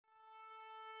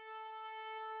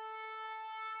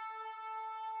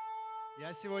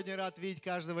Я сегодня рад видеть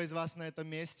каждого из вас на этом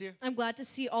месте. I'm glad to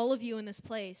see all of you in this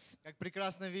place. Как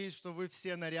прекрасно видеть, что вы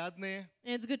все нарядные,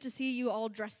 And it's good to see you all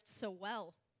dressed so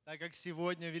well. так как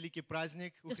сегодня великий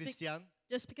праздник у Just be- христиан.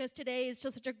 Just because today is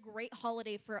just such a great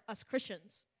holiday for us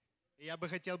Christians. И я бы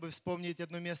хотел вспомнить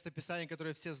одно место Писания,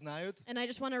 которое все знают. And I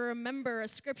just want to remember a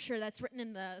scripture that's written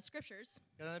in the scriptures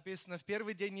Когда написано, в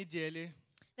первый день недели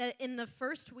that in the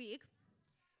first week,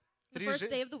 the Три first же-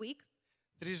 day of the week,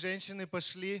 3 женщины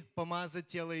пошли помазать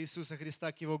тело Иисуса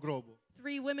Христа к Его гробу.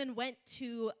 3 women went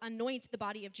to anoint the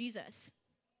body of Jesus.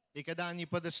 И когда они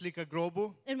подошли к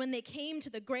гробу, And when they came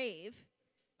to the grave,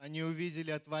 они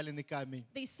увидели отваленный камень.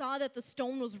 they saw that the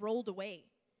stone was rolled away.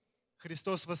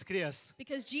 Христос воскрес!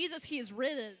 Because Jesus, He is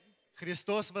risen.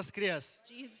 Христос воскрес!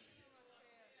 Jesus,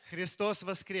 Христос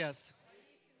воскрес!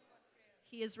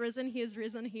 He is risen, He is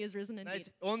risen, He is risen indeed.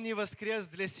 Знаете, Он не воскрес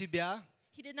для себя,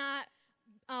 He did not,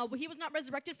 He was not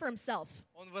resurrected for Himself,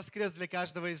 Он воскрес для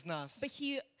каждого из нас. but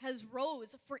He has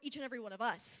rose for each and every one of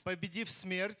us. Победив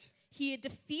смерть, He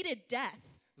defeated death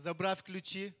забрав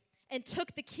ключи, and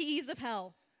took the keys of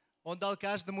hell, Он дал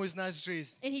каждому из нас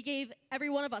жизнь. and He gave every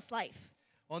one of us life.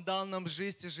 Он дал нам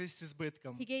жизнь и жизнь с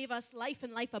избытком. He gave us life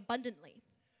and life abundantly.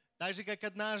 Так же, как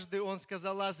однажды Он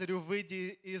сказал Лазарю,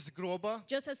 выйди из гроба,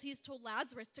 Just as He's told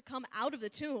Lazarus to come out of the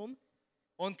tomb,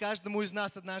 Он каждому из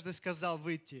нас однажды сказал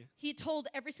выйти He told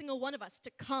every single one of us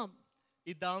to come,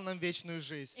 и дал нам вечную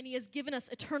жизнь. and He has given us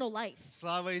eternal life.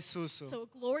 Слава Иисусу! So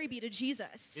glory be to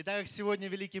Jesus. И так как сегодня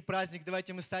великий праздник,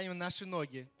 давайте мы станем на наши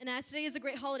ноги. And as today is a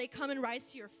great holiday, come and rise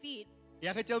to your feet.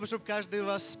 Я хотел бы, чтобы каждый из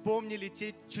вас вспомнили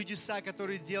те чудеса,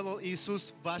 которые делал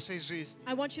Иисус в вашей жизни.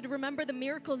 I want you to remember the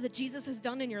miracles that Jesus has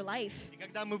done in your life. И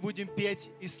когда мы будем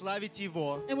петь и славить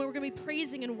Его, And when we're going to be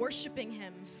praising and worshiping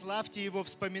Him, славьте Его,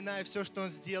 вспоминая все, что Он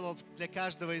сделал для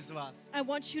каждого из вас. I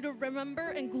want you to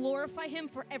remember and glorify Him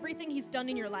for everything He's done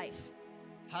in your life.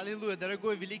 Аллилуйя,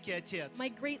 дорогой великий Отец. My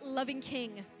great loving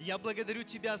King, Я благодарю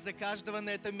Тебя за каждого на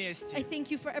этом I месте. thank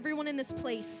you for everyone in this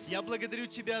place. Я благодарю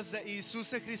Тебя за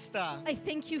Иисуса Христа, I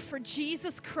thank you for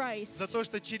Jesus Christ, за то,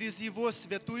 что через Его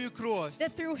святую кровь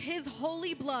that through His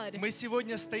holy blood, мы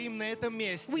сегодня стоим на этом we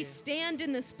месте. stand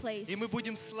in this place. И мы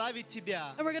будем славить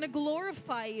Тебя, And we're going to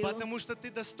glorify you потому что Ты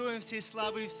достоин всей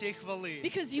славы и всей хвалы.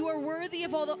 because you are worthy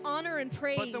of all the honor and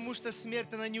praise. Потому что смерть,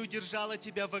 она не удержала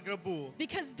Тебя во гробу.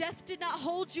 Because death did not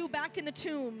hold you back in the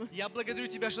tomb. Я благодарю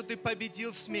Тебя, что Ты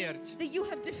победил смерть. That you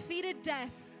have defeated death.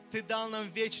 Ты дал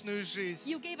нам вечную жизнь.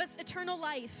 You gave us eternal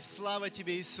life. Слава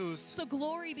Тебе, Иисус. So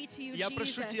glory be to you, Я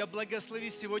прошу Jesus. Тебя,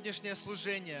 благослови сегодняшнее I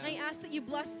служение. ask that you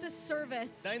bless this service.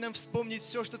 Дай нам вспомнить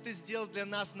все, что Ты сделал для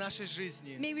нас в нашей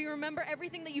жизни. May we remember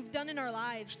everything that you've done in our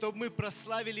lives. Чтобы мы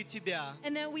прославили Тебя.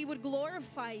 And that we would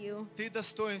glorify you. Ты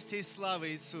достоин всей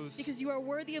славы, Иисус. Because you are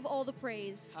worthy of all the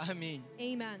praise. Аминь.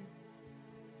 Amen.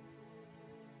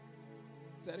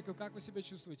 Церковь, как вы себя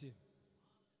чувствуете?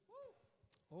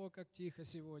 О, как тихо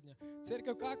сегодня.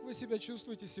 Церковь, как вы себя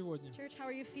чувствуете сегодня? Church, how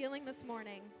are you feeling this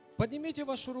morning? Поднимите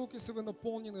ваши руки, если вы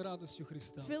наполнены радостью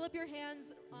Христа. Fill up your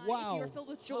hands if you Вау! are filled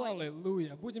with joy.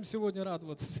 Аллилуйя! Будем сегодня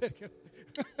радоваться, церковь.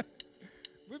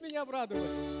 Вы меня обрадовали.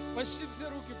 Почти все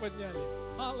руки подняли.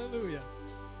 Аллилуйя!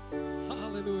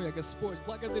 Аллилуйя, Господь!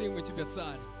 Благодарим мы Тебя,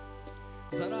 Царь,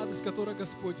 за радость, которая,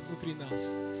 Господь, внутри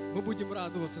нас. Мы будем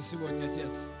радоваться сегодня,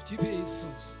 Отец, в Тебе,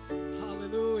 Иисус.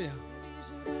 Аллилуйя!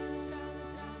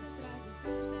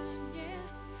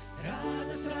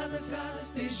 Радость, радость,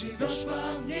 радость, Ты живешь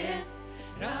во мне.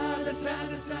 Радость,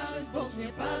 радость, радость Бог мне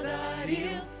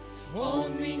подарил.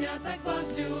 Он меня так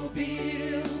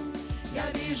возлюбил. Я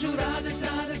вижу радость,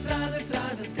 радость, радость,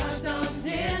 радость в каждом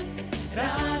дне.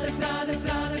 Радость, радость,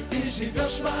 радость, Ты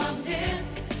живешь во мне.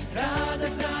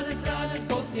 Радость, радость, радость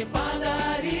Бог мне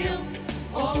подарил.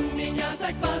 Он меня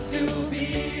так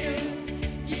возлюбил.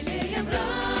 Елеем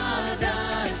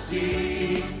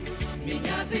радости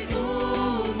меня Ты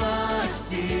умастил,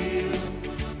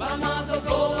 помазал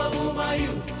голову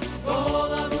мою,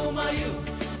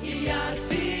 и я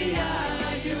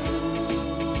сияю.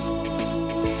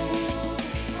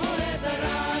 О, это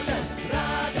радость,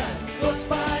 радость,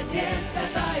 Господи,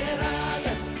 святая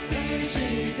радость, Ты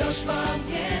живешь во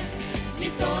мне,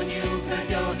 никто не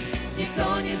украдет,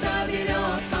 никто не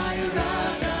заберет мою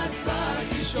радость во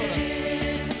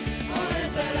Христе. О,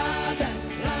 это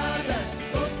радость, радость,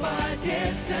 Господи,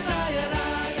 святая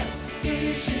радость, Ты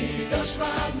живешь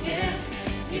во мне,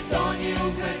 никто не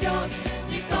украдет,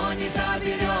 никто не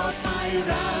заберет мою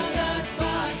радость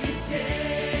во Христе.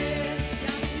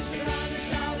 Я вижу радость,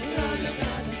 радость, радость,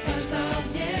 радость в каждом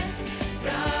дне.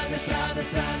 Радость,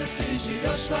 радость, радость, Ты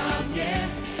живешь во мне.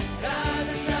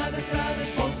 Радость, радость,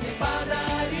 радость Бог мне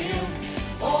подарил.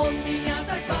 Он меня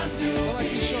так возлюбил.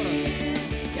 Давайте еще раз.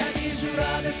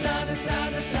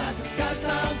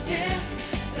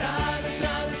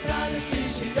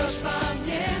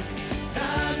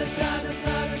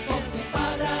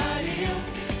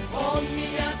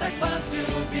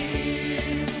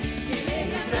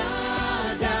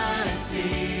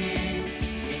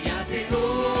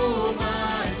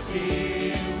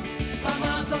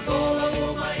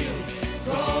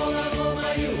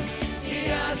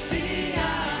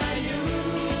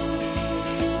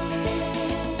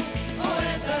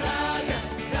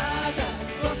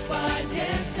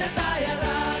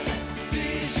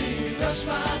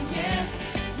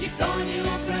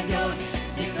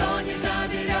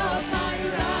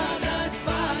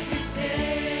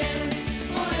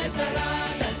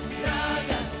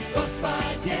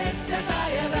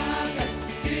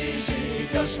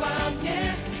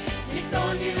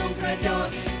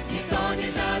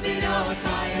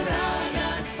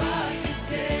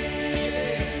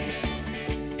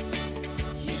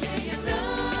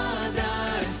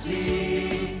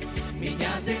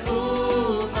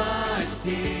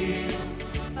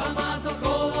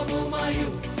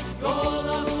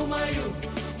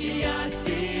 и я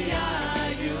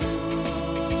сияю.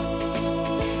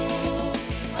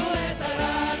 О, это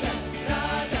радость,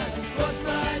 радость,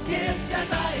 Господи,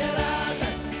 святая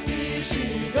радость. Ты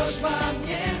живешь во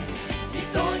мне,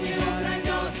 никто не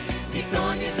украдет,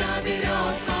 никто не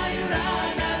заберет мою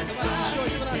радость во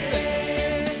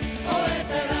Христе. О,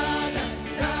 это радость,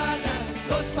 радость,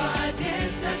 Господи,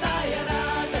 святая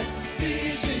радость. Ты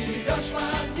живешь во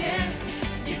мне,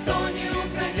 никто не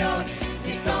украдет,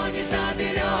 никто не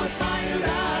заберет мою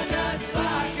радость во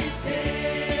Христе.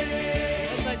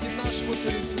 Воздайте нашему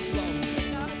Царю всю славу.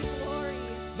 God glory.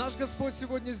 Наш Господь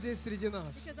сегодня здесь среди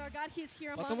нас. Because our God, He's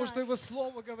here among Потому что Его us.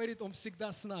 Слово говорит, Он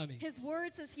всегда с нами. His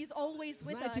word says He's always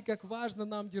with us. Знаете, как важно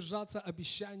нам держаться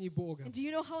обещаний Бога. And do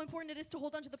you know how important it is to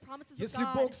hold on to the promises of Если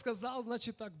God? Бог сказал,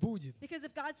 значит так будет. Because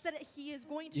if God said it, He is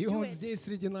going to И do Он it. здесь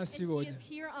среди нас And He сегодня. is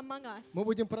here among us. Мы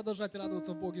будем продолжать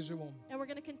радоваться в Боге живом. And we're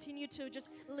going to continue to just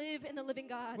live in the living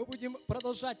God. Мы будем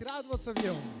продолжать радоваться в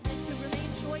Нем. And to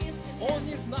remain joyous in Him. Он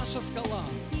есть наша скала,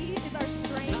 He is our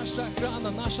strength, наша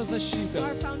охрана, наша our защита,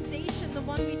 foundation, the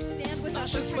one we stand with, our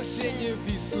наше спасение protection.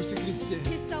 в Иисусе Христе.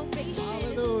 His salvation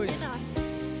is Hallelujah. in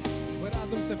us. Мы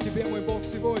радуемся в Тебе, мой Бог,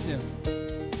 сегодня.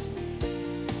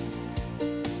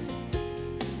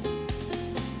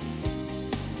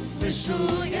 Слышу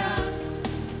я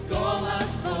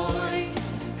голос Твой,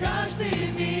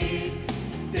 каждый миг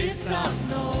Ты со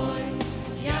мной,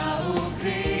 я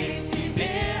укрыт в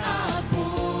Тебе от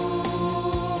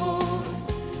бурь,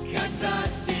 как за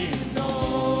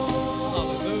стеной.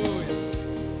 Аллилуйя.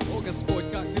 О, Господь,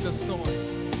 как Ты достоин.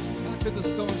 Как Ты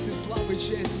достоин всей славы и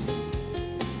чести.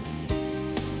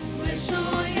 Слышу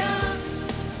я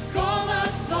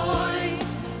голос Твой,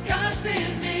 каждый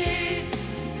миг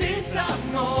Ты со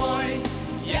мной,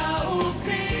 я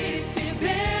укрыт в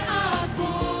Тебе от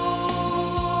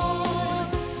бурь,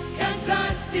 как за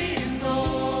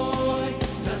стеной.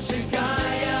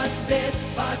 Зажигая свет,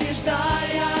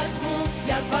 побеждая тьму,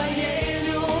 я Твоей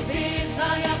любви,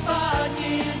 зная,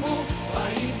 подниму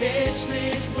Твоих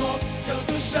вечных слов, все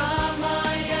душа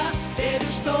моя, верю,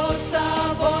 что с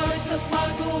Тобой все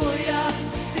смогу я.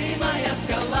 Ты моя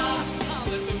скала,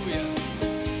 Аллилуйя.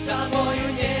 с Тобою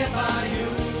не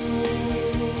боюсь.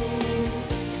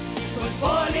 Сквозь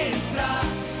боль и страх,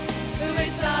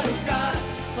 высна рука,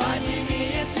 подними,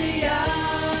 если я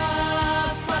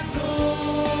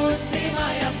споткнусь. Ты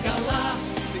моя скала,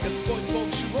 Ты, Господь, Бог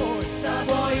живой. с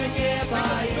Тобою не Ты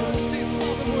достоин боюсь. всей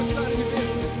славы, мой Царь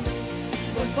Небесный.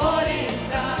 Сквозь боль и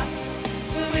страх,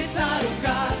 высна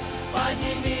рука,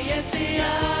 подними, если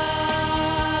я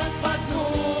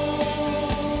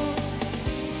споткнусь.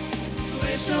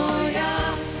 Слышу я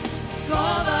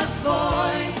голос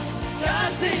Твой,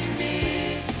 каждый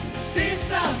миг Ты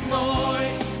со мной,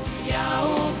 я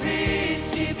укрыт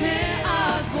в Тебе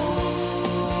от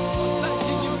Воздайте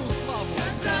бурь, Ему славу.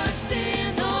 как за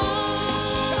стеной.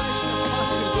 Ощущаешь нас,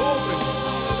 Пастырь добрый.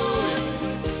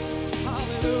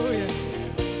 Аллилуйя. Аллилуйя.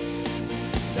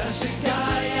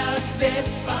 Зажигая свет,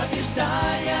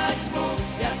 побеждая тьму,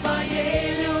 я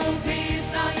Твоей любви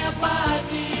знамя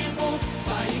подниму,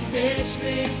 Твоих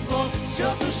вечных слов, все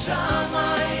душа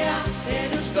моя,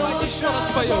 верю, что Давайте с еще раз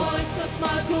споем. Тобой все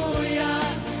смогу я.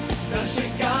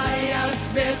 Зажигая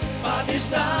свет,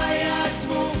 побеждая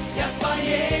тьму, я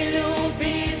Твоей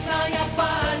любви знамя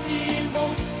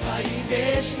подниму, Твоих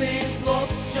вечных слов,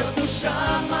 все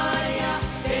душа моя,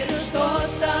 верю, что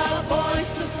с Тобой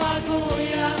все смогу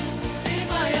я. Ты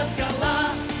моя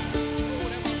скала,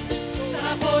 с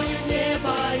Тобою не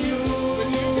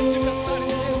Любим Тебя, Царь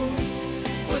боюсь. Небесный.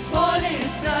 Сквозь боль и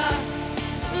страх,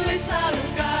 высна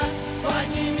рука,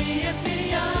 подними, если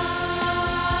я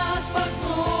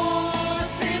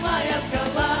споткнусь. Ты моя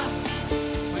скала,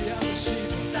 Моя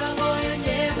защита. с Тобою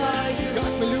не боюсь.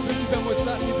 Как мы любим Тебя, мой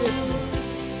Царь Небесный.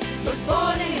 Сквозь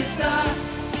боль и страх,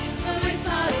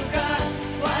 высна рука,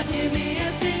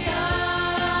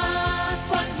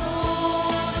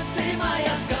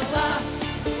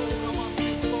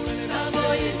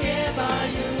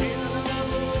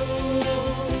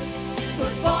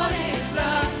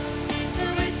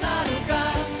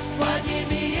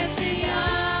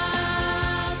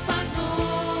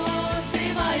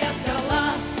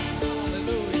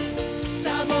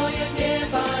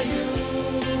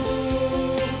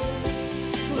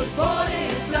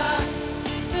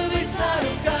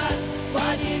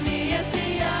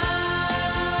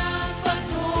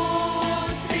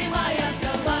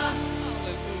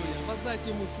 воздайте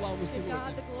Ему славу Give God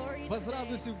сегодня. the glory today.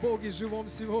 Возрадуйся в Боге живом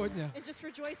сегодня. And just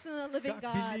rejoice in the living Как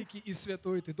God. великий и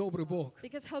святой Ты, добрый Бог.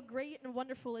 Because how great and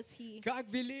wonderful is He. Как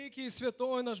великий и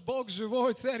святой наш Бог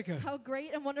живой, церковь. How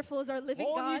great and wonderful is our living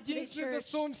Он God today, единственный church.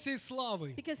 достоин всей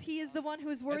славы. Because He is the one who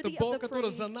is Это worthy of Бог, the который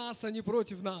praise. за нас, а не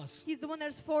против нас. He's the one that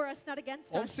is for us, not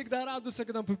against Он us. всегда радуется,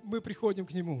 когда мы приходим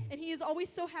к Нему. And He is always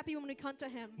so happy when we come to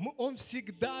Him. Он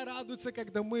всегда радуется,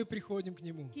 когда мы приходим к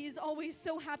Нему. He is always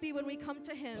so happy when we come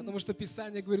to Him. Потому что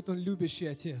Писание говорит, Он любящий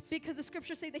Отец. Because the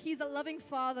scriptures say that He's a loving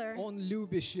Father. Он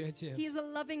любящий Отец. He is a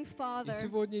loving И Father.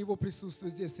 сегодня Его присутствие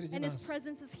здесь среди And His нас.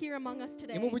 presence is here among us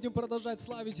today. И мы будем продолжать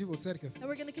славить Его, церковь. And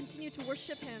we're going to continue to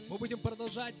worship Him, Мы будем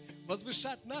продолжать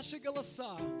возвышать наши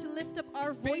голоса to lift up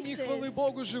our в пении хвалы voices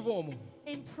Богу живому.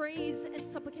 in praise and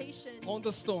supplication. Он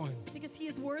достоин. Because He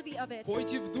is worthy of it.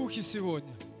 Пойте в духе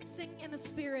сегодня. Sing in the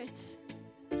Spirit.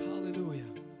 Hallelujah.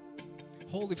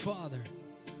 Holy Father,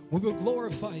 we will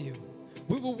glorify you.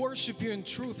 We will worship you in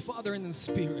truth, Father, and in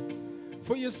spirit.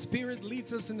 For your spirit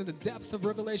leads us into the depth of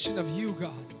revelation of you,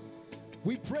 God.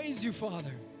 We praise you,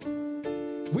 Father.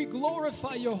 We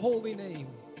glorify your holy name.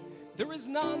 There is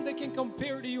none that can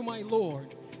compare to you, my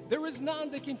Lord. There is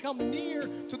none that can come near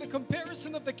to the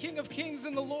comparison of the King of Kings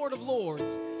and the Lord of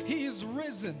Lords. He is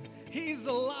risen, He is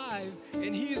alive,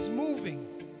 and He is moving.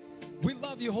 We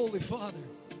love you, Holy Father.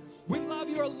 We love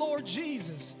you, our Lord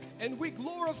Jesus, and we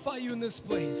glorify you in this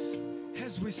place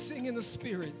as we sing in the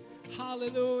Spirit.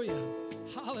 Hallelujah,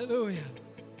 hallelujah.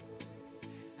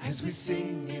 As we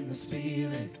sing in the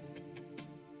Spirit,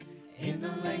 in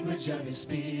the language of your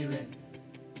Spirit,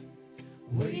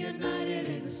 we're united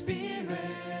in the Spirit.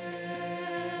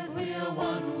 We are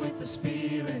one with the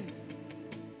Spirit.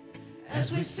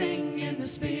 As we sing in the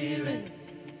Spirit,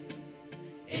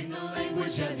 in the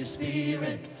language of your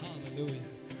Spirit, Hallelujah.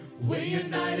 we're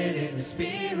united in the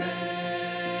Spirit.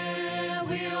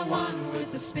 We are one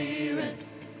with the Spirit.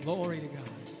 Glory to God.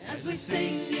 As we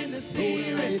sing in the Glory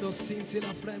Spirit, to Sinti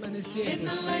la fremene in the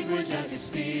sientes. language of your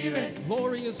Spirit,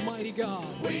 Glorious mighty God.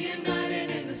 we're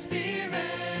united in the Spirit.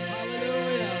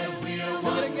 Hallelujah. We are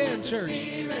Sing it one again, with the church.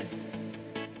 Spirit.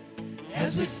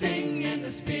 As we sing in the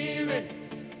Spirit,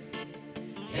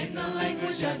 in the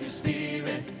language of your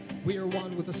Spirit, We are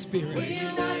one with the Spirit. we're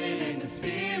united in the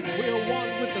Spirit. We are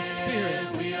one with the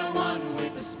Spirit. We are one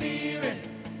with the Spirit.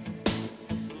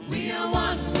 We are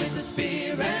one with the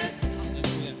Spirit.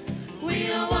 Hallelujah.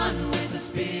 We are one with the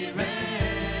Spirit.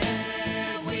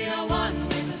 We are one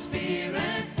with the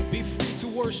Spirit. Be free to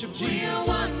worship We are Jesus.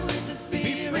 one with the Be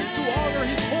Spirit. free to honor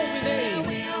His holy name.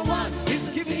 We are one with He's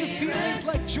the giving you Spirit. feelings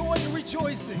like joy and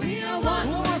rejoicing. We are one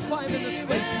Glorify with Him in the this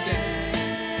place today.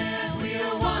 Spirit. We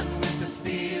are one with the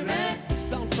Spirit.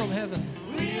 Sound from heaven.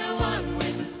 We are one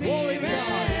with the Glory to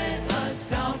Spirit. God. A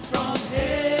sound from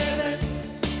heaven.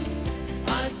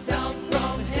 A sound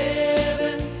from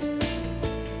heaven.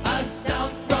 A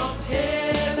sound from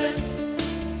heaven.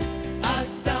 A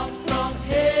sound from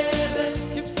heaven.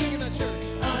 Keep singing that, church.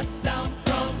 A sound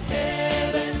from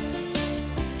heaven.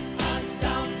 A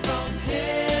sound from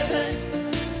heaven.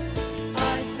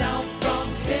 A sound from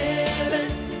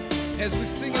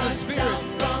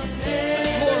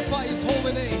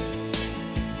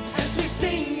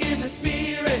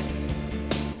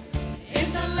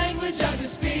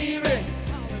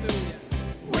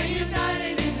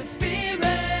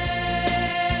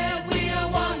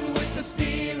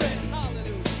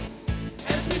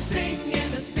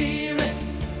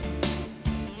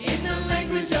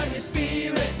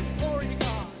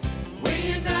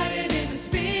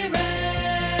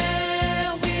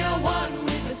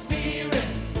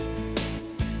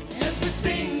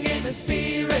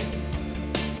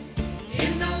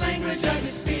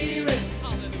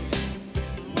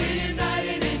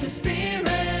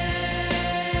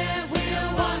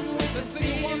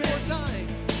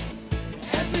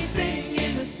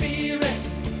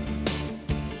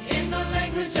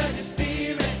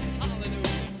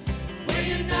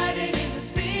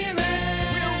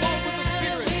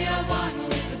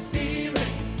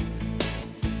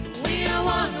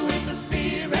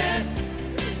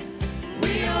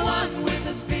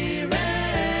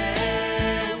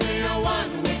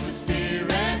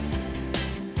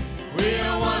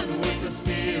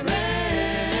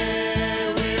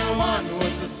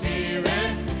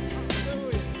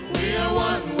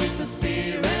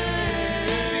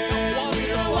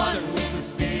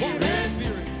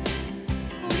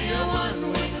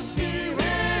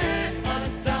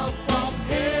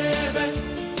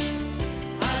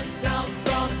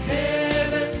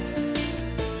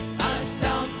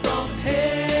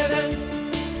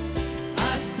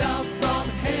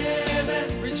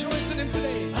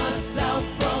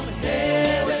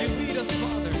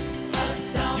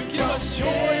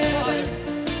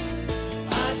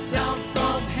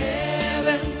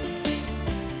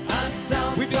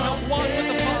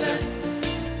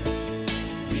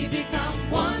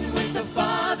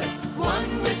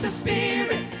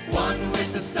Spirit, one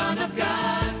with the Son of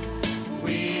God.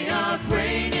 We are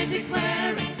praying and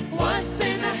declaring what's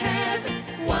in the heavens,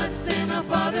 what's in the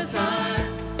Father's heart.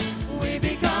 We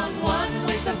become one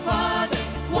with the Father,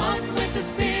 one with the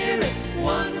Spirit,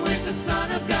 one with the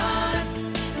Son of God.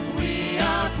 We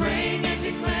are praying and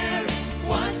declaring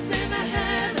what's in the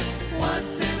heavens,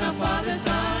 what's in the Father's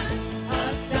heart.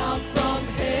 A sound from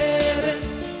heaven,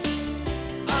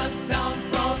 a sound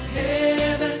from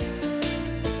heaven,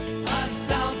 a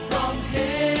sound from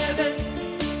heaven,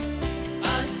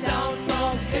 a sound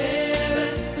from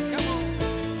heaven,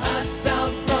 a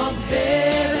sound from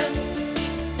heaven,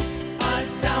 a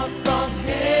sound from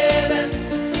heaven,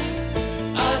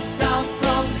 a sound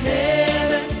from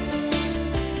heaven,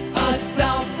 a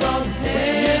sound from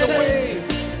heaven.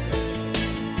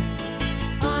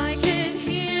 I can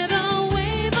hear the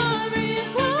wave of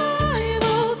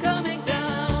revival coming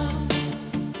down.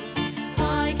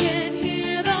 I can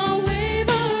hear the wave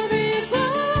of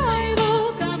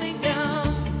revival coming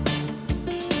down.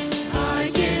 I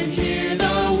can hear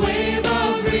the wave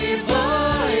of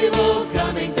revival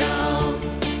coming down.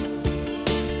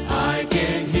 I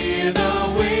can hear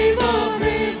the wave of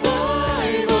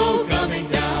revival coming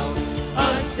down.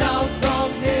 A sound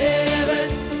from heaven,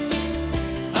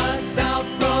 a sound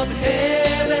from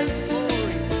heaven,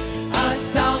 a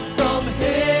sound from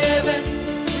heaven,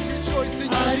 We rejoice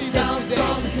in you, a Jesus, sound today.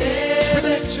 from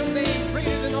heaven, Lift your name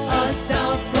greater than all. a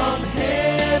sound from Oh,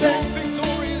 heaven,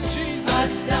 victorious a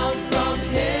Jesus. sound from You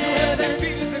have heaven,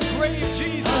 defeated the grave, a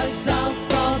Jesus. sound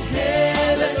from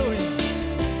heaven,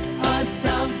 Hallelujah. a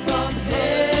sound from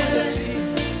heaven,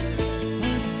 Jesus.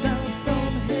 a sound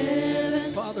from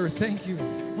heaven, Father, thank you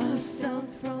a sound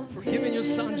from for giving your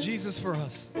Son Jesus for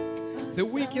us, that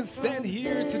we can stand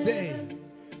here today,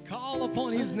 call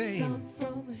upon his name,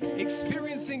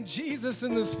 experiencing Jesus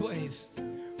in this place.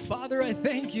 Father, I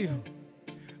thank you.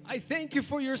 I thank you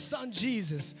for your Son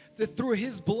Jesus, that through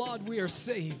his blood we are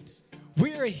saved.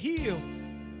 We are healed.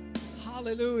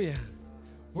 Hallelujah.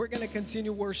 We're going to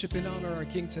continue worship and honor our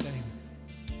King today,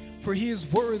 for he is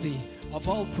worthy of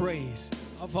all praise,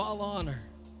 of all honor.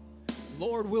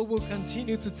 Lord, we will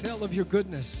continue to tell of your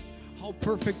goodness, how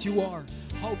perfect you are,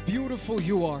 how beautiful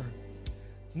you are.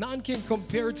 None can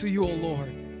compare to you, O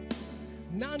Lord.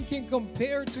 None can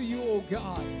compare to you, O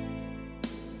God.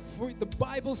 For the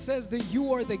Bible says that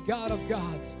you are the God of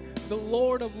gods, the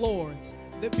Lord of lords,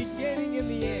 the beginning and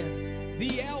the end,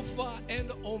 the Alpha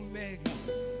and Omega.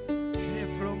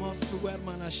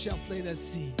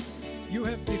 You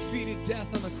have defeated death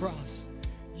on the cross.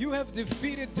 You have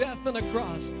defeated death on the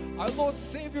cross. Our Lord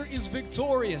Savior is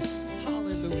victorious.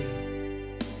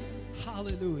 Hallelujah.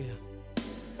 Hallelujah.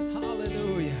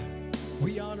 Hallelujah.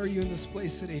 We honor you in this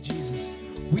place today, Jesus.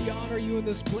 We honor you in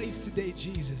this place today,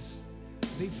 Jesus.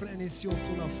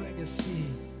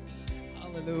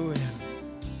 Hallelujah.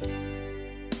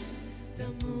 the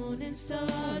moon and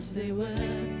stars they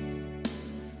wept.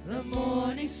 The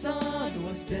morning sun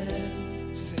was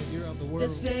dead. Savior of the The world.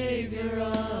 Savior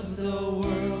of the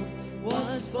world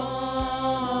was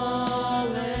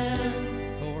fallen.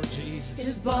 Lord Jesus.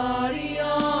 His body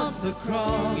on the We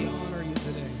cross, honor you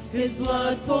today. His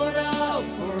blood poured out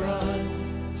for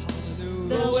us.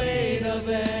 Hallelujah. The weight Jesus. of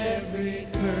every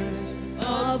curse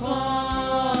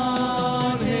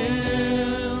upon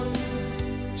Him.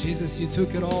 Jesus, you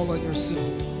took it all on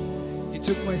yourself. You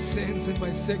took my sins and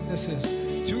my sicknesses.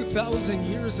 2,000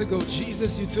 years ago,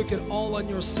 Jesus, you took it all on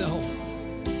yourself.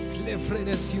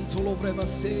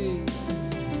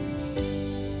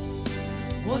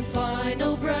 One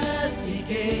final breath He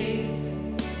gave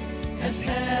as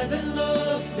heaven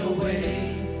looked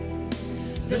away.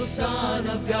 The Son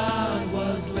of God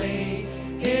was laid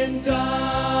in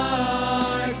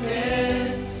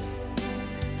darkness.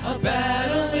 A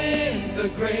battle in the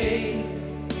grave.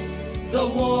 The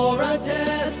war of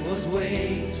death was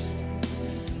waged.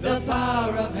 The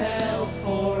power of hell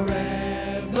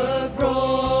forever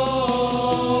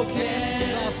broken. This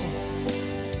is awesome.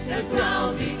 The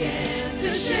ground began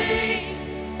to shake.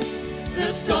 The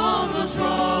stone was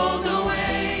rolled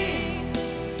away.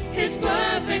 His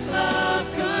perfect love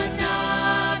could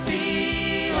not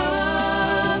be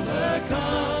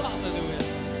overcome. Hallelujah.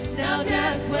 Now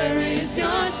death, where is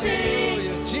your sting?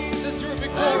 Hallelujah. Jesus, you're The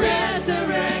victorious.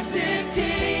 resurrected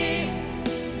King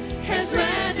has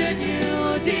rendered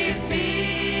you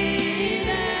defeated.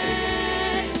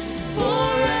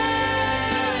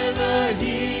 Forever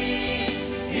He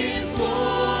is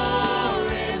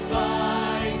glorified.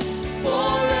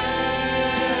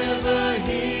 Forever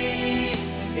He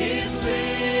is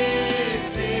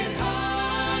lifted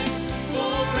high.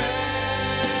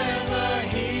 Forever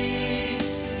He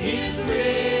is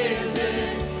risen.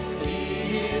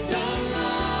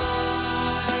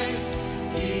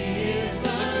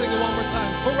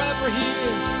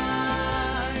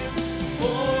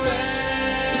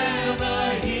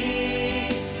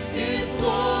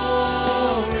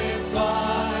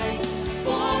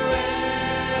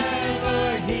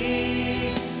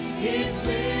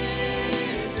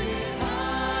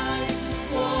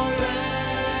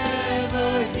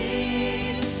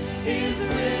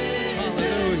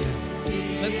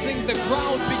 sing, the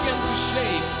ground began to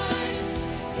shake.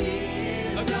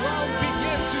 The ground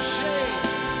began to shake.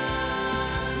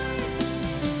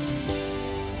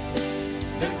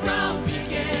 The ground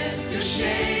began to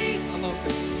shake. I love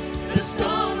this. The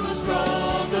stone was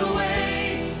rolled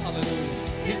away.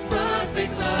 Hallelujah. His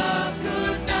perfect love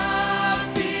could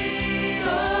not be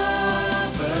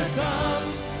overcome.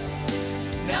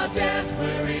 Now death,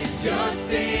 where is your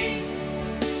sting?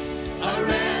 A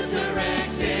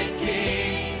resurrected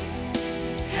King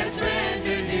has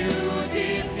rendered you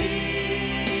defeated.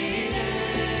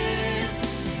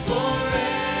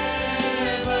 Forever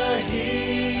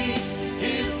He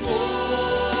is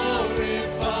glorified.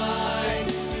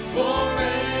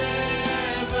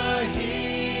 Forever He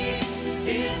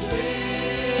is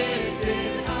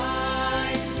lifted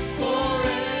high.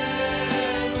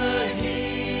 Forever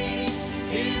He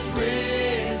is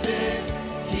risen.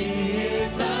 He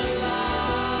is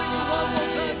alive. Sing it one more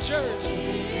time, church.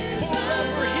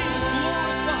 Forever He is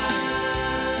glorified.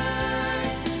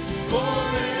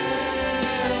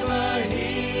 Forever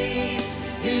He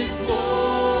is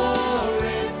glorified.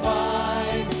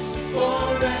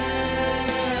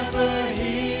 Forever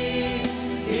He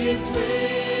is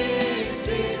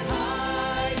lifted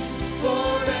high.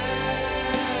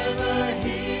 Forever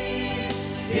He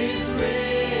is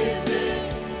risen.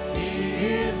 He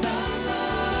is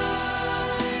alive.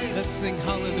 Let's sing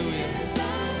hallelujah.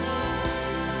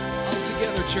 All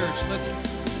together, church. Let's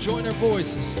join our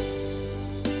voices.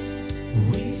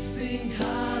 We sing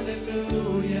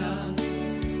hallelujah.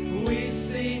 We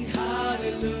sing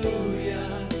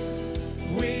hallelujah.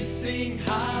 We sing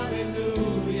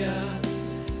hallelujah.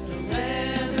 The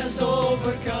Lamb has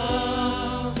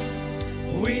overcome.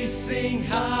 We sing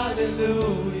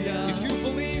hallelujah. If you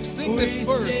believe, sing We this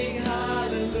verse. sing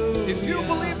hallelujah. If you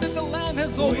believe that the Lamb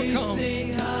has overcome,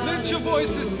 sing lift your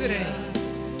voices today.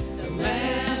 The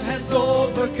Lamb has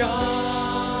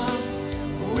overcome.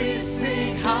 We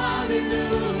sing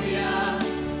hallelujah.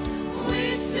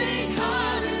 We sing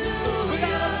hallelujah.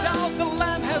 Without a doubt, the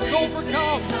Lamb has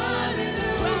overcome.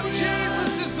 Lord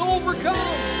Jesus is overcome.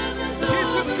 He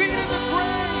defeated the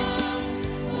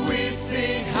grave. We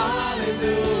sing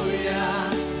hallelujah.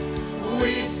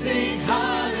 We sing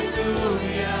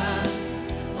hallelujah.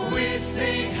 We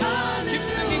sing hallelujah. Keep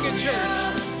singing in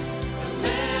church. The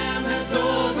Lamb has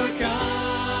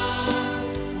overcome.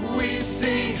 We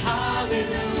sing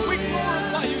hallelujah. We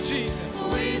glorify you, Jesus.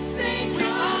 We sing We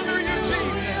honor you,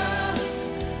 Jesus.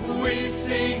 We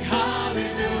sing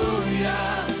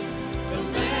hallelujah. The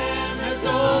Lamb has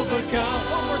overcome.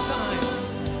 One more time.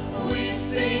 We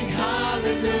sing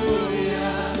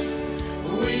hallelujah.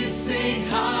 We sing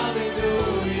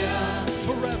hallelujah.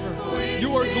 Forever, you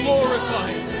are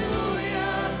glorified.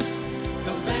 Hallelujah.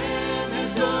 The Lamb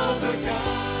has overcome.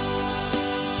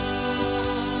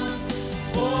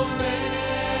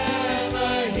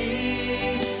 Forever He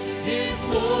is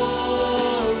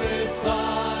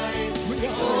glorified. We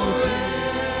honor you,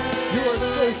 Jesus. You are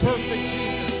so perfect,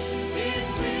 Jesus. Is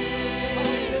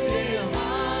lifted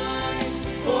high.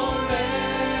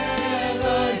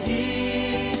 Forever He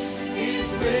is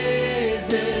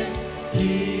risen.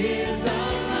 He is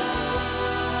alive.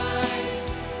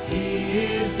 He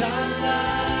is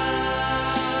alive.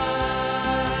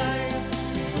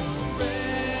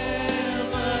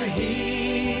 Forever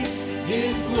He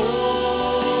is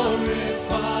glorified.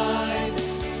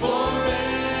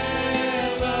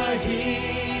 Forever He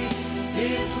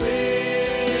is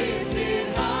lifted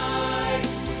high.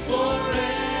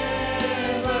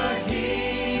 Forever He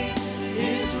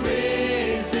is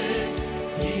risen.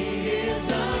 He is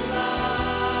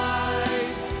alive.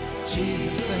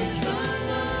 Jesus, thank you.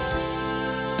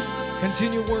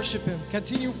 Continue worship Him.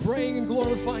 Continue praying and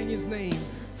glorifying His name.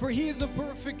 For He is a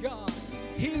perfect God.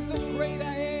 He is the great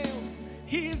I am.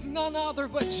 He is none other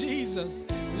but Jesus.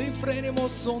 L'ifrenemo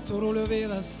santo lo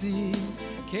veda si,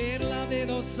 che la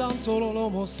vedo santo lo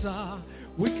mosa.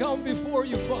 We come before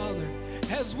you, Father,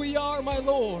 as we are, my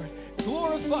Lord,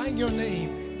 glorifying your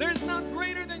name. There's none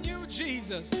greater than you,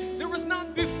 Jesus. There was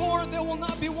none before, there will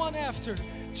not be one after.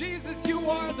 Jesus, you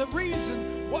are the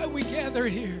reason why we gather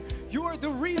here. You are the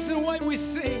reason why we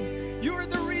sing. You are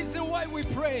the reason why we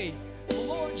pray.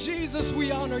 Lord Jesus,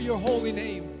 we honor your holy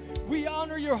name. We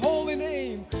honor your holy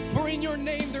name, for in your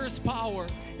name there is power.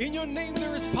 In your name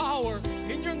there is power.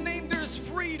 In your name there is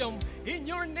freedom. In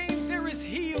your name there is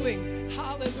healing.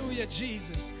 Hallelujah,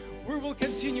 Jesus. We will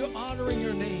continue honoring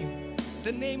your name,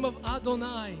 the name of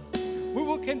Adonai. We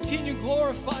will continue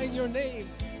glorifying your name,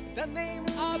 the name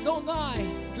Adonai.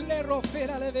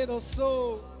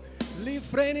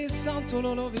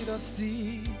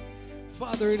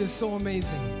 Father, it is so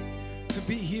amazing to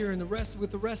be here and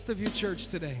with the rest of your church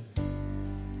today,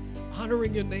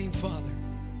 honoring your name, Father,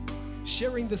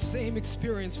 sharing the same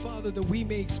experience, Father, that we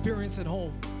may experience at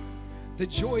home, the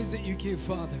joys that you give,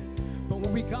 Father. But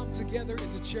when we come together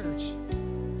as a church,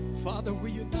 Father,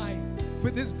 we unite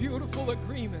with this beautiful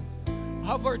agreement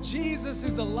of our Jesus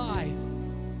is alive.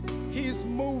 He is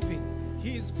moving.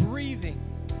 He is breathing.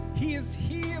 He is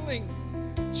healing.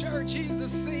 Church, He's the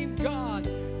same God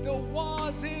that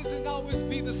was, is, and always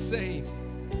be the same.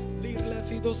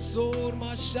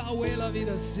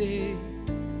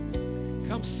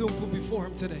 Come simple before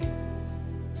Him today.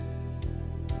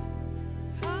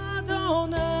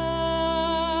 Adonai,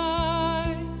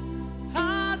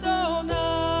 Adonai,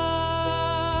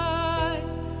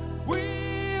 we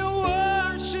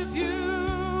worship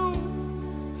you.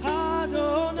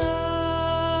 Adonai,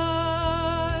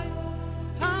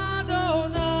 Adonai,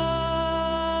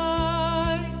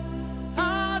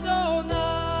 Adonai,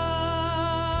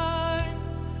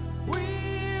 we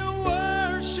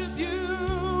worship you.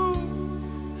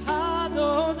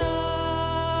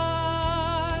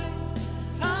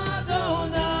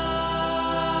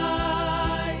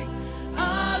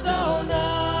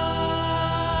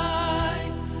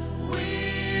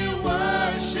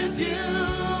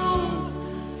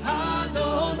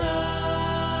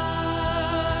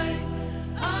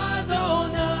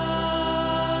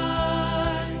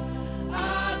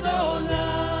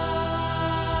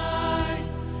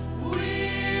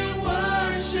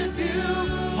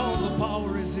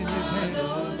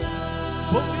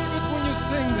 Believe it when you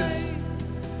sing this.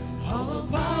 All the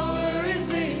power is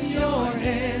in your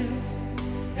hands.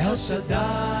 El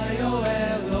Shaddai, O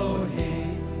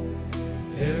Elohim.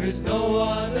 There is no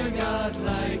other God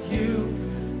like you,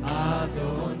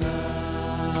 Adonai.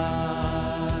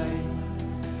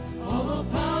 All the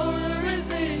power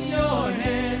is in your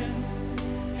hands.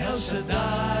 El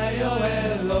Shaddai, O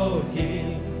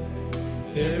Elohim.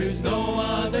 There is no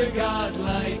other God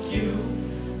like you,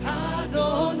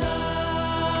 Adonai.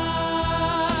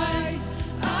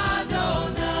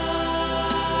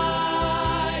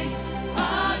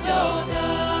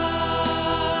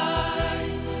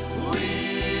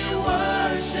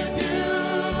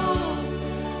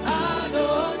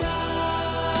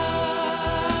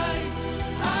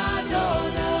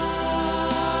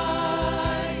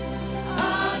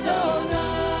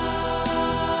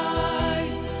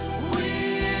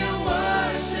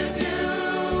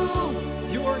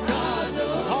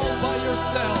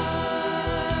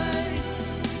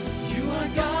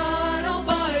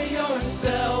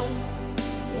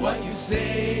 What you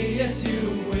say, yes, you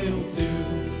will do.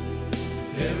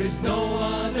 There is no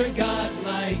other God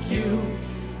like you,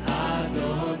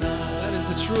 Adonai. That is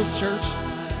the truth, church.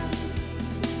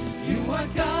 You are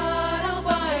God all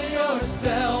by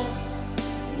yourself.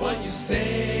 What you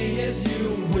say, yes,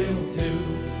 you will do.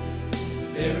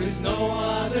 There is no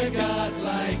other God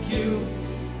like you,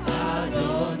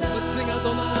 Adonai. Let's sing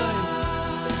Adonai.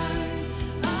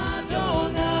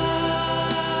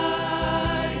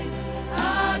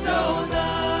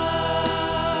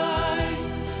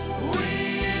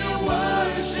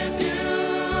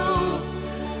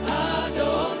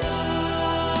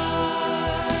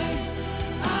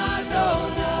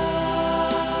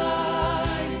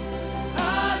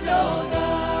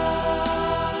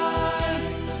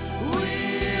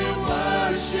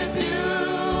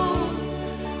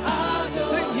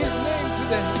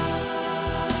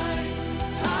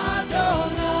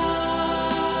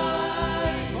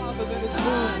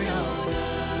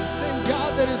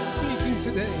 That is speaking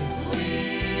today.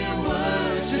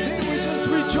 Today we just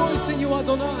rejoice in you,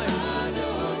 Adonai.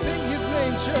 Sing His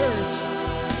name, church.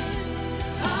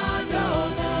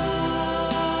 Adonai,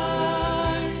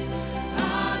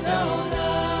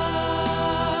 Adonai,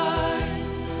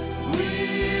 we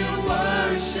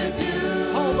worship you.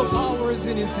 All the power is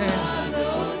in His hand.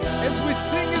 As we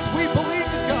sing it, we believe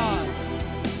in God.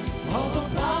 All the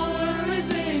power is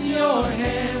in your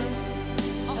hands.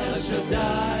 El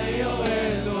Shaddai, O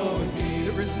Elohim.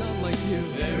 There is none like you.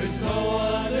 There is no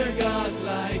other God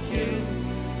like you,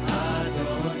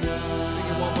 Adonai. Sing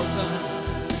it one more time.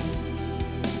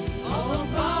 All the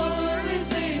power is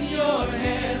in your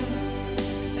hands.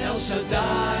 El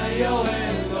Shaddai, O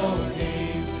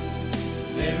Elohim.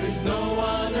 There is no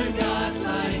other God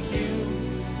like you,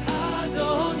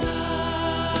 Adonai.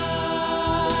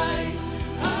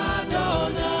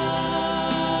 Adonai,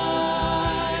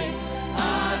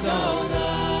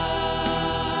 Adonai.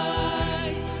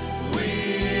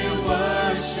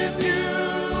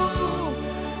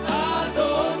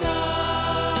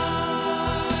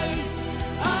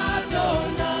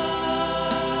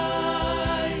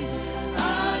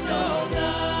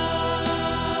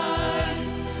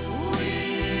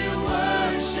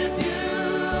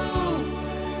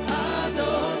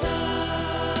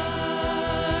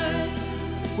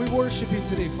 worship you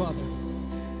today, Father.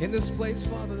 In this place,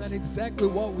 Father, that's exactly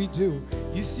what we do.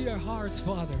 You see our hearts,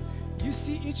 Father. You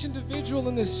see each individual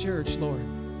in this church, Lord.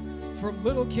 From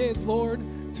little kids, Lord,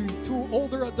 to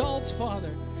older adults,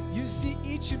 Father. You see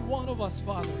each and one of us,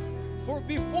 Father. For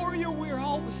before you, we're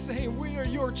all the same. We are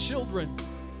your children.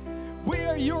 We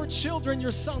are your children,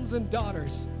 your sons and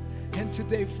daughters. And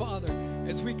today, Father,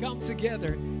 as we come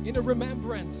together in a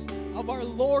remembrance of our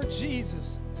Lord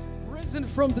Jesus, risen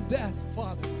from the death,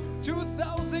 Father,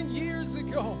 2,000 years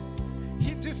ago,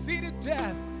 He defeated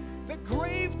death. The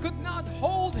grave could not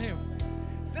hold Him.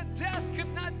 The death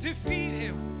could not defeat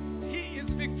Him. He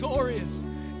is victorious.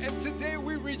 And today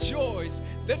we rejoice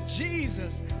that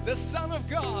Jesus, the Son of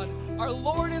God, our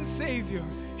Lord and Savior,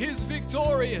 is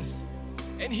victorious.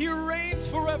 And He reigns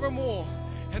forevermore.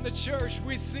 And the church,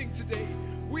 we sing today,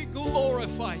 we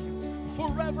glorify you,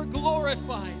 forever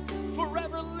glorified,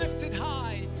 forever lifted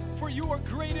high, for you are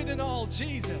greater than all,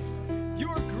 Jesus. You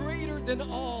are greater than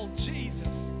all,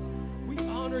 Jesus. We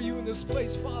honor you in this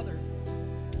place, Father.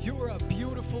 You are a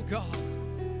beautiful God.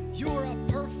 You are a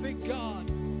perfect God.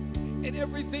 And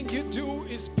everything you do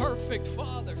is perfect,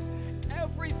 Father.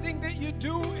 Everything that you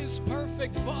do is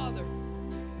perfect, Father.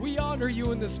 We honor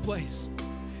you in this place.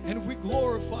 And we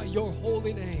glorify your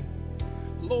holy name.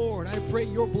 Lord, I pray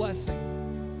your blessing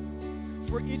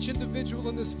for each individual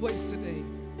in this place today.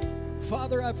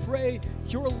 Father, I pray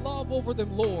your love over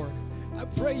them, Lord. I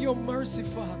pray your mercy,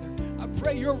 Father. I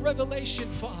pray your revelation,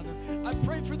 Father. I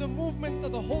pray for the movement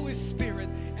of the Holy Spirit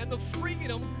and the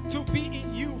freedom to be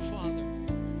in you, Father.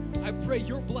 I pray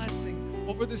your blessing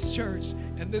over this church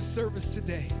and this service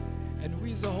today. And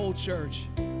we as a whole church,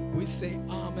 we say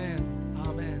amen,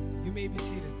 amen. You may be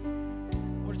seated.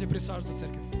 Можете присаживаться,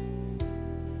 церковь.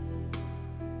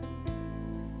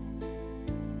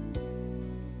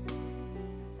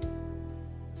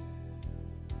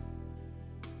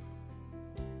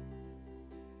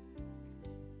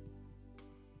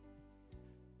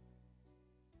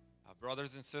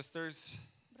 Brothers and sisters,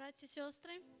 Братья и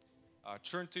сестры,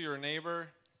 turn to your neighbor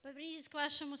повернитесь к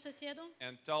вашему соседу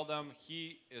and tell them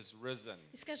he is risen.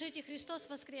 и скажите: Христос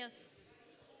воскрес.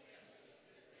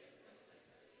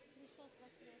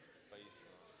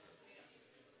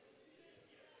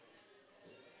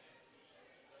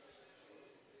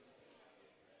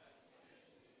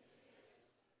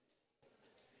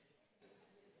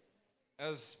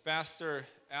 As Pastor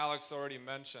Alex already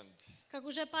mentioned, Как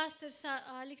уже пастор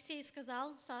Алексей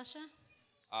сказал, Саша,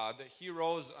 that he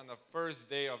rose on the first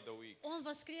day of the week. он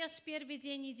воскрес в первый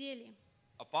день недели.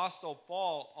 Apostle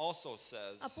Paul also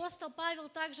says, Апостол Павел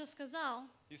также сказал,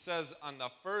 he says, on the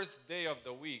first day of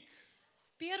the week,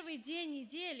 в первый день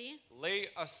недели lay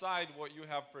aside what you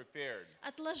have prepared.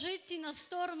 отложите на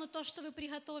сторону то, что вы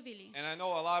приготовили. And I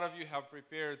know a lot of you have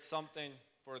prepared something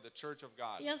for the church of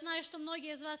God. Я знаю, что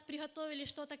многие из вас приготовили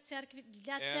что-то к церкви,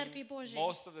 для Церкви And Божьей.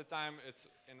 most of the time it's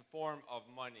in form of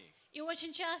money. И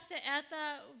очень часто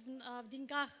это в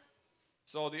деньгах.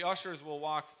 So the ushers will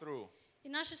walk through. И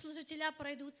наши служителя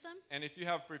пройдутся. And if you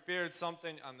have prepared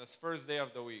something on this first day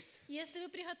of the week, Если вы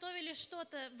приготовили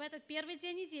что-то в этот первый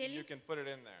день you недели, can put it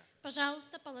in there.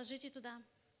 пожалуйста, положите туда.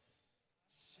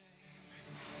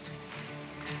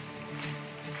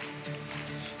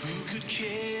 Who could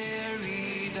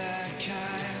carry that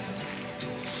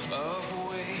kind of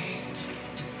weight?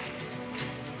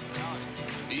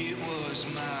 It was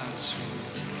my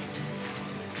turn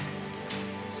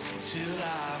till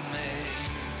I made.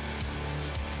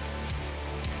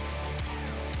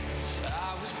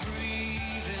 I was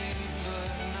breathing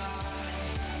but not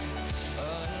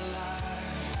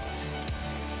alive.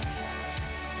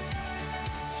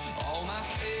 All my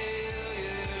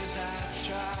failures I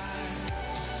tried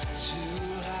to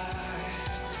hide.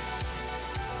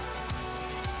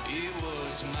 It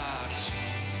was my turn.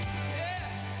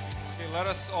 Okay, let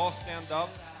us all stand up.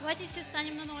 Давайте все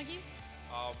встанем на ноги.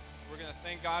 We're going to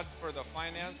thank God for the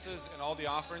finances and all the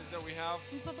offerings that we have.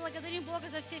 Мы поблагодарим Бога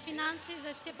за все финансы,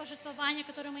 за все пожертвования,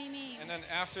 которые мы имеем. And then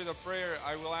after the prayer,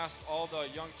 I will ask all the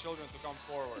young children to come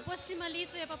forward. После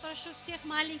молитвы я попрошу всех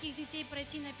маленьких детей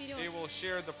пройти They наперед. will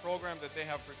share the program that they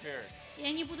have prepared. И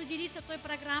они будут делиться той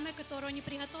программой, которую они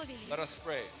приготовили. Let us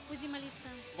pray. Будем молиться.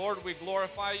 Lord, we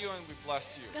glorify you and we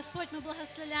bless you. Господь, мы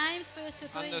благословляем Твое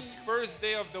святое On this имя. first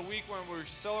day of the week when we're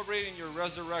celebrating your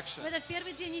resurrection, В этот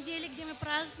первый день недели, где мы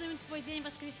празднуем Твой день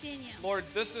воскресения. Lord,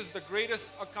 this is the greatest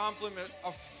accomplishment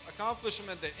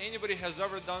that anybody has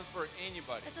ever done for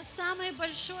anybody. Это самое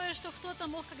большое, что кто-то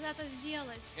мог когда-то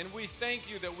сделать. And we thank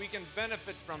you that we can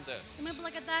benefit from И this. мы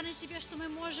благодарны Тебе, что мы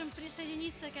можем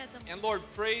присоединиться к этому. And Lord,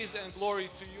 praise and glory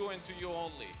to you and to you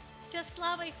only. Вся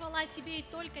слава и хвала Тебе и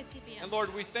только Тебе. And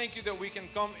Lord, we thank you that we can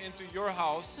come into your Мы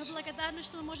house благодарны,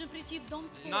 что мы можем прийти в Дом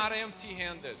not Твой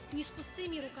empty-handed, не с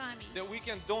пустыми руками, that we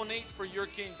can donate for your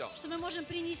kingdom. что мы можем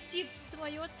принести в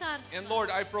Твое Царство. And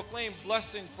Lord, I proclaim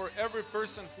blessing for every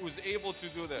person who is able to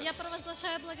do Я this.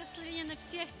 провозглашаю благословение на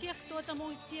всех тех, кто это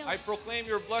мог I сделать. proclaim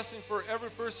your blessing for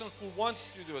every person who wants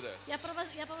to do this. Я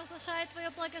провозглашаю Твое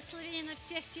благословение на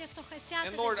всех тех, кто хотят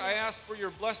And это Lord, I делать. ask for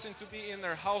your blessing to be in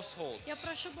their households, Я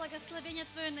прошу благословения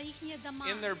Твое на их дома,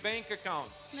 in their bank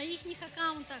accounts, на их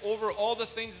аккаунтах over all the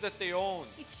things that they own.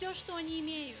 и все, что они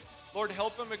имеют. Lord,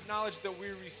 help them acknowledge that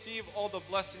we receive all the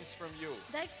blessings from you.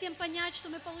 Дай всем понять, что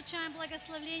мы получаем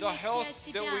благословение The все health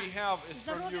от that we Тебя. have is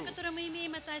from Здоровье, you. которое мы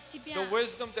имеем, это от Тебя. The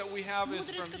wisdom that we have is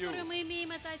Мудрость, from you, которую мы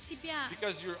имеем, это от Тебя.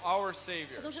 because you're our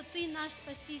Savior Потому что Ты наш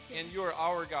Спаситель. and you're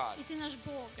our God. И Ты наш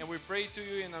Бог. And we pray to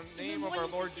you in the И name мы of our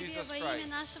молимся Lord Тебе Jesus во имя Christ.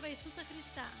 нашего Иисуса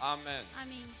Христа. Amen.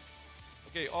 Аминь.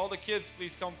 Okay, all the kids,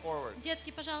 please come forward.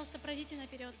 Детки, пожалуйста, пройдите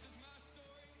наперед.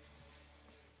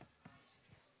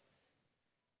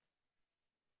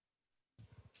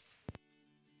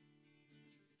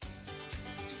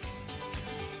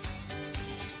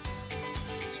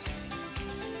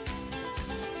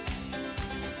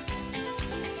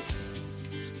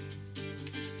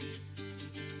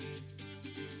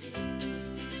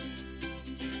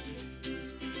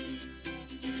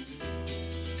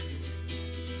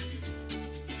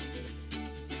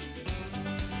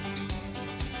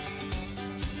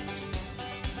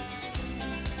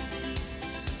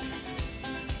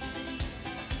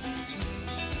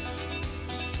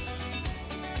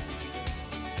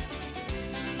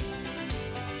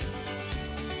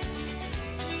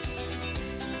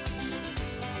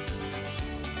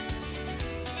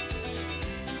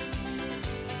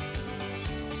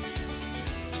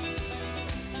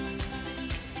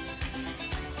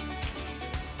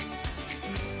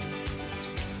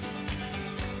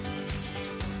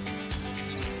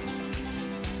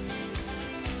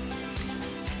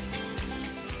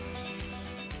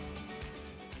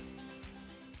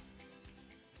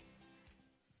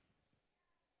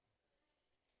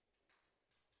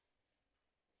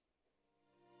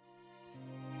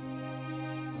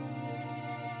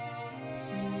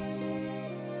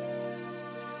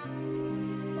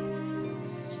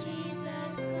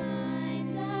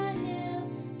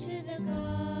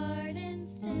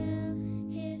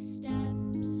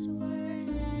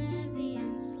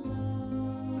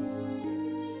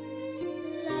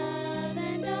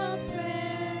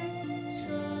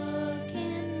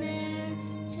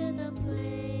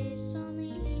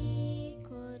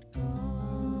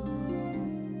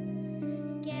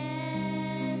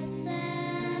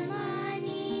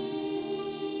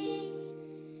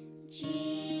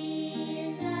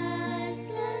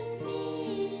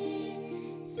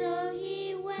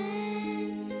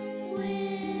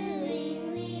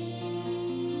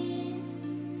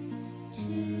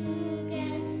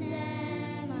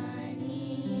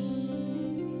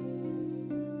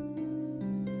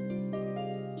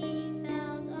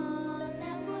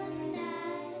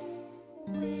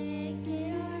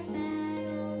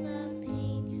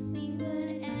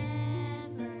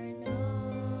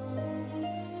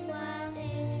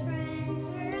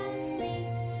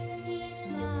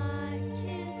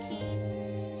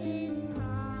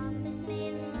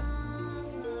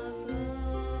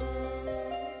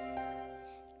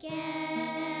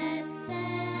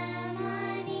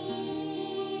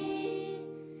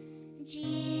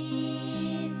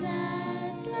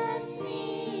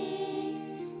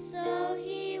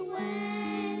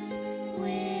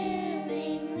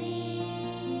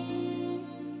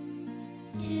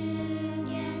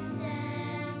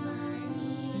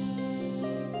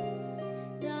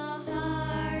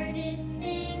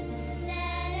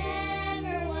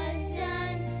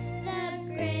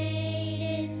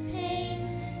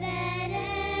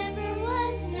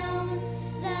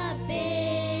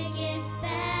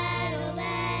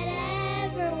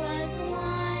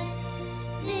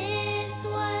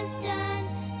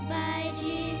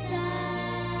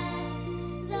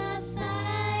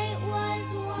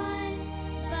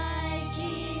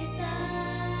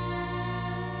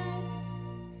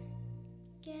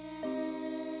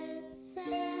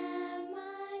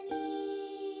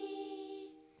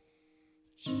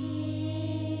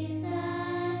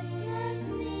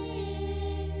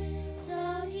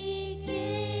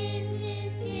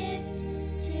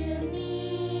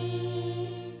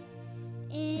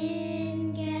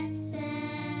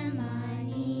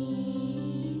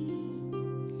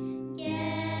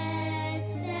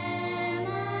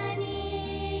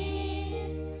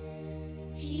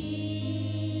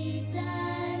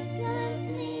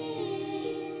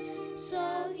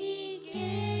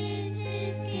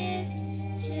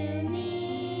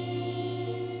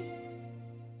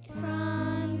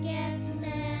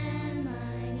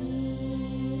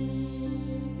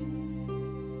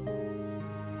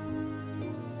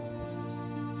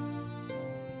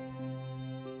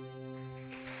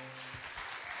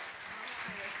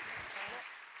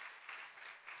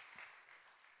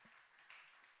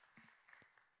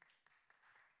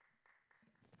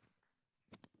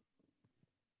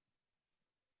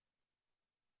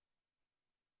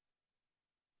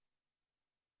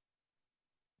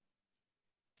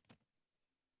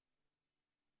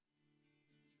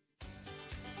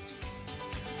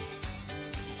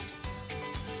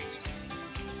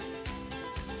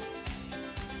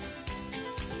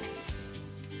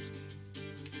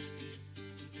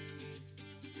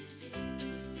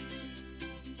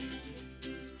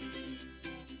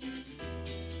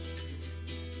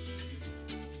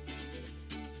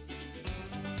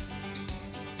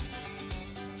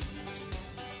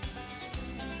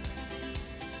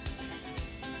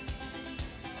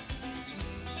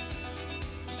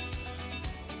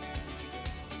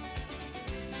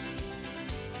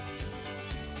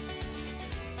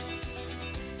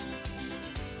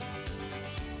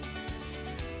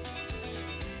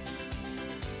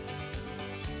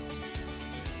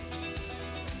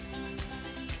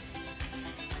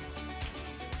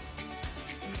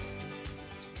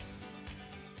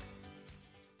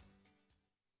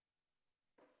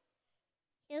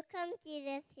 come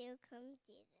Jesus, here come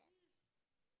Jesus.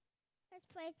 Let's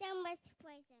praise him, let's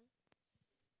praise him.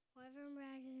 Whoever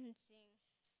rises and sing.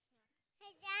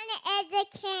 Hosanna is the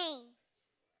king.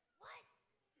 What?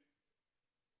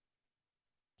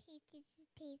 Pieces,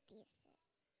 pieces.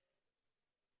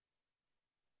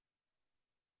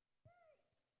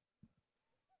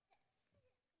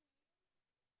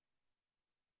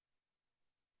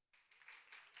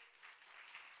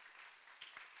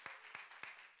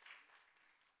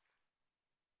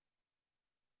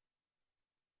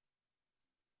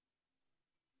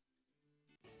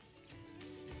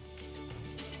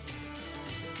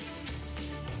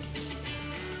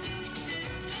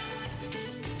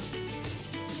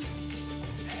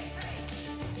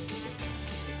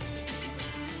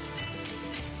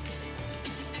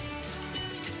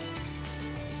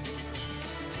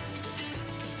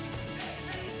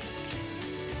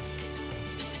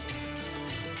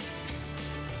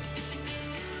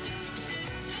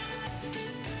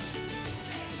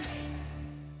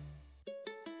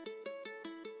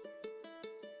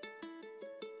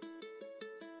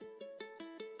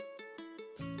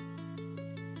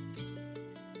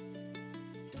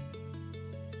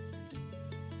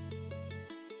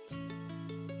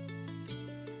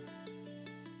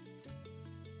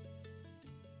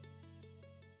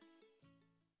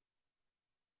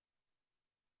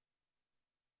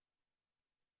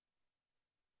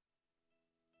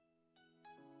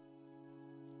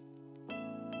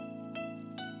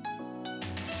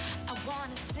 I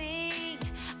wanna sing,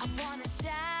 I wanna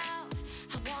shout,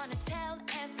 I wanna tell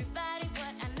everybody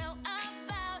what I know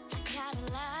about. I got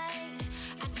a light,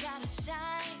 I got a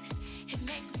shine, it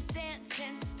makes me dance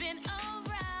and spin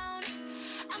around.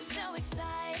 I'm so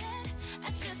excited, I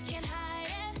just can't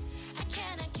hide it, I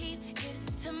cannot keep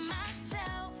it to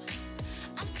myself.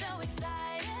 I'm so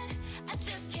excited, I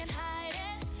just can't hide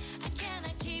it, I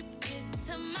cannot keep it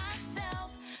to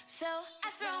myself. So I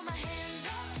throw my hands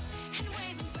up and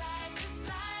wave them side to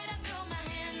side. I throw my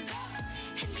hands up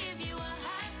and give you a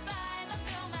high five. I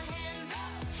throw my hands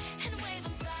up and wave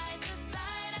them side to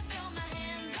side. I throw my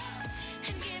hands up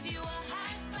and give you a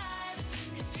high five.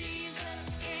 'Cause Jesus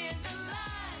is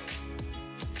alive.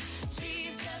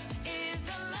 Jesus is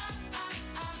alive.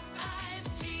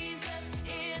 Jesus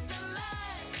is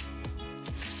alive.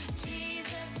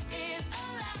 Jesus is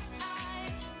alive.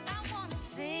 I wanna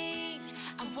sing,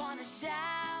 I wanna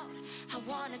shout, I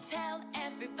wanna tell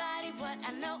everybody what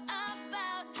I know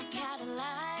about. I got a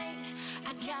light,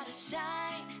 I got a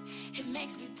shine, it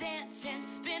makes me dance and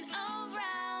spin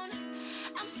around.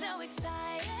 I'm so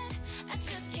excited, I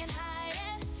just can't hide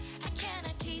it, I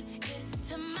cannot keep it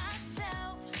to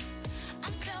myself.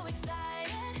 I'm so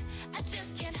excited, I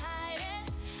just can't hide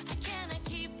it, I cannot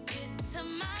keep it to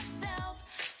myself.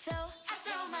 So I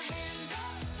throw my hands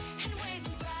up and wave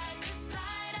them side to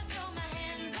side. I throw my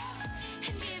hands up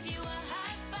and give you a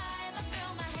high five. I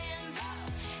throw my hands up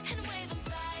and wave them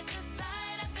side to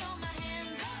side. I throw my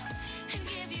hands up and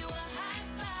give you a high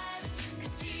five.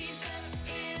 'Cause Jesus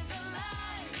is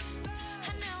alive.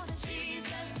 I know that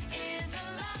Jesus is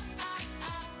alive.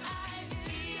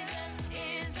 Jesus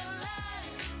is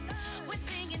alive. We're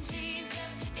singing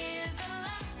Jesus is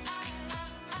alive.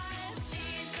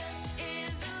 Jesus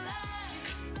is alive.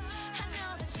 I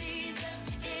know that Jesus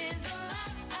is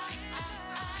alive.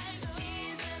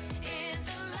 Jesus is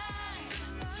alive.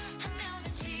 I know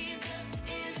that Jesus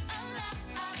is alive.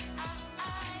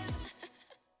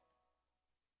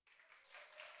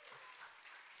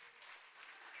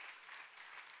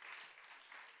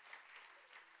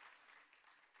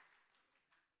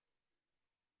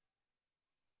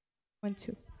 One,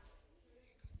 two.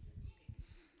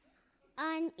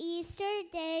 On Easter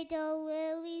Day, the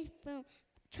lilies bloom,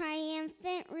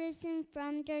 triumphant risen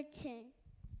from their tomb.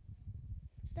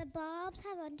 The bulbs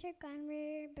have undergone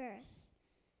rebirth,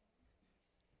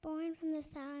 born from the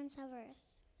silence of earth.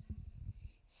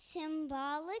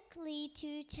 Symbolically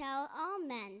to tell all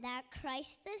men that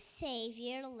Christ the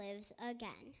Savior lives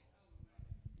again.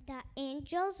 The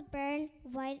angels burn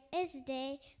white as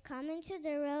day, coming to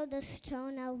the road the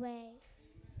stone away.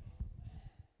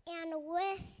 And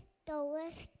with the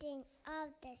lifting of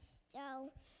the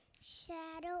stone,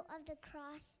 shadow of the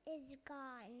cross is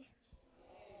gone.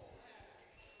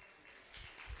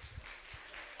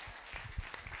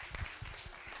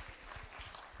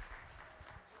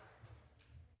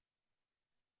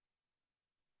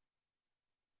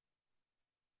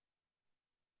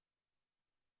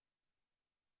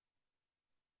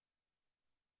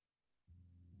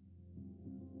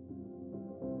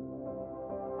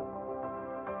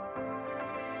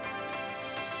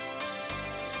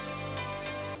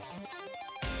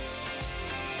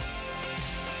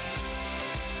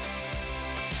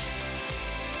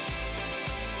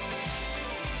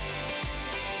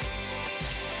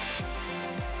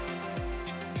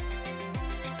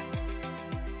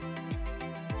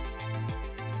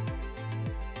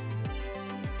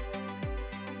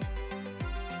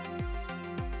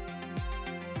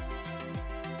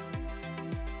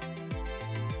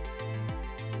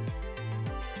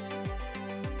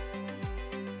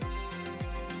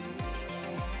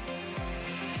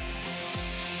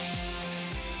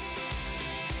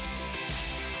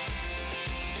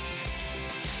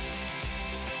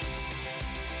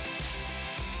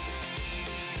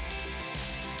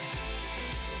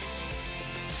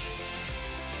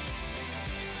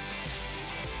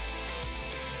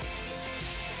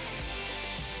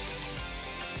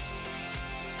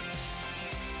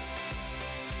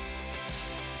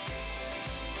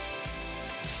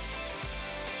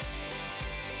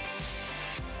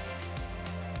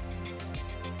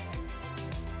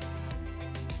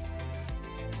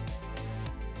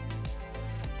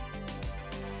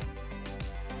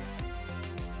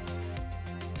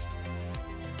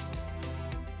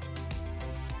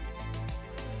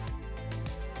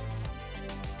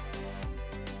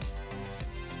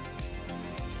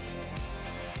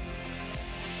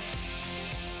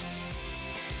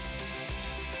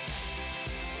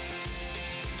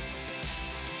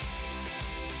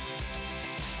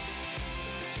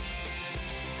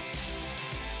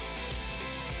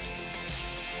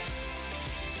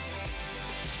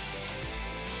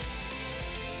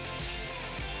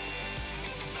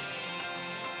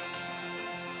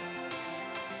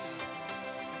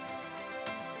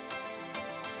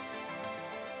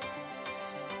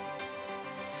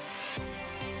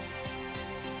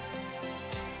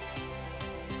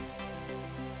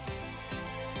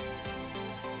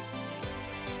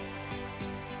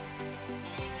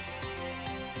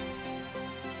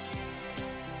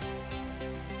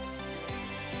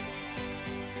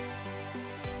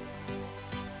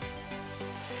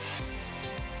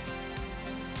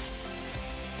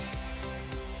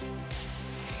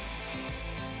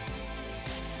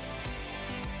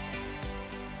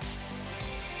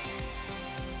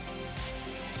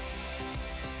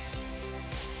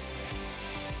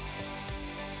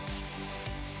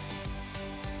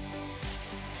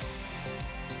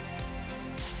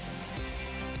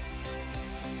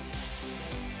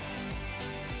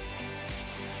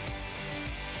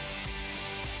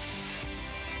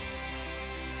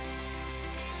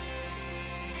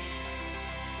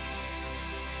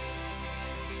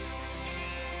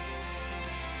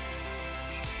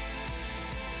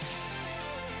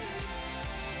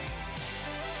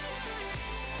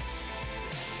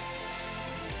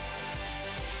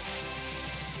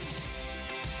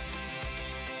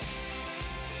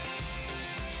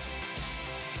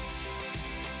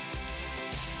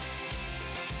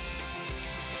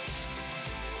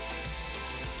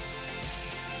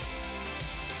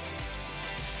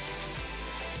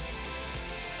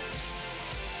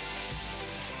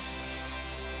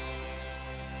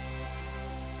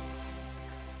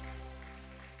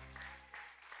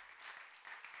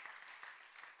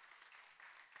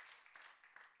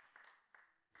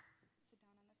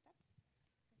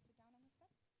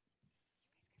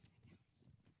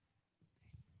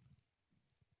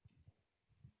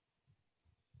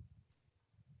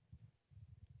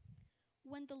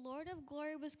 when the Lord of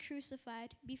glory was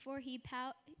crucified, before he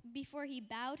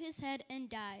bowed his head and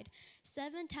died,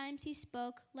 7 times he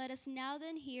spoke, "Let us now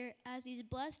then hear," as these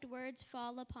blessed words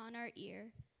fall upon our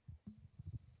ear.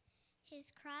 His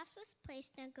cross was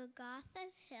placed on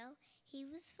Golgotha's hill. He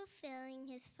was fulfilling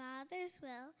his Father's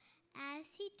will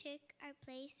as he took our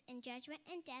place in judgment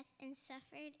and death and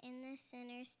suffered in the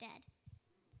sinner's stead.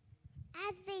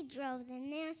 As they drove the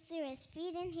nails through his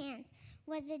feet and hands,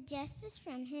 was it justice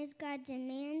from his God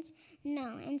demands?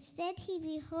 No, instead he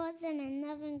beholds them in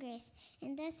love and grace,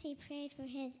 and thus he prayed for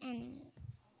his enemies.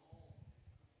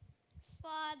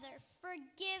 Father,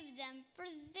 forgive them, for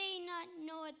they not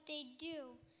know what they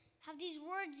do. Have these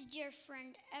words, dear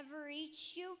friend, ever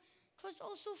reached you? 'Twas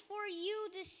also for you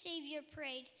the Savior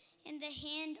prayed, and the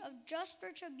hand of just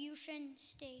retribution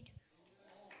stayed.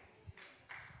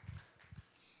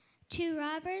 2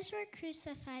 robbers were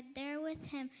crucified there with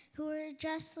him, who were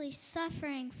justly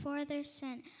suffering for their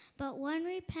sin, but one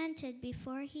repented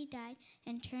before he died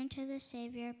and turned to the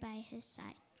Savior by his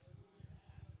side.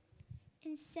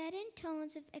 And said in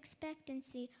tones of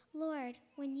expectancy, "Lord,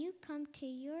 when you come to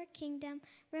your kingdom,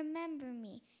 remember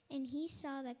me." And he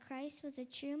saw that Christ was a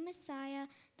true Messiah,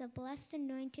 the blessed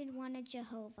anointed one of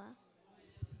Jehovah.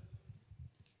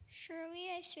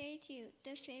 Surely I say to you,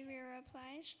 the Savior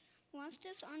replies, once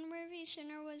this unworthy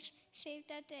sinner was saved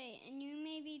that day, and you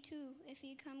may be too, if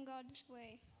you come God's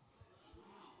way.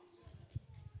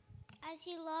 As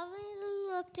he lovingly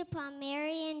looked upon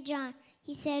Mary and John,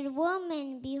 he said,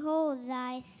 "Woman, behold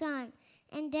thy son."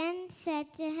 And then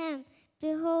said to him,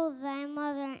 "Behold thy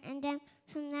mother." And then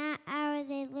from that hour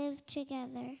they lived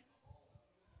together.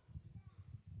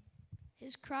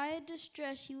 His cry of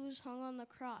distress, he was hung on the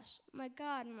cross. My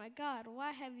God,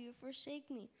 why have you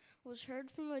forsaken me?" was heard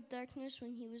from the darkness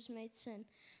when he was made sin,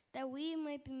 that we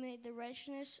might be made the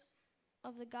righteousness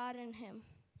of the God in him.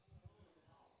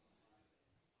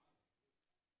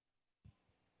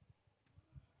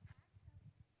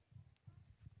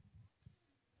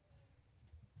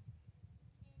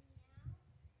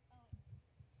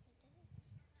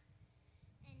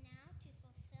 And now to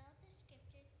fulfill the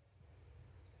scriptures.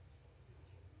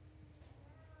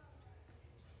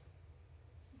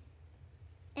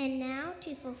 And now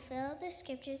to fulfill the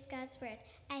scriptures, God's word.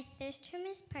 I thirst from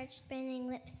his parched, burning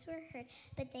lips were heard,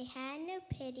 but they had no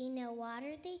pity, no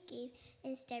water they gave.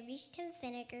 Instead reached him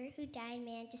vinegar, who died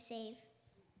man to save.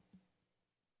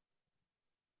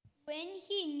 When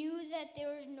he knew that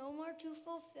there was no more to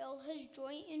fulfill his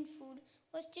joy in food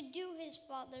was to do his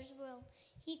Father's will,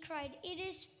 he cried, "It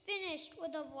is finished,"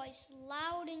 with a voice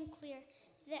loud and clear,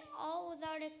 that all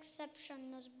without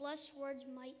exception those blessed words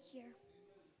might hear.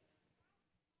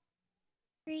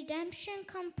 Redemption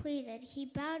completed, he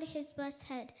bowed his blessed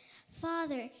head.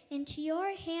 "Father, into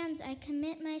your hands I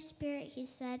commit my spirit," he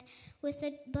said. With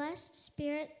a blessed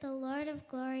spirit the Lord of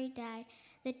glory died.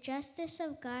 The justice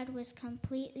of God was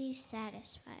completely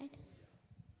satisfied.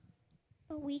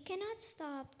 But we cannot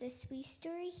stop this sweet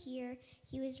story here.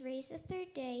 He was raised the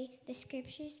 3rd day, the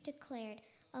scriptures declared.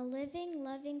 A living,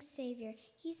 loving Savior,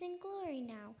 he's in glory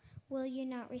now. Will you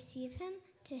not receive him?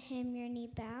 To him your knee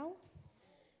bow?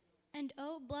 And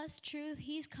oh, blessed truth,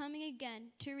 he's coming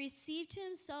again to receive to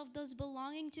himself those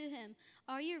belonging to him.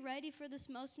 Are you ready for this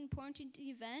most important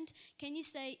event? Can you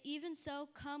say, "Even so,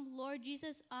 come, Lord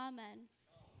Jesus, amen"?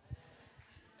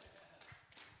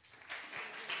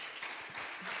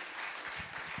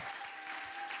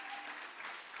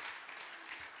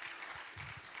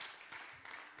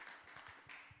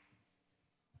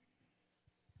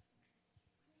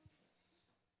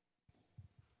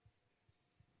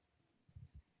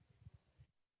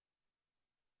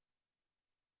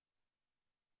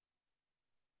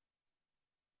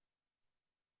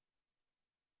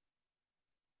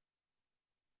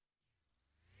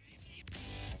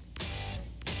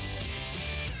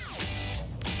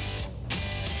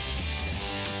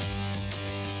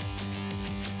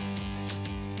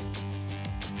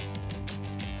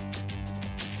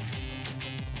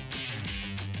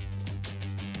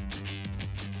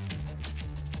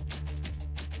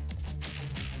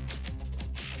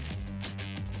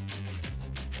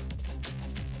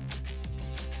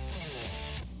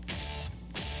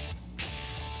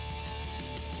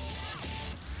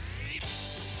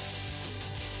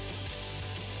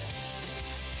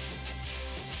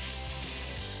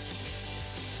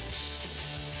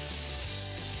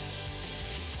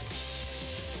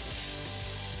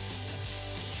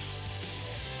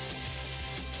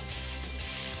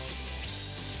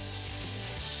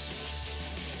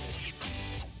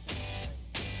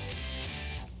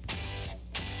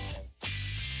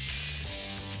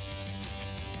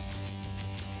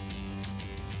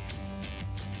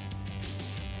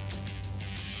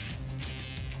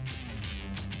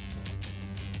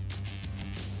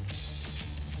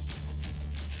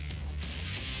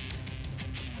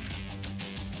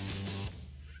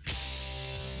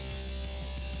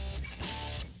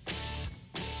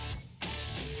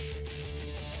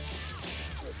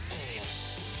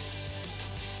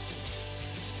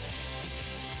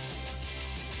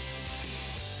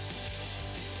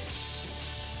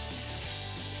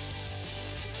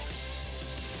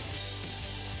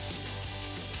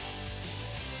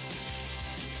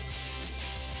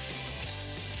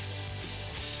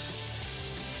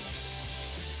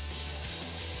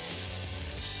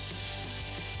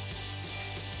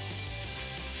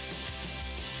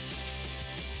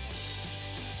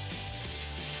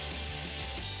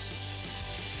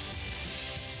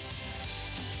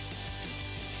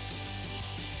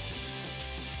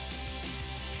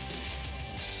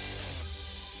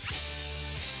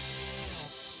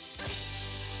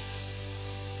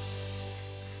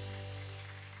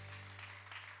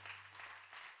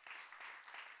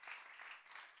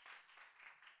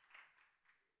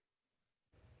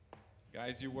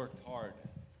 Guys, you worked hard.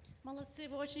 Молодцы,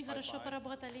 вы очень хорошо Bye-bye.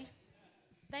 поработали.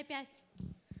 Дай 5.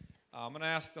 I'm going to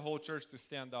ask the whole church to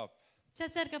stand up. Вся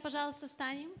церковь, пожалуйста,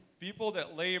 встанем. People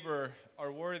that labor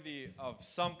are worthy of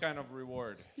some kind of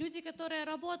reward. Люди, которые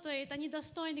работают, они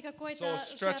достойны какой-то So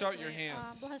stretch out жертвы, your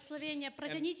hands благословения.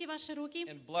 Протяните ваши руки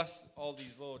And bless all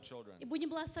these little children. и будем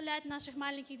благословлять наших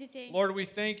маленьких детей. Lord, we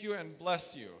thank you and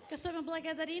bless you. Господь, мы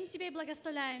благодарим Тебя и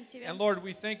благословляем Тебя. And Lord,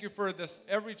 we thank you for this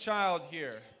every child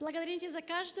here. Благодарим Тебя за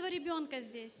каждого ребенка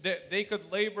здесь. That they could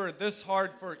labor this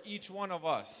hard for each one of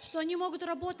us. Что они могут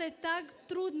работать так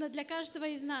трудно для каждого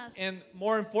из нас. And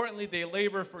more importantly, they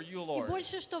labor for you, И Lord.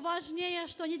 больше, что важнее,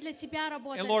 что они для Тебя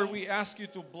And Lord, работают. we ask you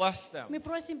to bless them, Мы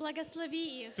просим,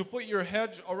 благослови их. to put your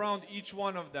hedge around each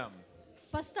one of them.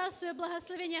 Поставь свое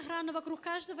благословение охрану вокруг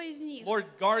каждого из них. Lord,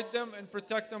 guard them and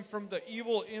protect them from the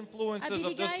evil influences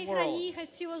of this Оберегай и world. храни их от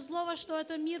всего злого, что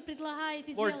этот мир предлагает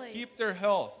и Lord, делает. keep their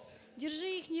health,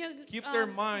 Держи их keep their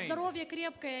mind, здоровье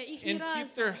крепкое, их and keep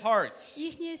разум, their hearts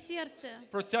их сердце,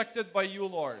 protected by you,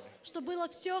 Lord. чтобы было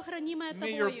все хранимое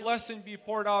May your Тобою. blessing be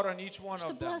poured out on each one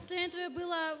Чтобы of them благословение Твое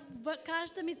было в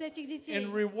каждом из этих детей.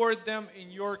 and reward them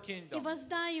in your И kingdom.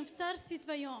 воздай им в Царстве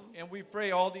Твоем. And we pray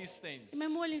all these things И мы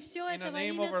молим все in the это во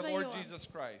name имя of our Lord Твое. Jesus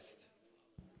Christ.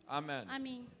 Amen.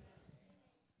 Аминь.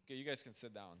 Okay, you guys can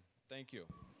sit down. Thank you.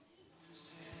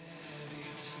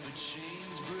 The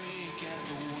chains break at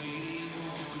the weight of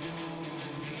your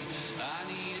glory. I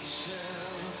needed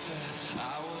shelter.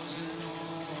 I was an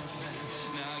orphan.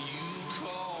 Now you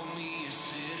call me a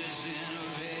citizen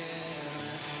of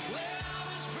heaven. When I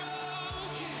was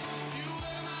broken, you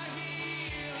were my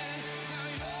healing. Now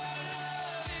your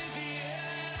love is the air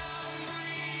that I'm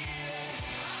breathing.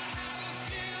 I have a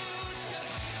future.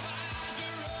 My eyes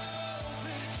are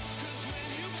open. 'Cause when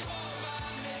you call my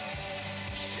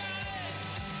name, shine.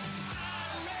 I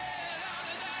ran out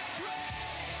of that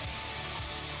grave.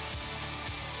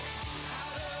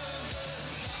 Out of the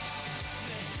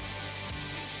darkness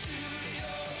into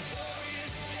your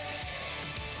glorious day.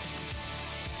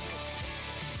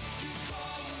 You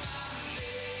called my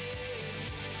name,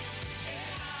 and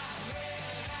I ran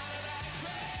out of that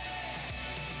grave.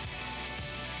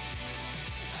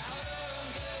 Out of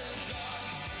the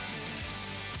darkness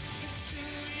into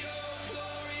your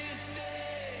glorious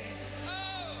day.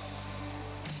 Oh,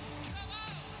 come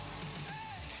on.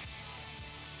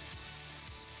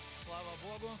 Слава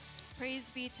Богу. Praise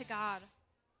be to God.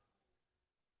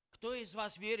 Кто из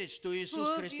вас верит, что Who Иисус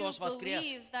of you Христос воскрес?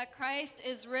 believes that Christ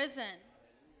is risen?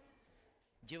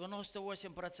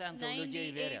 98%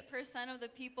 людей верят. 98% of the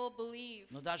people believe.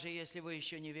 Но даже если вы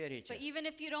еще не верите, But even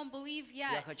if you don't believe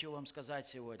я yet, хочу вам сказать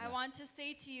I сегодня, want to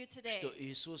say to you today что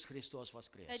Иисус Христос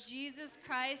воскрес. that Jesus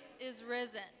Christ is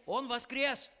risen. Он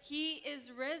воскрес. He is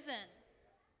risen.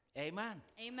 Amen.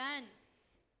 Amen.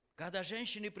 Когда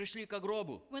женщины пришли к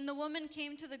гробу, When the woman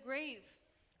came to the grave,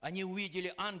 они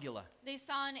увидели ангела. they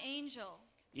saw an angel.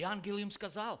 И ангел им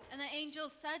сказал, And the angel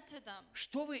said to them,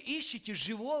 что вы ищете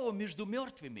живого между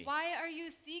мертвыми? "Why are you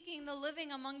seeking the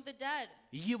living among the dead?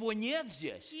 Его нет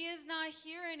здесь. He is not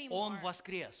here Он anymore.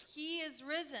 воскрес. He is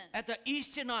risen." Это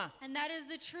истина, And that is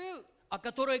the truth о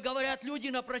которой говорят люди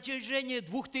на протяжении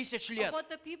 2000 of лет. what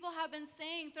the people have been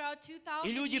saying throughout 2,000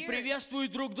 И люди years.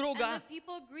 приветствуют друг And друга. the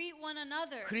people greet one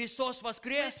another Христос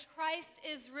воскрес. with Christ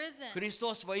is risen.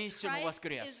 Христос воистину Christ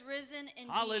воскрес. is risen indeed.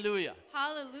 Аллилуйя.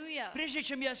 Hallelujah. Прежде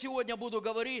чем я сегодня буду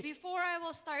говорить, Before I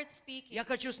will start speaking, я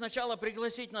хочу сначала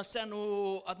пригласить на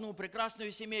сцену одну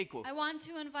прекрасную семейку. I want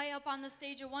to invite up on the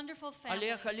stage a wonderful family.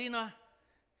 Олег, Алина,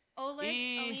 Oleg,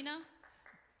 и Alina,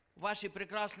 ваши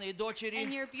прекрасные and дочери.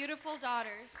 your beautiful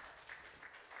daughters.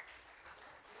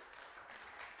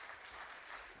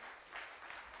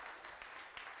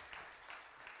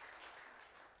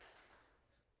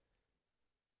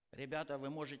 Ребята, вы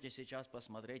можете сейчас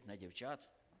посмотреть на девчат.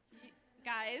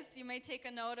 Guys, you may take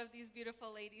a note of these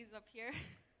beautiful ladies up here.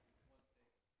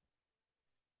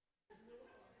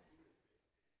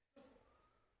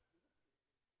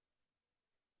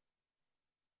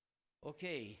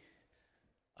 Окей.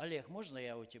 Олег, можно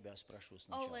я у тебя спрошу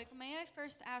сначала? Oleg, may I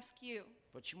first ask you,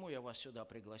 Почему я вас сюда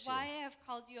пригласил? why I have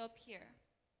called you up here?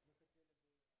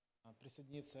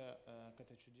 Присоединиться к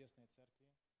этой чудесной церкви,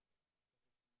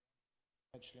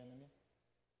 стать членами.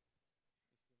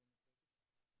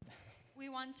 We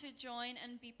want to join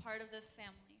and be part of this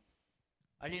family.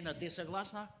 Алина, ты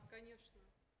согласна? Конечно.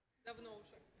 Давно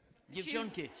уже.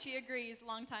 Девчонки, She agrees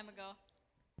long time ago.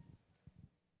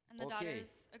 And the Okay.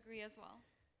 daughters agree as well.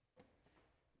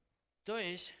 то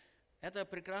есть это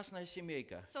прекрасная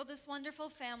семейка. So this wonderful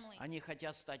family, Они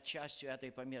хотят стать частью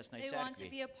этой поместной they want to церкви.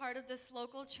 be a part of this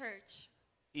local church.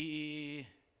 И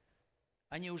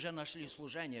Они уже нашли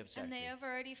служение в and they церкви. have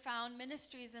already found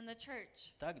ministries in the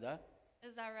church. Так, да?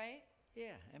 Is that right?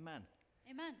 Yeah, amen.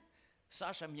 Amen.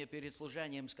 Саша мне перед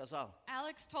служением сказал,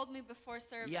 Alex told me before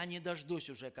service, я не дождусь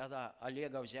уже, когда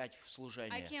Олега взять в I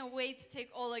служение. can't wait to take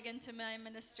Oleg into my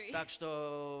ministry. Так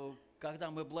что,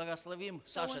 когда мы благословим,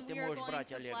 So Саша, when ты we are можешь going брать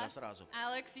to Олега bless сразу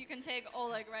Alex, you can take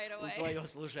Oleg right в away твое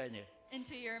служение.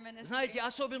 into your ministry. Знаете,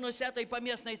 особенность этой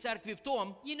поместной церкви в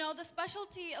том, You know, the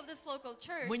specialty of this local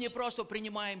church мы не просто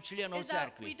принимаем членов is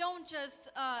that we церкви, don't just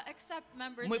accept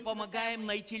members мы into the помогаем family,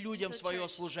 найти людям into the свое church,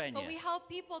 but we служение. help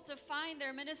people to find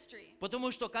their ministry.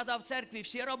 Потому что когда в церкви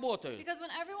все работают, Because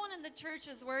when everyone in the church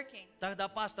is working, тогда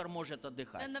пастор может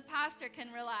отдыхать. then the pastor can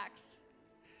relax.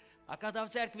 А когда в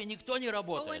церкви никто не But when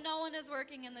работает, no one is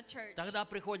working in the church, тогда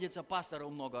приходится пастору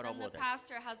много then the работать.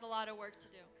 pastor has a lot of work to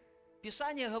do.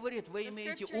 Писание говорит, вы The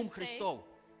имеете scriptures ум say Христов.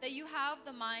 that you have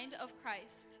the mind of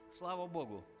Christ. Слава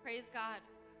Богу. Praise God.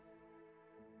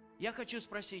 Я хочу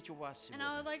спросить у вас And I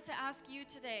сегодня, would like to ask you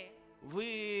today,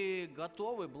 вы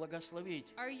готовы благословить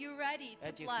are you ready to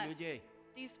этих bless людей?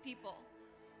 these people?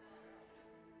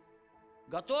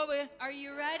 Готовы? Are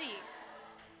you ready?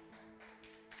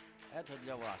 Это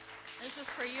для вас. This is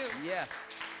for you. Yes.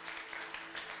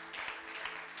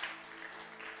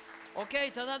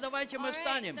 Окей, тогда давайте мы All right,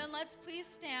 встанем. then let's please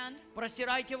stand,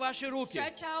 Простирайте ваши руки,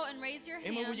 stretch out and raise your и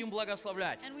мы будем hands,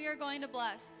 благословлять. and we are going to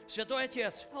bless. Святой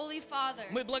Отец, Holy Father,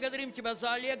 мы благодарим Тебя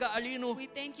за Олега, Алину, we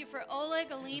thank you for Oleg,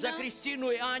 за Alina,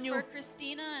 Кристину и for Аню.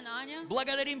 Christina and Anya,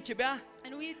 Благодарим Тебя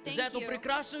and we за thank эту you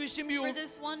прекрасную семью, for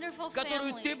this wonderful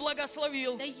которую Ты family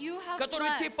благословил, that you have которую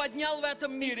Ты blessed, поднял в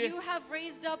этом that мире. you have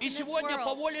raised up И in this сегодня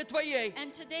по world. воле Твоей,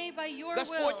 And today, by your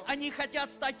Господь, will, они хотят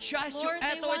стать частью Lord,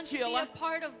 they этого want to be тела a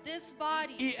part of this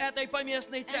body и этой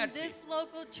поместной and церкви. this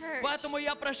local church. Поэтому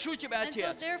я прошу Тебя, And so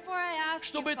Отец, therefore I ask you,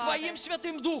 чтобы Father, Твоим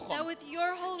Святым that Духом with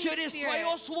your Holy через Твое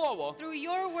Spirit, Слово through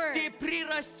your word, Ты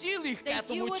прирастил их к that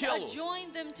you этому would телу,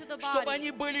 adjoin them to the чтобы body,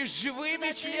 они были so живыми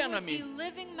that they would be членами,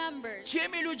 living members,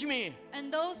 теми людьми,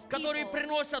 and those которые people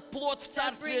приносят плод в that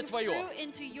Царствие bring Твое, fruit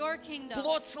into your kingdom,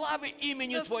 плод славы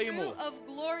имени the fruit Твоему. of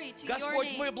glory to your Господь,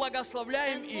 мы name.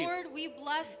 благословляем And их, Lord, we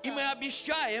bless и them, мы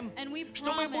обещаем, and we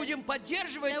что мы будем promise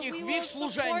поддерживать that их we в will их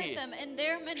support служении, them in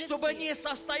their чтобы они ministries,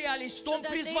 состоялись в so том that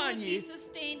they would be призвании,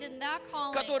 sustained in that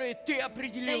calling которое Ты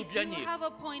определил that для you них. have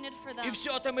appointed for И them.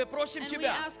 все это мы просим And we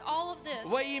Тебя ask all of this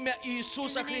во имя in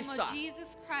Иисуса the name Христа. of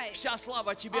Jesus Christ. Вся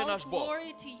слава Тебе, All наш Бог.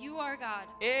 glory to you, our God.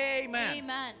 Amen.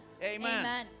 Amen. Amen.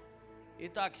 Amen.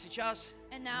 Итак, сейчас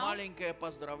And now- маленькое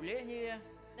поздравление.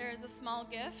 There is a small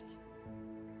gift.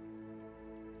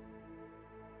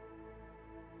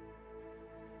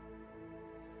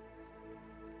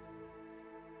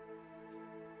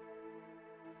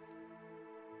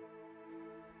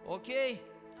 Окей?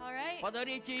 All right.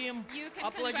 Подарите им You can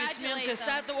аплодисменты. congratulate С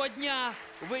them. этого дня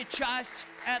вы часть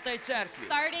этой церкви.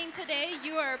 Starting today,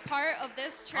 you are a part of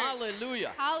this church.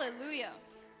 Hallelujah. Hallelujah.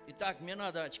 Итак, мне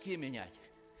надо очки менять.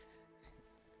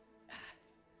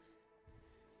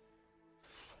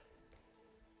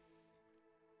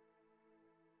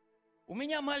 У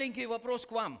меня маленький вопрос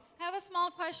к вам. I have a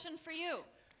small question for you.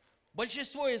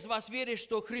 Большинство из вас верит,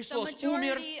 что The Христос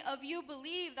умер, majority of you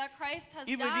believe that Christ has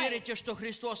и вы died, верите, что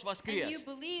Христос and воскрес. you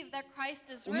believe that Christ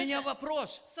is У меня risen.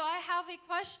 вопрос. So I have a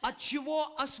question. От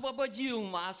чего освободил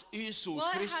нас Иисус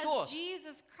What has Христос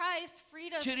Jesus Christ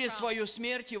freed us через from свою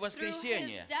смерть и through His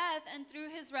воскресение? death and through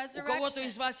His У кого-то resurrection?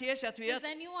 из вас есть Does ответ?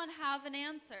 anyone have an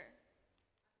answer?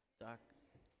 Так.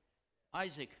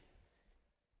 Айзек.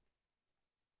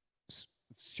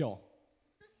 Все.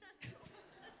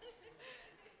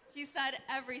 He said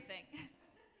everything.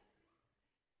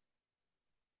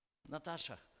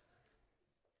 Наташа.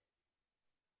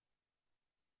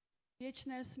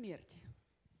 Вечная смерть.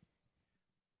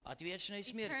 От вечной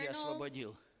смерти Eternal-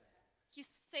 освободил. He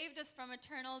saved us from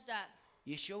eternal death.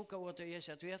 Еще у кого-то есть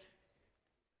ответ?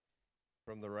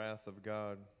 From the wrath of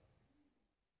God.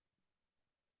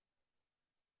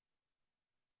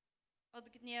 От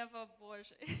гнева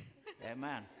Божий.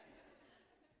 Amen.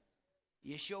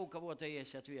 Еще у кого-то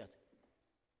есть ответ?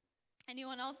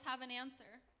 Anyone else have an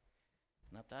answer?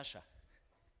 Наташа.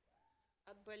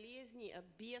 От болезней, от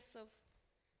бесов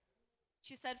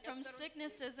She said from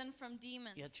sicknesses and from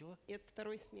demons И от чего? и от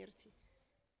второй смерти.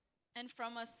 and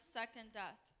from a second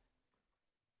death.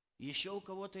 Еще у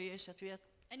кого-то есть ответ?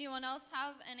 Anyone else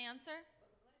have an answer?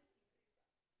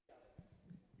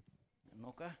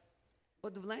 Ну-ка.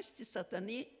 От власти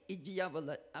сатаны и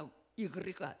дьявола и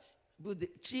греха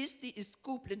будет чистый,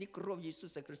 искупленный кровью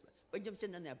Иисуса Христа. Пойдемте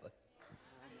на небо.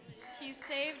 He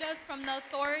saved us from the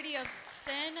authority of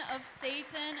sin, of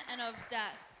Satan, and of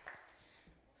death.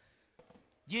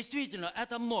 Действительно,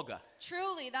 это много.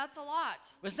 Truly, that's a lot.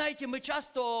 Вы знаете, мы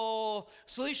часто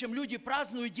слышим, люди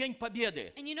празднуют День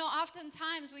Победы. And you know,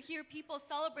 oftentimes we hear people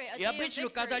celebrate a И day of обычно,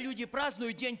 когда victory. люди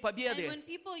празднуют День And Победы, when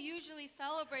people usually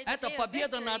celebrate the это day of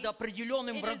победа над victory,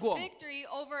 определенным it is врагом. victory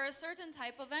over a certain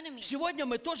type of enemy. Сегодня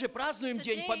мы тоже празднуем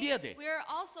День Today, Победы. we are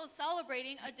also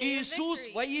celebrating a day of Иисус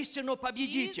victory. воистину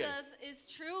победитель. Jesus is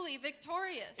truly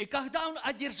victorious. И когда Он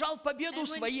одержал победу And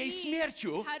when своей he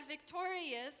смертью, had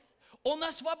victorious Он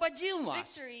освободил нас.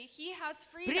 victory, he has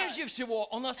freed Прежде us. всего,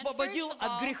 Он And освободил first of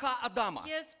от all, греха Адама. He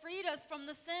has freed us from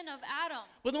the sin of Adam.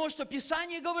 Потому что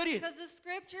Писание говорит, Because the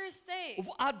scriptures say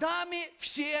в Адаме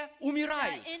все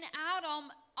умирают, that in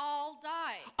Adam all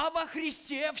die. а во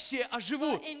Христе все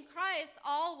оживут. But in Christ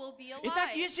all will be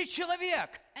Итак, alive. если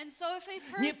человек And so if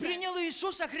a не person принял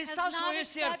Иисуса has Христа в not свое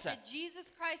сердце, accepted Jesus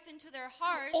Christ into their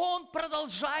hearts, он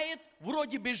продолжает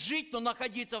вроде бы жить, но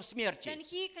находиться в then смерти.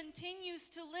 he continues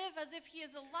to live as if he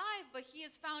is alive, but he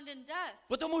is found in death.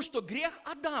 Потому что грех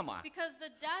Адама, Because the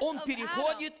death он of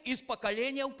переходит из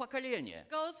поколения в поколение. Adam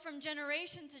goes from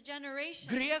generation to generation.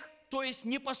 Грех, то есть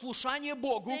непослушание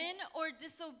Богу, Sin or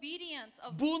disobedience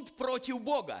of бунт против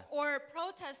Бога. or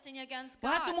protesting against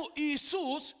God. Поэтому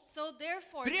Иисус, So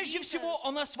therefore, прежде Jesus, всего,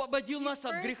 Он освободил he нас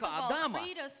от first греха of all Адама.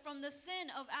 freed us from the sin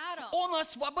of Adam. Он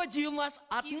освободил нас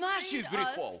от He наших freed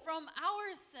us грехов. from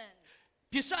our sins.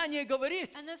 Писание говорит,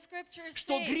 And the scriptures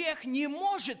что say грех не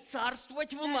может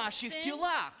царствовать в that наших sin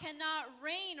телах. cannot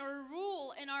reign or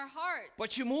rule in our hearts.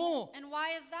 Почему? And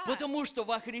why is that? Потому что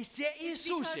во Христе It's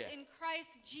because Иисусе in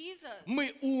Christ Jesus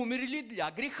мы умерли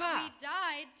для греха. we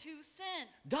died to sin.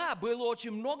 Да, было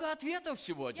очень много ответов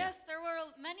сегодня. Yes, there were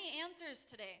many answers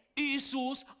today.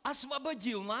 Иисус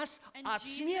освободил нас And от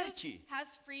Jesus смерти.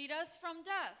 has freed us from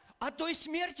death. От той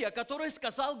смерти, о которой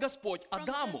сказал Господь From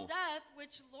Адаму. the death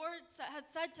which Lord had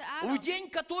said to В Adam. день,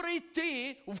 который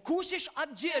ты вкусишь от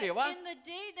that дерева, in the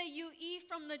day that you eat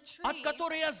from the от tree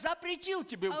которой я запретил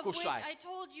тебе of which вкушать, I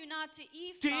told you not to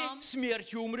eat ты from,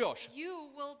 смертью умрешь.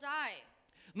 you will die.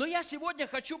 Но я сегодня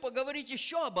хочу поговорить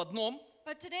еще об одном,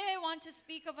 But today I want to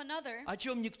speak of another о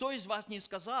чем никто из вас не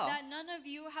сказал, that none of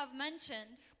you have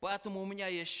mentioned, поэтому у меня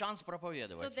есть шанс so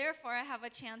проповедовать. therefore I have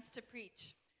a chance to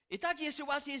preach. Итак, если у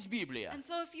вас есть Библия, And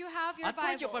so if you have your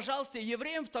откройте, Bibles, пожалуйста,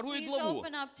 Евреям 2 please главу,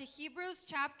 open up to Hebrews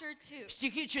chapter 2,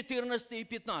 стихи 14 и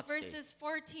 15. verses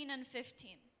 14 and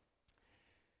 15.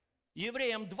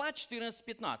 Евреям 2, 14,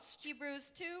 15. Hebrews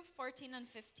 2, 14 and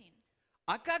 15.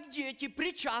 А как дети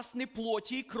причастны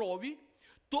плоти и крови,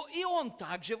 то и он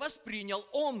также воспринял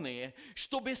онные,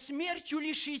 чтобы смертью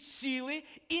лишить силы,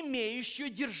 имеющую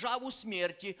державу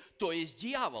смерти, то есть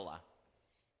дьявола.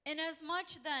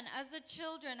 Inasmuch then as the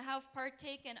children have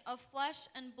partaken of flesh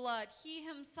and blood, he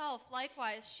himself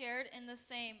likewise shared in the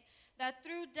same, that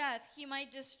through death he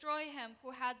might destroy him who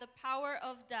had the power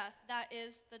of death, that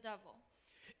is, the devil.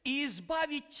 И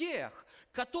избавить тех,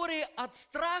 которые от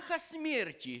страха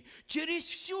смерти через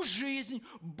всю жизнь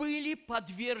были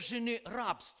подвержены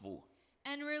рабству.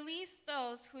 And release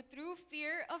those who through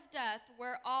fear of death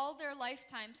were all their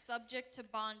lifetime subject to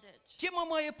bondage. Тема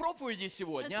моей проповеди The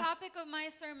сегодня topic of my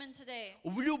sermon today –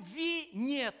 в любви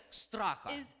нет страха.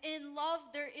 is in love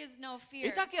there is no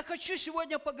fear. Итак, я хочу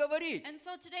сегодня поговорить And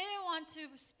so today I want to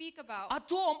speak about о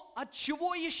том, от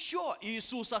чего еще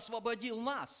Иисус освободил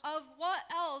нас. of what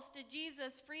else did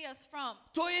Jesus free us from.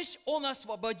 То есть Он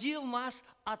освободил нас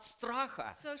от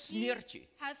страха So he смерти.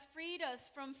 has freed us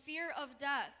from fear of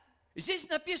death. Здесь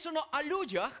написано о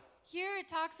людях, Here it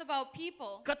talks about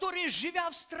people которые, живя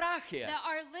в страхе, that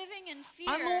are living in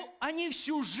fear, они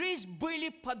всю жизнь были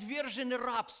подвержены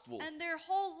рабству. and their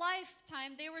whole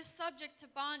lifetime they were subject to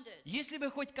bondage. Если вы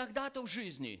хоть когда-то в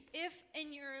жизни If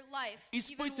in your life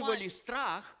испытывали even once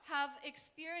страх, have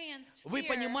experienced вы fear,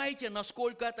 понимаете,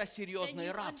 насколько это then серьезное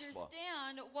you рабство.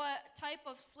 understand what type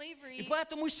of slavery, И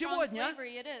поэтому strong сегодня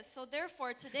slavery it is. So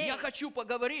therefore today я хочу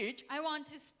поговорить I want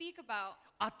to speak about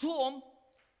о том,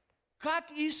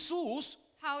 как Иисус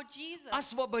how Jesus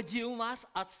освободил нас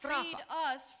от freed страха.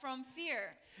 us from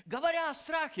fear. Говоря о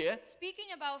страхе,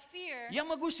 Speaking about fear, я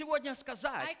могу сегодня I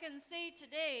сказать, can say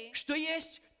today что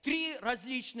есть три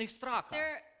различных страха.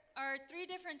 there are three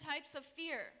different types of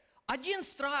fear. Один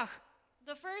страх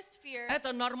The first fear –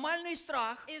 это нормальный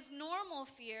страх, is normal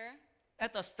fear.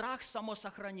 это страх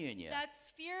самосохранения. That's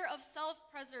fear of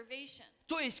self-preservation.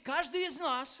 То есть каждый из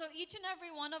нас, So each and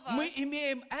every one of мы us,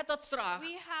 имеем этот страх,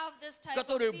 we have this type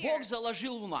который of fear Бог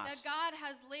заложил в нас. that God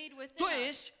has laid within То us.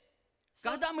 есть,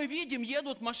 когда мы видим,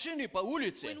 едут машины по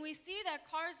улице, When we see that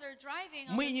cars are driving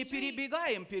on мы the не street,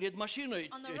 перебегаем перед машиной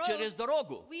on the road, через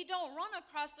дорогу. we don't run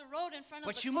across the road in front of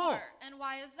the Почему? car. And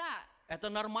why is that? Это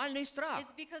нормальный страх.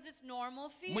 It's because it's normal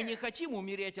fear. Мы не хотим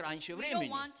умереть раньше We don't времени.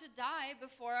 want to die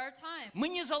before our time. Мы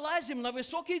не залазим на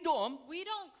высокий дом, We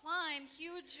don't climb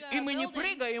huge и мы не buildings,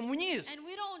 прыгаем вниз. and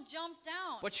we don't jump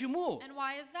down. Почему? And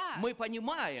why is that? Мы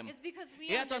понимаем, It's because we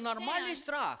и это нормальный understand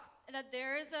страх, that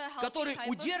there is a healthy который type of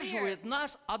fear удерживает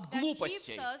нас от that keeps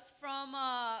глупостей. us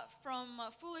from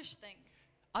foolish things.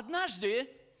 Однажды,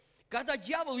 когда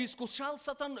дьявол искушал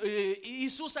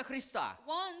Иисуса Христа,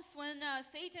 Once, when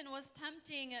Satan was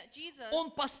tempting Jesus,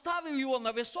 он поставил его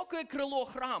на высокое крыло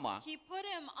храма, he put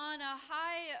him on a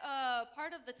high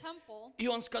part of the temple, и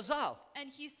он сказал, and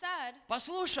he said,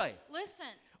 послушай,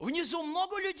 listen, внизу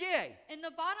много людей, in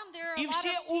the bottom there are и a lot все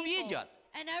of people, увидят,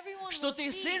 and everyone что will ты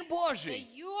see Сын Божий.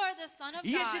 that you are the Son of И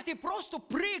если God, ты просто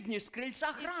прыгнешь с крыльца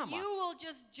if храма, you will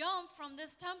just jump from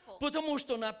this temple. потому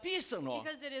что написано,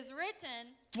 Because it is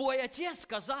written твой отец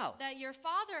сказал, that your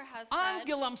Father has said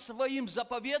ангелам своим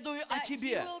заповедую о that he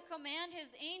тебе, will command his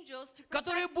angels to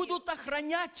которые protect you, будут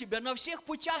охранять тебя на всех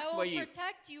путях that will твоих,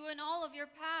 protect you in all of your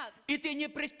paths, и ты не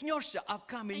приткнешься об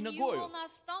камень and you will ногою. not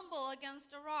stumble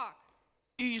against a rock.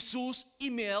 Иисус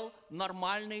имел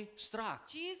нормальный страх.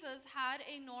 Jesus had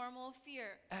a normal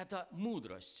fear. Это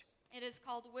мудрость. It is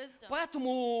called wisdom.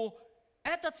 Поэтому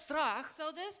этот страх,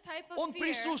 So this type of он fear,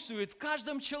 присутствует в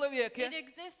каждом человеке, it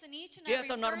exists in each and и every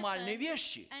это нормальные person,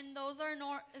 вещи. and those are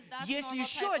that's Есть normal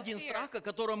еще type of один fear. страх, о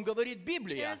котором говорит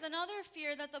Библия. There's another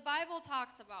fear that the Bible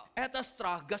talks about. Это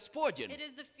страх Господень. It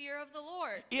is the fear of the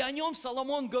Lord. И о нем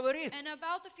Соломон говорит, And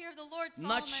about the fear of the Lord,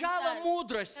 Solomon начало says that the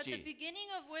мудрости, beginning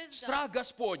of wisdom страх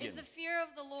is Господень. the fear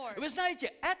of the Lord. Вы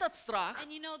знаете, этот страх,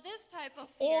 And you know, this type of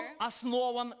он fear,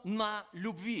 основан на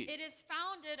любви. it is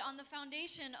founded on the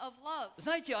foundation of love.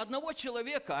 Знаете, одного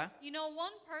человека You know,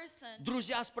 one person,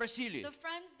 друзья спросили, the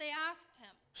friends, they asked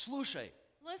him, слушай,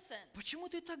 listen, почему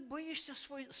ты так боишься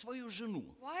свою жену?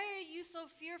 why are you so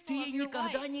fearful Ты of ей your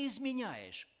никогда wife? не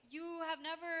изменяешь. You have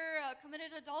never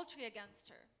committed adultery against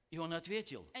her. И он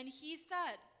ответил, And he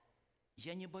said,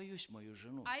 я не боюсь мою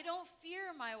жену. I don't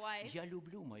fear my wife. Я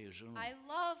люблю мою жену. I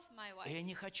love my И я wife.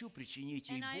 не хочу причинить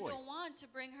ей And I боль. don't want to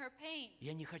bring her pain.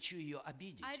 Я не хочу ее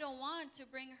обидеть. I don't want to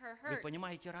bring her Вы hurt.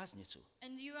 понимаете разницу?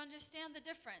 And do you understand the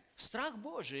difference? Страх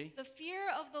Божий, The fear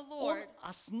of the он Lord,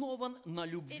 основан на it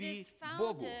любви is к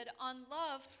Богу. founded on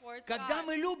love towards Когда God.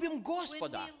 мы любим When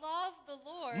Господа, we love the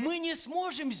Lord, мы не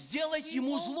сможем сделать we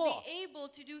Ему won't зло. be able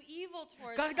to do evil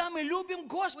towards Когда Him. мы любим When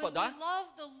Господа, we love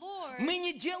the Lord, мы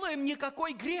не делаем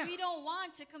никакой грех, we don't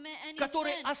want to commit any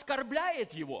который sin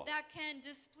оскорбляет Его. that can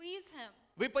displease Him.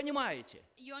 Вы понимаете?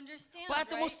 You understand,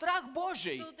 Поэтому right? страх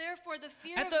Божий So therefore, the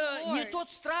fear — of the это не Lord тот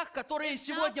страх, который is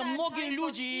сегодня not that многие type of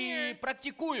люди fear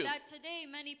практикуют. that today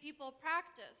many people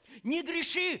practice. Не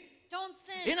греши, Don't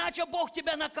sin, иначе Бог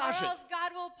тебя or накажет. else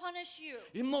God will punish you.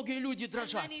 И многие люди And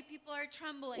дрожат. many people are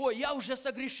trembling. Ой, я уже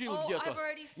согрешил Oh, где-то. I've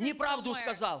already sinned Неправду somewhere.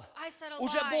 сказал. I said a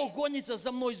Уже lie. Бог гонится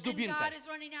за мной с And God дубинкой. is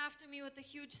running after me with a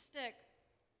huge stick.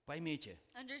 Поймите,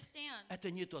 Understand это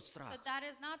не тот страх, that that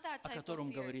is not that о type of котором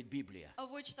fear говорит Библия.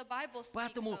 of which the Bible speaks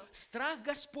Поэтому of. страх So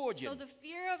Господень the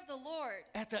fear of the Lord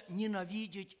 — это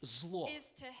ненавидеть зло.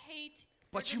 is to hate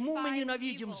or Почему мы despise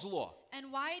ненавидим evil. зло?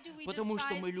 And why do we Потому что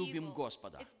despise мы любим evil?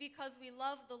 Господа. It's because we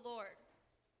love the Lord.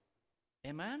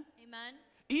 Amen? Amen.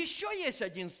 И еще есть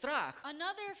один страх,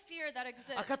 Another fear that о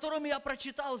exists котором я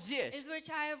прочитал здесь. is which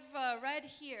I have read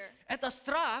here. Это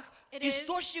страх, It is-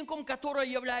 источником которого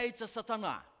является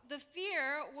сатана. The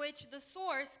fear which the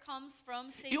source comes from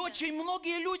И Satan. очень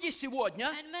многие люди сегодня,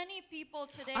 And many people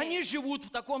today, они живут в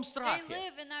таком they страхе.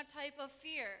 live in that type of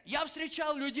fear. Я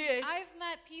встречал людей I've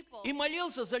met people и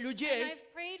молился за and людей, I've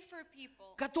prayed for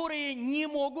people которые не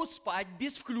могут спать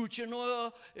без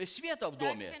включенного света в that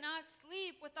доме. cannot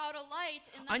sleep without a light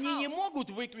in the Они не house. могут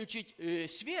выключить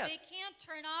свет, They can't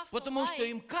turn off the потому что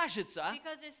им lights кажется,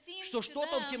 because it seems что to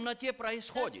что-то в them темноте that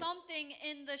происходит. something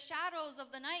in the shadows of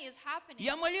the night is happening.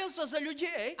 Я молился за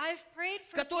людей, I've prayed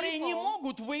for которые не people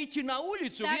могут выйти на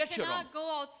улицу that вечером. cannot go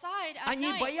outside at Они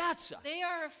night. боятся. They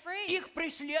are afraid. Их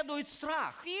преследует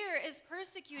страх. Fear is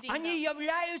persecuting Они them.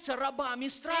 являются рабами They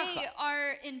страха.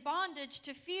 are in bondage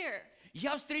to fear.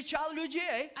 Я встречал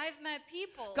людей, I've met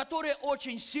people которые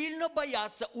очень сильно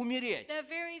боятся умереть. that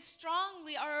very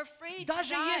strongly are afraid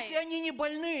Даже to die. если они не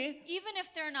больны, Even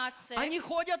if they're not sick, они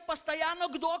ходят постоянно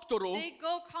к доктору, they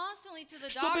go constantly to the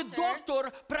чтобы doctor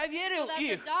доктор проверил so that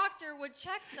the их doctor would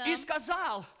check и them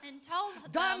сказал: and tell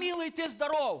да, them, милый, ты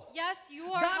здоров. yes, you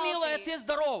are Да, милая, healthy. ты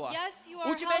здорова. Yes, you У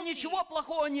are тебя healthy. ничего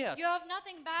плохого нет. You have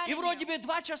nothing bad И in вроде you. бы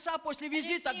 2 часа после And it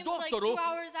визита к seems like доктору 2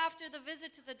 hours after the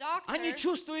visit to the doctor, они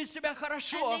чувствуют себя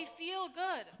хорошо, they feel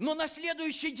good. но на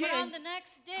следующий But on день the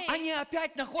next day, они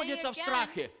опять they находятся в again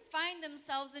страхе. find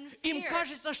themselves in Им fear.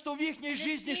 кажется, что в их And it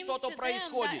жизни seems что-то to them that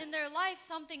происходит. in their life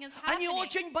something is Они happening.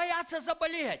 очень боятся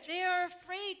заболеть, They are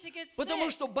afraid to get потому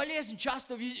sick что болезнь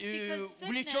часто because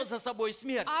влечет за sickness собой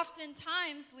смерть.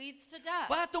 oftentimes leads to death.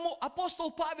 Поэтому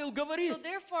апостол Павел говорит, So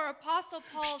therefore, Apostle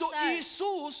Paul что says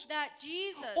Иисус, that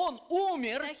Jesus, Он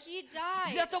умер that He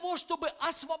died для того, чтобы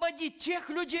освободить тех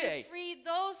to людей, free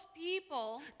those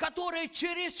people которые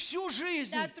через всю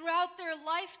жизнь that throughout their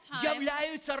lifetime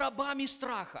являются рабами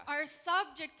страха. are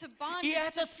subject to И bondage to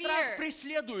этот страх fear.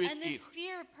 преследует And this их.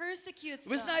 fear persecutes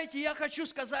Вы them. знаете, я хочу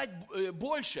сказать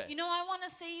больше. You know, I want to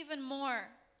say even more.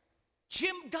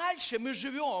 Чем дальше мы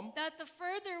живем, That the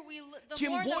further we, the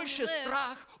тем more that we больше live,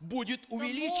 страх будет the more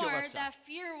увеличиваться. that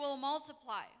fear will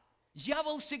multiply.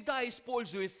 Дьявол всегда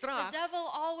использует The страх devil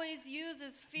always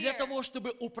uses для fear того,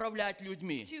 чтобы управлять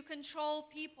людьми. to control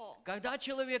people. Когда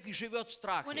человек живет в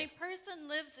When a страхе, person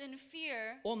lives in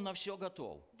fear, он на все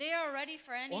готов. they are ready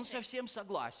for Он anything. совсем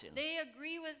согласен, They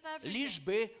agree with лишь everything,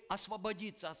 бы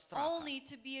освободиться от страха. only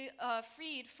to be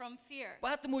freed from fear.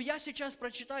 Поэтому я сейчас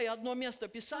прочитаю одно место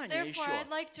Писания Therefore, еще. I'd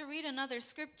like to read another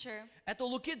scripture. Это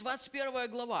Луки 21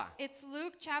 глава, It's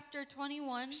Luke chapter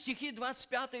 21, стихи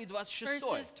 25 и 26.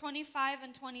 verses 25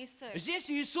 and 26. Здесь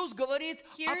Иисус говорит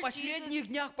о Here последних Jesus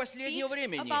днях последнего speaks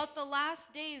времени. about the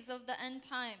last days of the end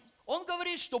times. Он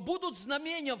говорит, что будут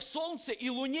знамения в солнце и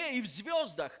луне и в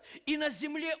звездах, и на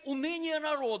земле уныние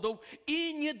народов,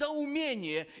 и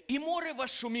недоумение, и море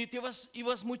восшумит и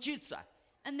возмутится.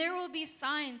 And there will be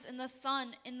signs in the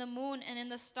sun, in the moon, and in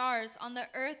the stars, on the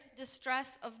earth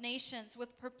distress of nations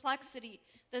with perplexity,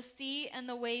 the sea and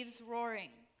the waves roaring.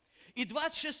 И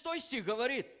 26 стих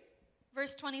говорит,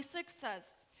 Verse 26 says,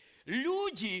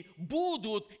 люди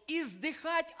будут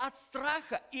издыхать от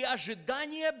страха и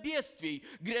ожидания бедствий,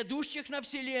 грядущих на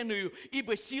вселенную,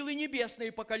 ибо силы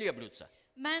небесные поколеблются.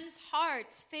 men's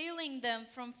hearts failing them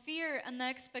from fear and the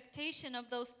expectation of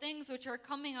those things which are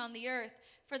coming on the earth,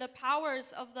 for the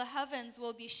powers of the heavens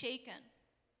will be shaken.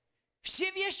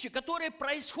 Все вещи, которые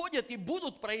происходят и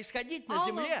будут происходить на All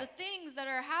of the земле, things that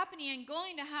are happening and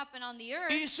going to happen on the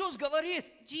earth, Иисус говорит,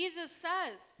 Jesus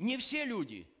says, не все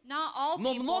люди, not all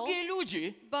но people, многие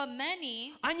люди, but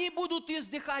many, они будут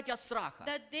издыхать от страха.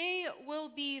 that they will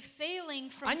be failing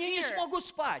from Они не fear. смогут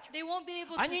спать, They won't be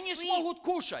able они to не sleep. смогут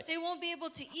кушать, They won't be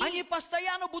able to они eat.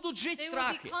 постоянно будут жить в They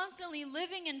will be страхе, constantly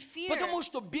living in fear потому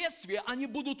что бедствия, они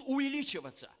будут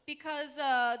увеличиваться. because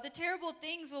the terrible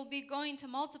things will be going to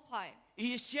multiply. И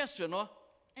естественно,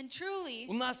 And truly,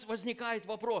 у нас возникает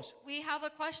вопрос, we have a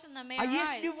question that may а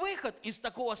есть ли arise. выход из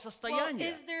такого Well, состояния?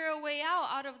 is there a way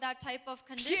out of that type of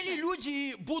Все ли condition?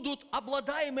 люди будут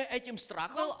обладаемы этим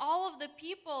страхом? Will all of the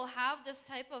people have this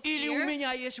type of Или у fear?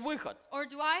 меня есть выход? Or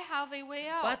do I have a way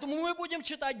out? Поэтому мы будем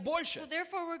читать больше. So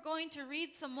therefore, we're going to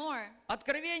read some more.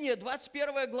 Откровение,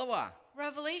 21 глава,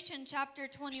 Revelation chapter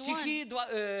стихи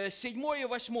 21, 7 и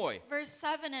 8. verse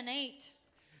 7 and 8.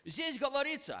 Здесь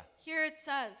говорится, Here it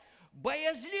says,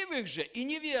 боязливых же и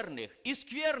неверных, и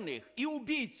скверных, и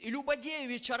убийц, и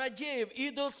любодеев, и чародеев, и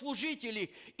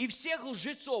идолослужителей, и всех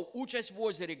лжецов участь в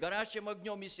озере, горящим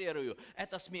огнем и серою.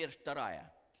 Это смерть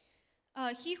вторая.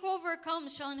 He who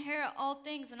overcomes shall inherit all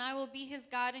things, and I will be his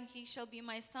God, and he shall be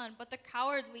my son. But the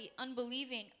cowardly,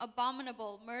 unbelieving,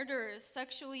 abominable, murderers,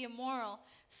 sexually immoral,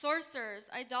 sorcerers,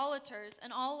 idolaters,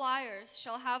 and all liars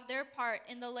shall have their part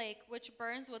in the lake, which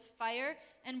burns with fire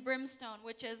and brimstone,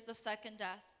 which is the second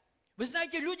death. Вы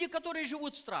знаете, люди, которые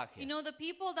живут в You страхе, know, the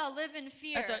people that live in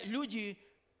fear, это люди,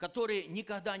 которые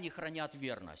никогда не хранят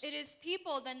верность. it is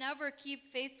people that never keep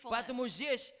Поэтому faithfulness.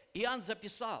 здесь Иоанн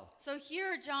записал, So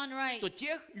here John writes что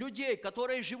тех людей,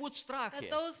 которые живут в that страхе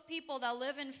those people that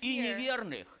live in и fear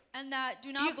неверных, and that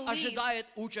do not их believe ожидает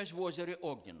участь в озере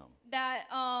огненном. that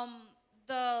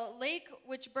the lake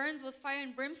which burns with fire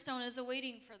and brimstone is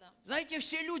awaiting for them. Знаете,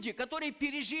 все люди, которые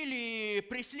пережили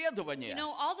преследование, You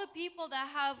know, all the people that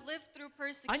have lived through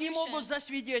они могут persecution,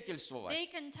 засвидетельствовать, they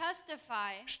can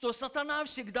testify что сатана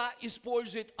всегда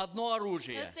использует одно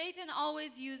оружие. that Satan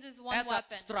always uses one Это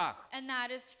weapon, страх. and that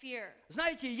is fear.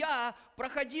 Знаете, я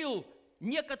проходил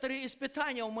некоторые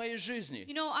испытания в моей жизни.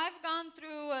 You know, I've gone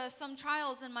through some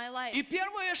trials in my life, И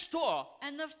первое, что,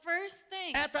 and the first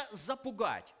thing это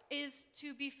запугать. is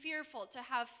to be fearful, to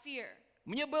have fear.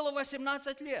 Мне было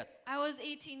 18 лет, I was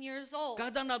 18 years old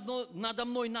когда надо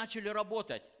мной начали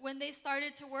работать, when they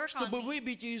started to work on чтобы me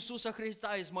выбить Иисуса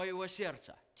Христа из моего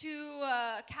сердца. to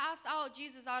cast out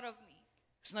Jesus out of me.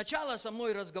 Сначала со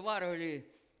мной разговаривали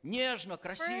нежно,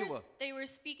 красиво. First, they were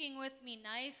speaking with me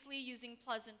nicely, using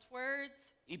pleasant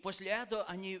words. И после этого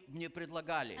они мне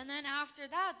предлагали: And then after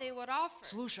that, they would offer,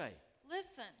 слушай,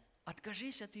 listen,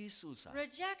 откажись от Иисуса,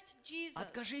 reject Jesus,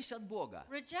 откажись от Бога,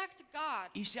 reject God,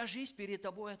 и вся жизнь перед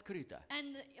тобой открыта.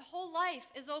 and the whole life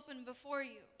is open before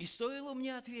you. И стоило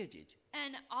мне ответить,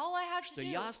 And all I had to что do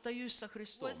я остаюсь со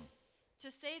Христом. was to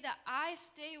say that I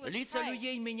stay with Лица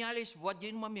людей Christ. менялись в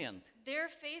один момент. Their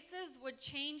faces would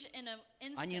change in an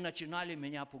Они instant. начинали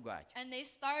меня пугать. And they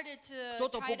started to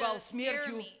Кто-то try пугал to scare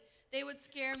смертью, me. They would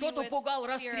scare me кто-то with пугал fear of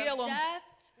расстрелом, death,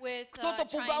 with кто-то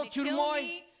пугал trying to kill тюрьмой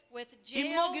me, with и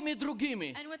jail, многими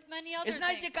другими. and with many И other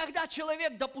знаете, things. когда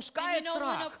человек And you допускает know,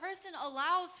 when a страх, person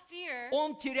allows fear,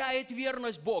 он теряет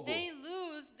верность Богу. they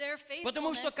lose their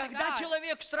Потому faithfulness что to когда God.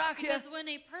 человек в страхе, Because when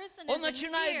a person он is in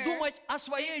начинает fear, думать о they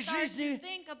своей start to жизни,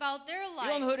 think about their и он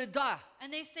life. говорит: да,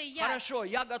 And they say, yes, хорошо,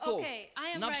 я готов. okay,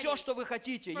 I am На ready. все, что вы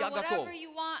хотите, For я готов. whatever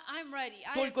you want, I'm ready.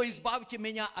 I Только agree. избавьте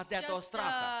меня от этого Just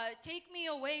страха. take me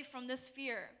away from this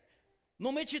fear.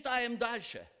 Но мы читаем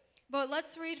дальше. But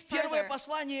let's read Первое further.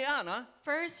 послание Иоанна,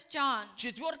 1 John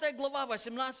 4 глава,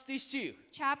 18 стих.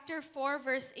 chapter 4,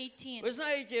 verse 18. Вы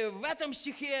знаете, в этом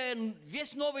стихе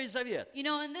весь Новый Завет. You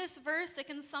know, in this verse, it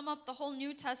can sum up the whole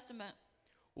New Testament.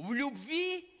 В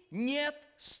любви нет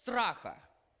страха.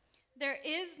 There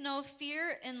is no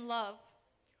fear in love.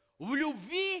 В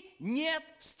любви нет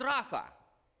страха.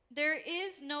 There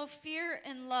is no fear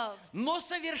in love. Но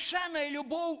совершенная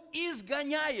любовь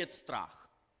изгоняет страх.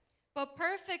 But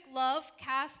perfect love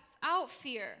casts out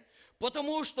fear.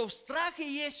 Потому что в страхе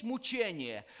есть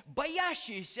мучение.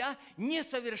 Боящийся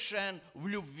несовершен в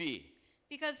любви.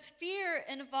 Because fear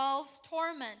involves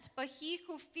torment, but he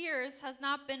who fears has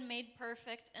not been made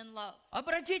perfect in love.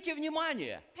 Обратите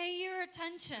внимание, Pay your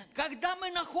attention. когда мы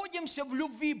находимся в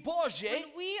любви Божьей,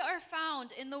 When we are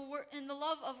found in the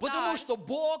love of потому God, что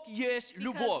Бог есть because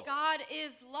любовь. God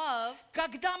is love,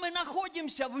 Когда мы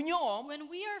находимся в Нем, when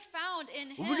we are found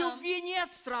in в Him, любви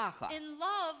нет страха. in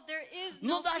love there is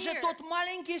Но no даже fear. тот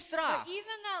маленький страх, But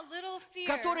even that little fear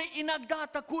который иногда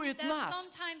атакует that нас,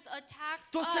 sometimes attacks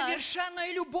то us, совершенная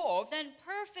любовь, then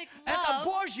perfect это love,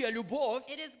 Божья любовь,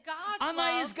 it is God's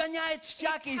она love, изгоняет it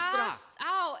всякий страх. casts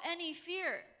out any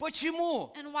fear.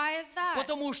 Почему? And why is that?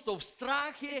 Потому что в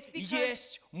страхе It's because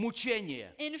есть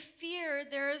мучение. In fear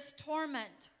there is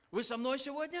torment. Вы со мной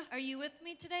сегодня? Are you with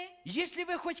me today? Если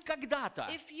вы хоть когда-то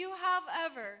If you have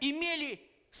ever имели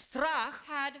страх,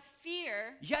 had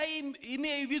fear, я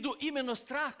имею в виду именно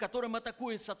страх, которым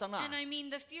атакует сатана. and I mean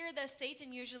the fear that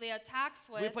Satan usually attacks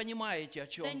Вы with, понимаете, о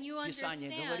чем then you Писание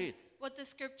understand говорит. what the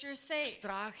scriptures В say.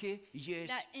 страхе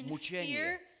есть That in мучение.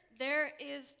 fear there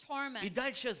is И torment.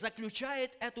 дальше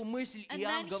заключает эту мысль And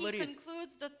Иоанн then he говорит: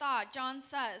 concludes the thought. John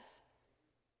says,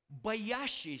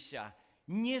 боящийся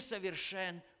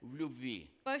несовершен в любви.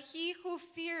 but he who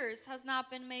fears has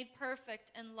not been made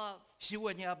perfect in love.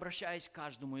 Сегодня я обращаюсь к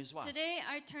каждому из вас. Today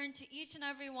I turn to each and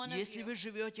every one of Если вы you.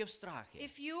 живете в страхе,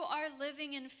 If you are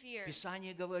living in fear,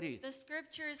 Писание говорит, the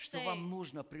scriptures что say вам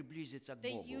нужно приблизиться к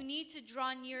that Богу. you need to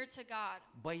draw near to God.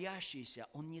 Боящийся,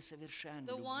 он несовершен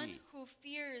The в one любви. who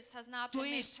fears has not То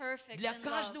been made есть perfect для in love.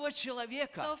 каждого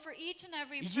человека So for each and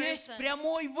every есть person,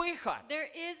 прямой выход, there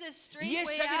is a straight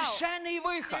есть way out. совершенный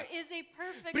выход. There is a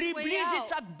perfect way out.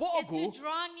 Приблизиться к It's Богу, to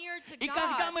draw near to и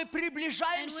когда God. мы And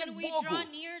приближаемся when к we Богу, draw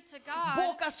near to God,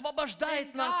 Бог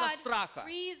освобождает then нас от God страха.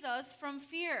 frees us from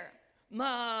fear.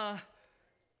 На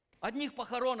одних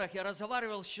похоронах я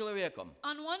разговаривал с человеком,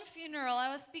 On one funeral, I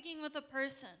was speaking with a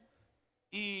person,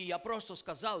 и я просто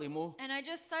сказал ему and I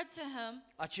just said to him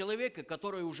о человеке,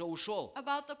 который уже ушел.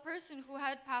 about the person who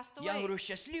had passed Я away. говорю: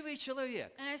 счастливый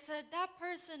человек. And I said, that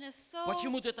person is so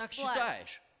Почему ты так blessed.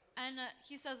 считаешь? And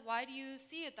he says, why do you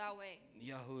see it that way?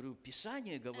 Я говорю: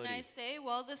 Писание And I говорит, say,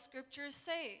 well, the scriptures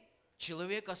say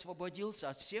человек освободился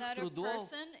от всех that a трудов,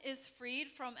 person is freed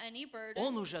from any burden.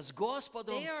 он уже с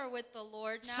Господом. They are with the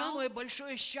Lord now. Самое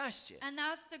большое счастье. And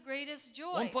that's the greatest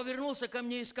Он joy. повернулся ко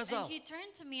мне и сказал: And he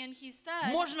turned to me and he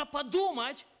said, можно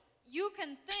подумать, you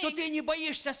can что think ты не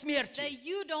боишься смерти. that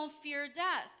you don't fear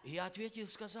death. И я ответил,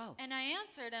 сказал: And I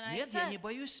answered and I нет, я не said,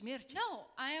 боюсь смерти. no,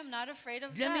 I am not afraid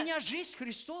of Для death. меня жизнь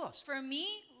Христос. For me,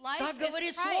 life Так is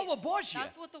говорит Christ. Слово Божье.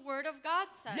 That's what the word of God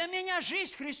says. Для меня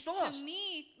жизнь Христос. To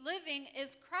me, living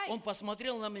is Он Christ.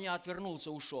 посмотрел на меня,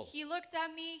 отвернулся, ушел. He looked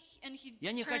at me and he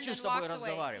Я не turned хочу and с тобой walked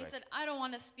away. He разговаривать. said, I don't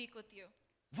want to speak with you.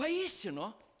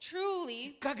 Воистину,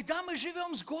 Truly, когда мы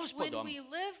живем с when Господом, we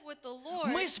live with the Lord,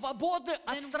 мы свободны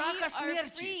от then we страха are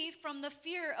смерти. free from the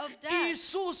fear of death.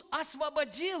 Иисус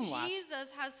освободил нас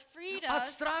Jesus has freed от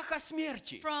us страха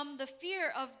смерти. from the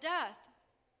fear of death.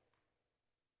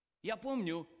 Я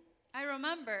помню, I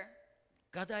remember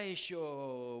Когда я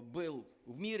еще был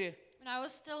в мире, when I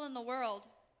was still in the world,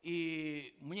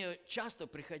 и мне часто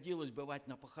приходилось бывать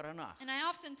на похоронах. and I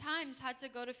oftentimes had to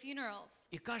go to funerals.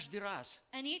 И каждый раз,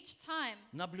 And each time,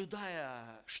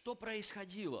 наблюдая, что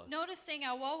происходило, noticing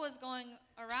at what was going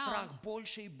around, страх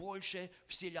больше и больше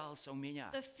вселялся в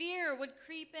меня. the fear would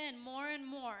creep in more and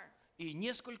more. И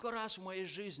несколько раз в моей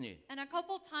жизни And a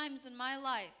couple times in my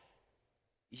life,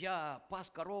 я пас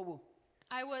корову,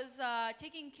 I was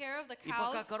taking care of the и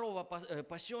пока cows, корова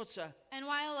пасется, and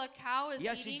while a cow is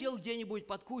я eating, сидел где-нибудь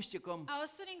под кустиком I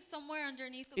was sitting somewhere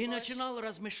underneath the и bush, начинал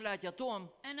размышлять о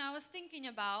том, and I was thinking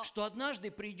about что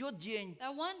однажды придет день,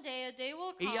 that one day a day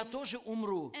will и я come, тоже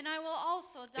умру. and I will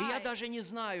also И я die, даже не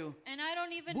знаю, and I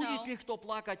don't even будет know, ли кто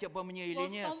плакать обо мне или will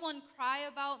нет. someone cry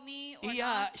about me И or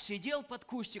я not, сидел под and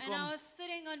кустиком I was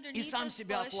sitting и underneath сам this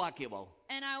себя bush, оплакивал.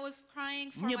 and I was crying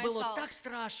for Мне было myself. так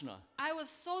страшно. I was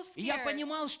so И я scared,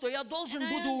 понимал, что я должен and I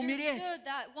буду умереть. understood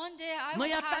that one day I Но would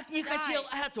я have так не to die, хотел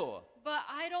этого. but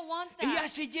I don't want И я that.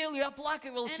 сидел и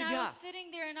оплакивал And I себя. was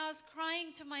sitting there and I was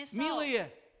crying to myself,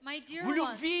 Милые, my dear в ones,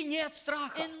 любви нет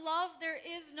страха. in love there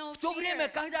is no В то время, fear.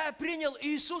 когда я принял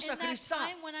Иисуса In that Христа,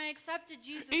 time when I accepted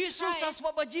Jesus Иисус Christ,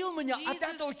 освободил меня от Jesus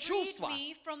этого freed чувства.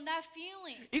 me from that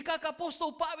feeling. И как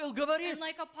апостол Павел говорит, And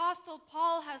like Apostle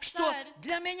Paul has что said,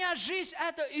 для меня жизнь —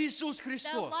 это Иисус that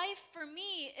Христос, life for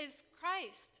me is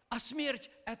Christ. а смерть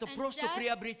 — это And просто death,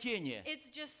 приобретение. It's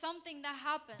just something that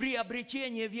happens.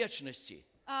 Приобретение вечности.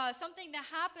 Something that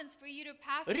happens for you to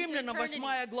pass into Римлянам eternity.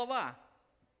 8 глава,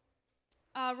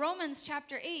 Romans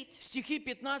chapter 8, стихи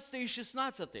 15 и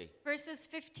 16. verses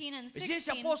 15 and Здесь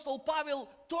 16. апостол Павел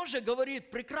тоже говорит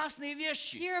прекрасные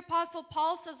вещи. Here Apostle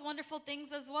Paul says wonderful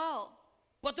things as well.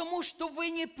 Потому что вы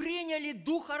не приняли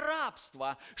духа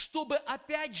рабства, чтобы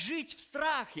опять жить в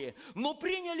страхе, но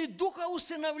приняли духа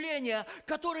усыновления,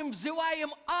 которым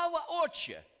взываем Ава,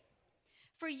 Отче.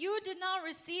 For you did not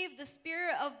receive the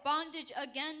spirit of bondage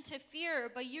again to fear,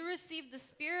 but you received the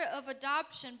spirit of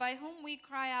adoption by whom we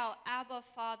cry out, Abba,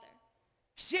 Father.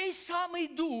 Сей самый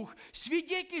дух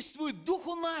свидетельствует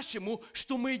духу нашему,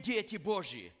 что мы дети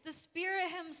Божьи. The Spirit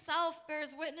Himself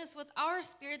bears witness with our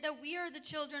spirit that we are the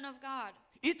children of God.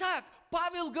 Итак,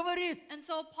 Павел говорит, And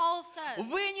so Paul says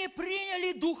вы не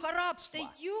приняли духа рабства. that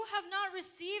you have not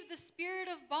received the spirit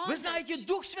of Вы знаете, bondage.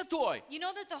 Дух Святой, You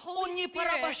know that the Он Holy не Spirit,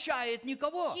 порабощает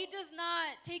никого. He does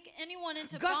not take anyone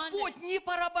into Господь bondage. не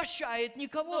порабощает The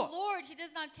никого. Lord, He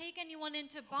does not take anyone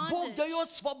into Бог bondage.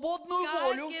 дает свободную God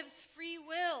волю gives free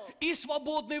will и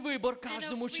свободный выбор and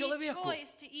каждому a free человеку.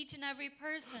 choice to each and every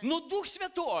person. Но Дух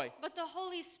Святой, But the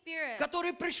Holy Spirit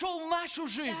который пришел в нашу that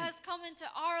жизнь, has come into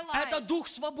our это lives, Дух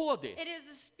свободы. it is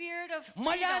the spirit of freedom.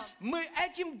 Молясь, мы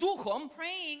этим Духом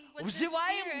Praying with the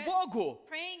взываем Spirit, Богу,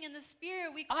 praying in the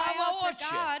Spirit, we cry Abba, out to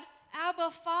Отче. God,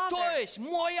 Abba, то Father, есть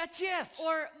мой Отец,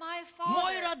 or my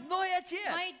мой Father, родной Отец.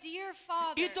 my dear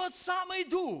Father. И тот самый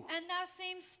Дух, And that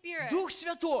same Spirit, Дух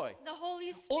Святой, the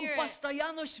Holy Он Spirit,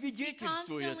 постоянно He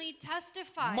свидетельствует constantly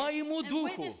testifies моему and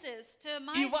духу witnesses to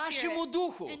my и вашему spirit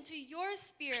духу, and to your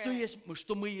spirit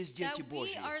что мы есть that дети we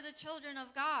Божьи. are the children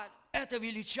of God. Это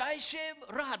величайшая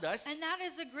радость, And that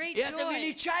is a great и это joy.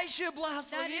 величайшее That is a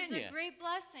благословение great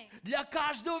blessing для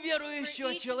каждого for верующего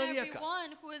each and every человека.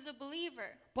 one who is a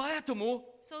believer. Поэтому,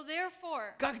 So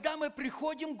therefore, когда мы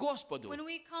приходим к Господу, when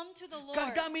we come to the Lord,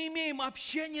 когда мы имеем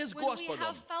общение с when we Господом,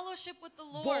 have fellowship with the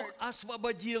Бог Lord,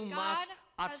 освободил нас God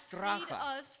от has freed страха,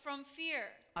 us from fear,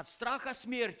 от страха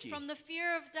смерти, from the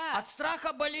fear of от death,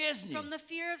 страха болезни, from the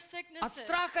fear of от sicknesses,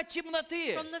 страха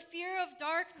темноты, from the fear of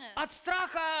darkness, от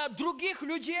страха других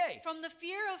людей, from the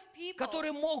fear of people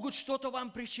которые могут что-то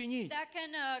вам причинить. that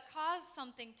can cause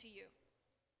something to you.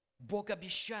 Бог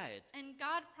обещает And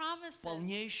God promises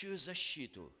полнейшую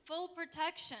защиту. full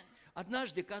protection.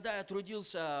 Однажды, когда я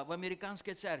трудился в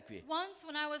американской церкви, Once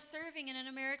when I was serving in an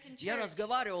American я church,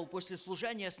 разговаривал после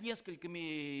служения с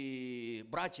несколькими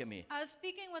братьями. I was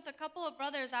speaking with a couple of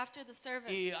brothers after the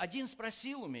И service, один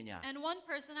спросил у меня, and one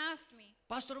person asked me,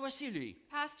 пастор Василий,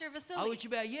 Pastor а у Vasily,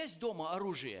 тебя есть дома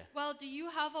оружие? well, do you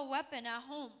have a weapon at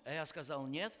home? А я сказал,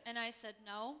 нет. And I said,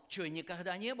 no. Что,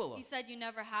 никогда не было? He said, you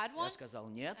never had Я one? сказал,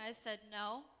 нет. I said,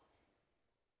 no.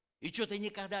 И что, ты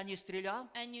никогда не стрелял?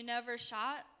 And you never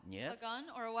shot a Нет.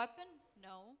 gun or a weapon?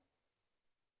 No.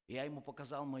 Я ему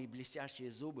показал мои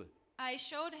блестящие зубы. I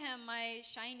showed him my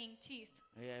shining teeth,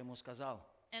 И я ему сказал,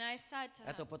 and I said to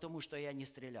это him, потому, что я не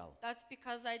стрелял. that's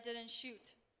because I didn't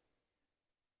shoot.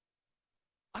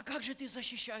 А как же ты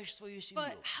защищаешь свою But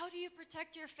семью? how do you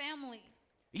protect your family?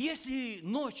 Если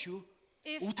ночью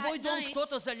If в твой at дом night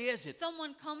кто-то залезет,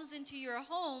 someone comes into your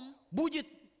home, будет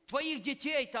твоих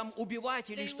детей там убивать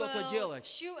или They что-то will делать.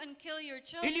 shoot and kill your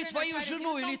Или children, or твою try to do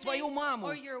жену, или твою something, маму.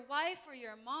 or your wife, or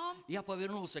your mom. Я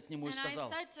повернулся к нему и And I сказал,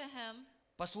 said to him,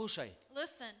 послушай,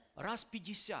 listen, раз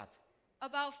 50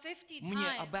 about 50 мне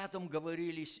об times, этом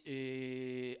говорили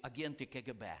агенты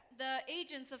КГБ. the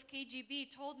agents of KGB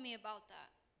told me about that.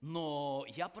 Но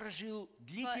я прожил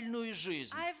длительную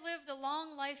жизнь, I've lived a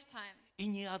long lifetime, и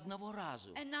ни одного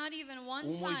разу and not even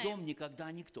one в мой дом time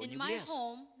никогда никто не in my влез.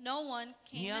 home, no one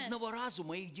Ни came in. одного разу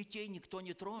моих детей никто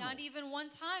не тронул. Not even one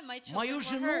time my Мою children were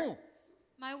жену hurt.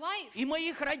 My wife и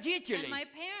моих родителей, and my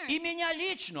parents и меня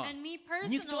лично and me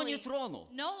никто не personally, тронул.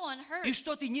 no one hurt. И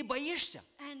что, ты не боишься?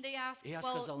 And they asked, И я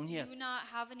well, сказал, do нет. you not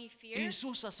have any fear?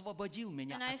 Иисус освободил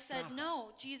меня And I от said, страха.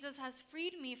 no, Jesus has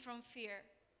freed me from fear.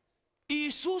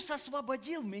 Иисус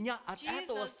освободил меня от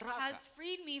этого Jesus страха. has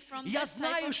freed me from Я this type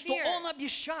знаю, of что fear. Он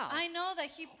обещал. I know that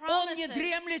He Он не promises.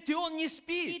 дремлет и Он не He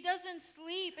спит. doesn't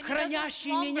sleep and He doesn't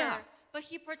Хранящий slumber, меня. but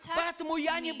He protects Поэтому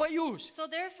я не me. боюсь. So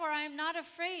therefore I am not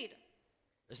afraid.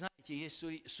 Знаете, есть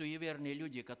суеверные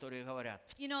люди, которые говорят,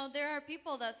 You know, there are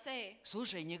people that say,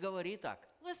 слушай, не говори так,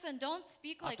 listen, don't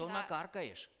speak а like то that,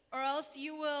 накаркаешь. or else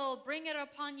you will bring it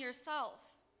upon yourself.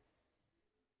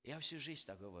 Я всю жизнь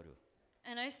так говорю.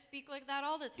 And I speak like that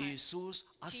all the time. Иисус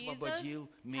Jesus освободил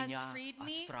has меня freed от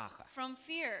me страха. from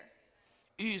fear.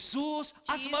 Иисус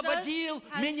Jesus освободил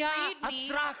has меня freed от me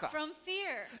страха. from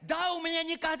fear. Да, у меня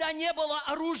никогда не было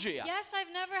оружия. Yes,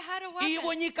 I've never had a И weapon.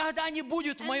 его никогда не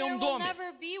будет в And there моем will доме.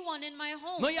 never be one in my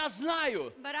home. Но я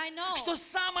знаю, But I know что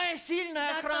самая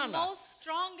сильная that the охрана, most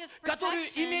strongest которую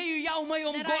protection имею я в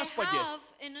моем that I Господе, have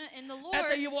in the Lord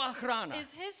это Его охрана.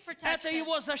 is His Это protection.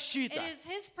 Его защита. It is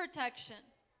His protection.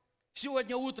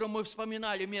 Сегодня утром мы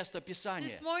вспоминали место This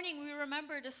Писания. morning we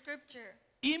remembered a scripture.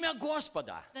 Имя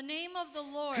Господа. The name of the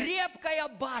Lord Крепкая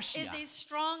is башня. a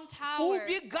strong tower.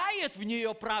 Убегает в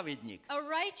нее праведник. A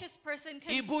righteous person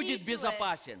can И flee будет to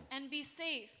безопасен. it and be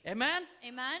safe. Amen?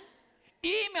 Amen?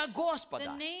 Имя The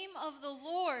Господа. name of the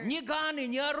Lord, Ни ганы,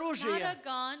 ни not a оружие.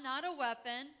 gun, not a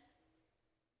weapon,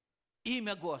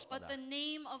 Имя but Господа. the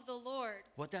name of the Lord.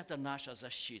 Вот это наша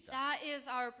защита. That is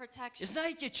our И protection.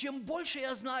 знаете, чем больше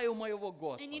я знаю моего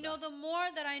And you know, Господа, the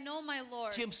more that I know my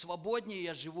Lord, тем свободнее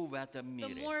я живу в этом the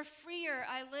мире. more freer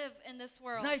I live in this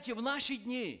world. Знаете, в наши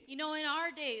дни You know, in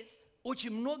our days,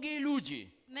 очень многие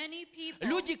люди, many people,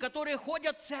 люди, которые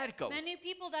ходят в церковь, many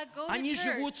people that go to они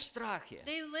живут в church, страхе.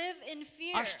 they live in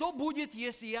fear. А что будет,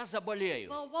 если я заболею?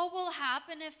 Well, what will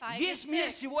happen if I get Весь мир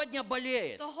sick? сегодня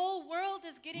болеет. The whole world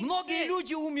is getting Многие sick.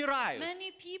 люди умирают.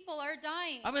 Many people are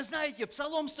dying. А вы знаете,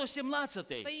 Псалом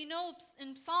 117, But you know,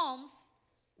 in Psalms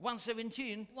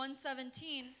 117,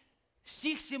 117,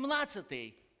 стих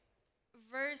 17,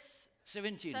 verse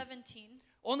 17, 17,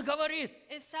 он говорит,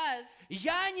 it says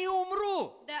я не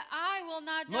умру, that I will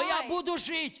not но я die, буду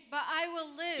жить but I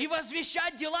will и live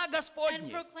возвещать дела and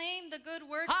Господни. proclaim the good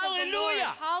works of the Lord.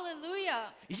 Hallelujah! Hallelujah.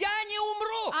 Я не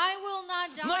умру, I will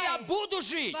not но я die, буду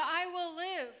жить. but I will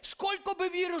live. Сколько бы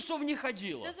вирусов ни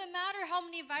ходило, Doesn't matter how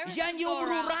many viruses я не go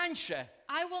умру around. раньше,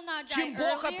 I will not die чем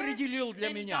Бог earlier определил для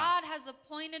than меня. God has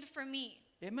appointed for me.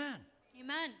 Amen.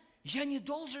 Amen. Я не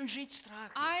должен жить в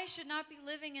страхе. I should not be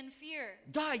living in fear.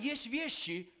 Да, есть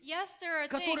вещи, Yes, there are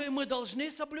которые мы things должны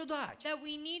соблюдать. that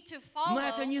we need to Но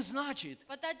это follow, не значит,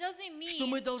 but that doesn't что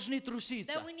мы mean должны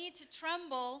труситься. that we need to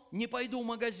tremble. Не пойду в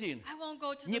магазин, I won't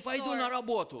go to не the пойду store. на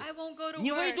работу, I won't go to не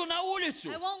work. выйду на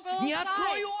улицу, I won't go не outside.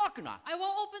 открою окна, I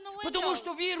won't open the потому windows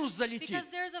что вирус залетит. because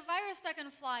there's a virus that can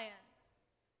fly in.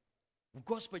 В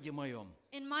Господе моем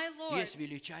In my Lord, есть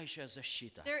величайшая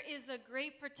защита. there is a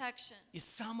great protection. И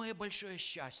самое большое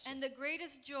счастье And the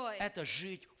greatest joy – это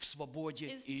жить в свободе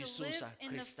is to live Иисуса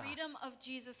in the Христа. freedom of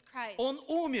Jesus Christ. Он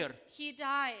умер. He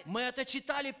died. Мы это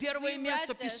читали We первое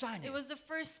место read this. It Писания, was the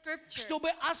first scripture чтобы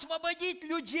освободить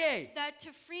людей, that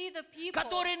to free the people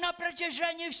которые на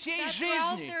протяжении всей that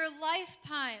throughout жизни their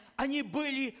lifetime они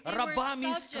были they were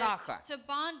рабами страха. subject to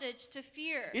bondage, to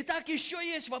fear. Итак, еще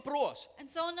есть вопрос. And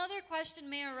so another question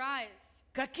may arise.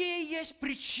 Какие есть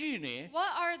причины,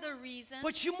 What are the reasons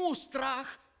почему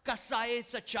страх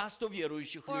касается часто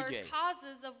верующих or людей?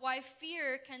 causes of why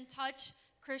fear can touch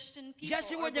Christian people Я or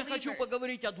сегодня хочу believers?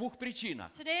 поговорить о двух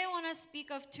причинах. Today I want to speak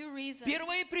of two reasons.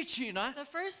 Первая причина The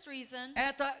first reason –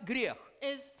 это грех.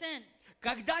 is sin.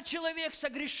 Когда человек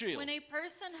согрешил, When a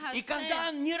person has и когда sinned,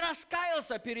 он не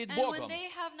раскаялся перед and when Богом, they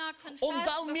have not он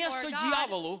дал confessed место before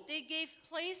дьяволу, God, they gave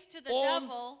place to the он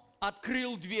devil,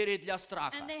 открыл двери для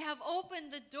страха. and they have opened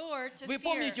the door to Вы fear.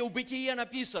 помните, в Бытие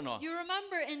написано, You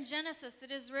remember in Genesis it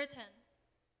is written,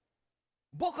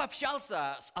 Бог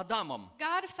общался с Адамом,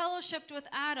 God fellowshipped with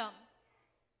Adam,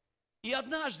 И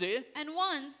однажды, And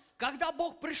once, когда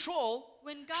Бог пришел,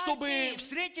 when God чтобы came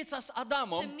встретиться с to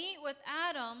Адамом, meet with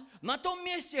Adam на том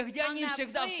месте, где on они that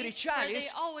всегда place where they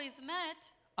встречались, always met,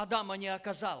 Адама не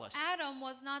оказалось. Adam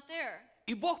was not there.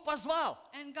 И Бог позвал: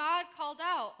 And God called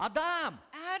out, Адам,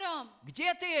 Adam,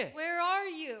 где ты? where are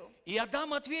you? И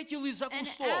Адам ответил из-за And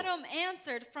кустов: Adam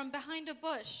answered from behind a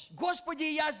bush, Господи,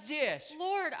 я здесь.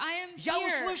 Lord, I am Я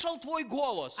here. услышал твой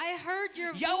голос. I heard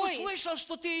your Я voice. услышал,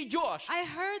 что ты идешь. I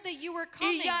heard that you were И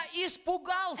coming. я And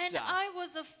испугался. I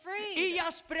was И afraid.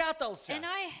 я спрятался. And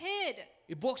I hid.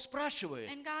 И Бог спрашивает: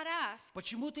 And God asks,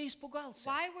 почему ты испугался?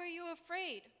 why were you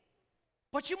afraid?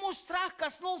 Почему страх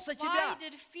коснулся Why тебя?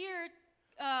 did fear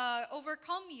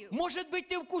overcome you? Может быть,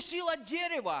 ты вкусил от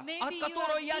дерева, Maybe от you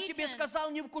которого have я тебе eaten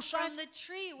сказал не вкушать? From the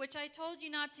tree which I told you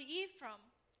not to eat from.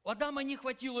 У Адама не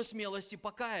хватило смелости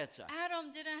покаяться.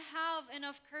 Adam didn't have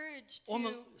enough courage Он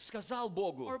to сказал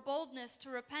Богу: or boldness to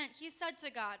repent. He said to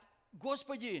God,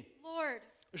 Господи, Lord,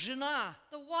 жена,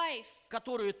 the wife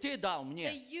которую ты дал that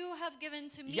мне, you have given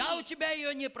to me, я у тебя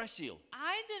ее не просил.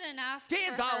 I didn't ask Ты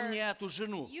for дал her. мне эту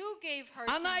жену. You gave her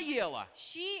Она to me. ела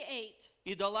She ate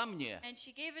и дала мне. and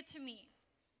she gave it to me.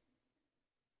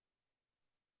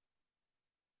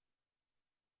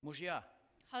 Мужья,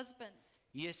 Husbands,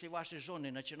 если ваши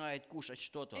жены начинают кушать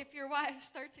что-то, if your wives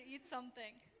start to eat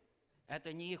something,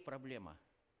 это не их проблема.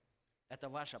 Это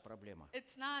ваша проблема.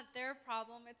 it's not their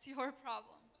problem, it's your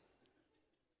problem.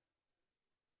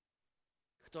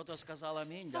 Кто-то сказал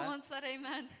аминь, да? Someone said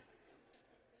amen.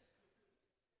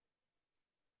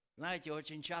 Знаете,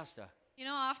 очень часто, You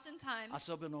know, oftentimes,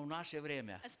 особенно в наше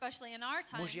время, especially in our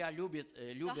times, мужья любят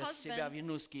с себя husbands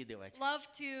вину скидывать. love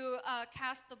to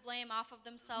cast the blame off of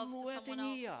themselves Ну, to это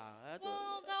someone не else. я,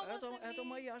 Well, that wasn't это me.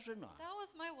 моя жена. That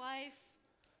was my wife.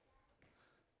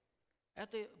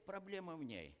 Это проблема в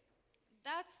ней.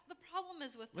 That's the problem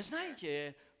is with Вы her.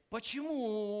 знаете,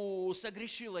 почему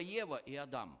согрешила Ева и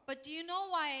Адам? But do you know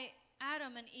why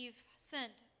Adam and Eve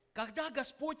sinned? Когда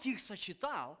Господь их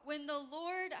сочетал, When the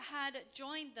Lord had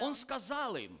joined them, Он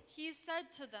сказал им, He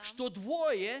said to them что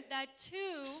двое that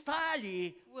two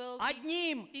стали will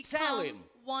одним become целым.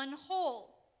 one whole.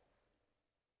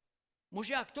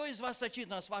 Мужья, кто из вас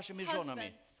сочетан с вашими женами?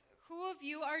 Husbands, who of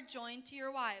you are joined to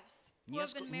your wives? Who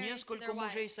have been married to Несколько their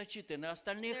мужей wives? сочетаны,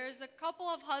 остальных There's a couple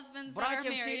of husbands that are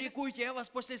братья все married. ликуйте, я вас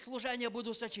после служения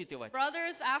буду сочетывать.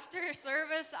 Brothers, after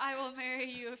service, I will marry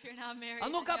you if you're not married. А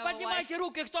and ну-ка you have a поднимайте wife.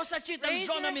 руки, кто сочетан с Raise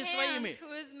your женами hands своими.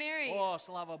 who is married. О,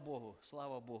 слава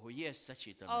Богу, есть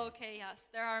сочетанные. Okay, yes,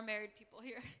 there are married people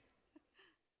here.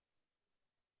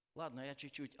 Ладно, я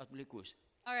чуть-чуть отвлекусь.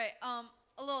 All right,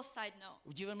 a little side note.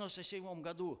 В 97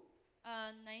 году,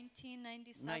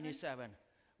 1997, 97,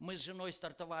 мы с женой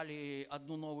стартовали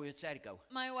одну новую церковь.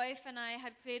 my wife and I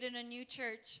had created a new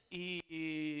church,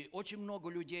 И очень много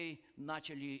людей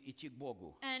начали идти к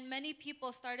Богу. and many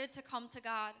people started to come to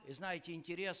God. И знаете,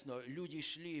 интересно, люди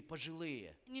шли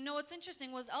пожилые, And you know what's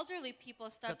interesting was elderly people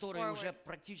stepped которые уже forward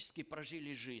практически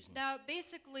прожили жизнь. that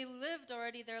basically lived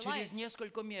already their life. Через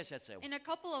несколько месяцев In a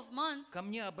couple of months, ко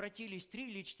мне обратились 3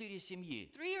 или 4 семьи.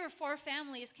 3 or 4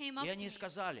 families came up И to они me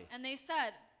сказали: and they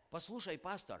said, послушай,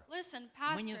 пастор, listen,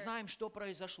 мы не pastor, знаем, что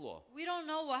произошло. we don't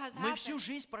know what has Мы всю happened.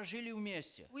 жизнь прожили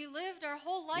вместе. We lived our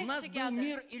whole У life нас был together.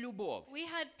 мир и любовь. We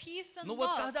had peace and Но вот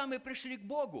love. когда мы пришли к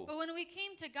Богу, But when we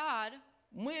came to God,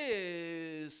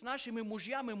 мы с нашими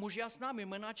мужьями, мужья с нами,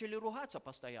 мы начали ругаться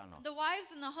постоянно. the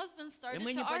wives and the husbands И started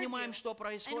мы to не понимаем, argue. что And we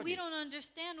происходит. don't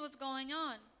understand what's going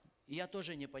on. И я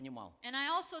тоже не понимал. And I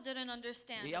also didn't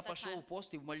understand И я at that пошел time. в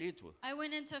пост и в молитву. I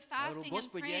went into Я говорю: fasting and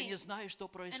Господи, я не praying. знаю, что And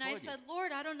I происходит. said,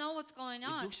 Lord, I don't know what's going И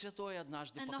on. Дух Святой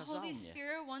однажды And the показал Holy мне.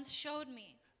 Spirit once showed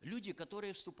me Люди,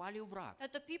 которые вступали в брак,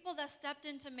 that the people that stepped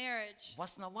into marriage, в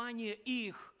основании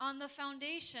их on the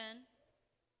foundation,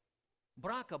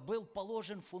 брака был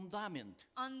положен фундамент.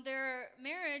 on their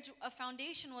marriage, a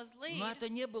foundation was laid, Но это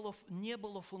не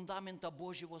было фундамента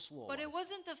Божьего Слова. but it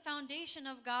wasn't the foundation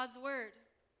of God's Word.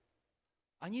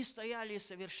 Они стояли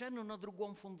совершенно на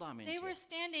другом They фундаменте. were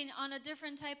standing on a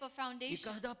different type of И foundation.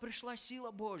 когда пришла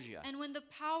сила Божья, And when the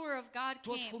power of God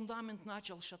тот came, фундамент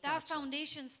начал that шататься.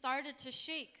 foundation started to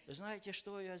shake. Знаете,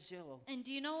 что я сделал? And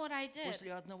do you know what I did?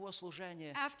 После одного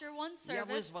служения After one я service,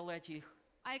 вызвал этих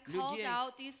I called людей.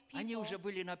 out these Они people, уже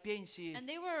были на пенсии. and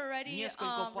they were already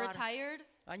Несколько пар. retired.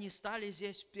 Они стали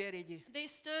здесь впереди. They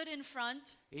stood in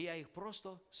front, И я их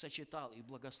просто сочетал и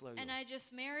благословил. and I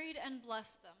just married and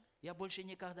blessed them. Я больше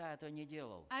никогда этого не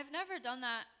делал. I've never done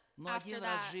that Но after один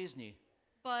раз в that, жизни,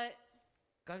 but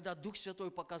когда Дух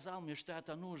Святой показал мне, что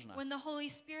это нужно, when the Holy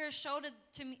Spirit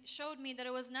showed me that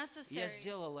it was я necessary,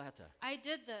 сделал это. I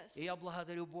did this. И я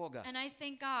благодарю Бога. And I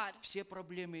thank God Все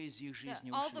проблемы из их that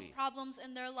жизни all the ушли. problems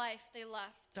in their life, they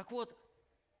left. Так вот,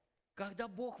 когда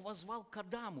Бог возвал к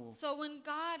Адаму, So when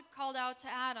God called out to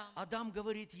Adam, Адам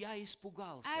говорит, я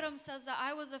испугался, Adam says that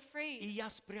I was и afraid я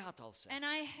спрятался. and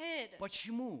I hid.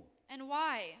 Почему? And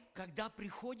why? Когда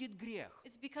приходит грех,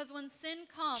 It's because when sin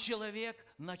comes, человек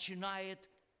начинает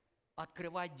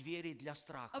открывать двери для a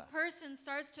страха. person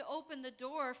starts to open the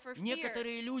door for fear.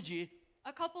 Некоторые люди,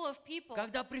 A couple of people,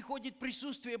 когда приходит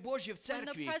присутствие Божье в when the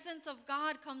церкви, presence of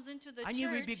God comes into the они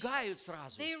church, выбегают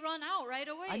сразу. they run out right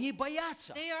away. Они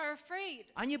боятся. They are afraid.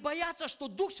 Они боятся, что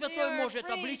Дух They Святой are может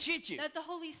afraid обличить их. that the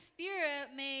Holy Spirit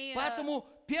Поэтому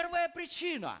первая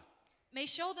причина, may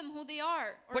show them who they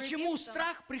are or почему rebuke them.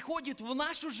 страх приходит в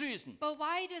нашу жизнь, But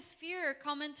why does fear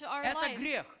come into our это life?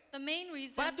 грех. The main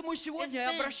reason Поэтому is сегодня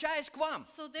я sin. обращаюсь к вам.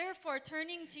 So therefore,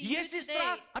 turning to you Если today,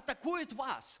 страх атакует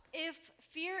вас, if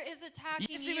fear is attacking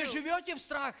если вы you, живете в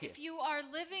страхе, if you are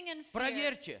living in fear,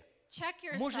 проверьте, check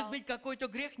может yourself. быть какой-то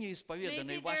грех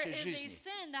неисповеданный Maybe в there вашей is a жизни.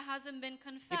 sin that hasn't been И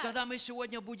confessed. когда мы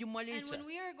сегодня будем And молиться, when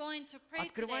we are going to pray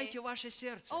открывайте today, ваше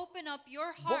сердце. open up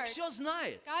your Бог heart. все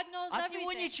знает. God knows От Него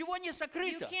everything. ничего не You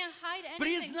сокрыто. can't hide anything from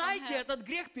Признайте Him. этот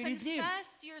грех перед Ним,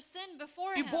 Confess your sin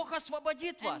before и Him. Бог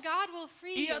освободит And вас God will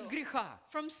free и you от греха,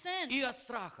 from sin и от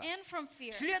страха. and from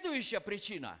fear. Следующая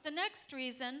причина The next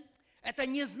reason – это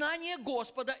незнание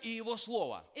Господа и Его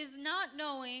Слова. is not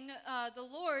knowing the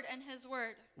Lord and His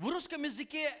Word. В русском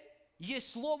языке есть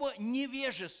слово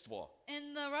 «невежество».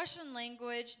 In the Russian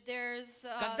language, there's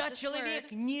Когда this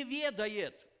человек word не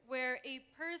ведает, where a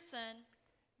person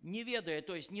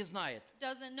то есть не знает.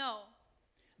 doesn't know.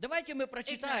 Давайте мы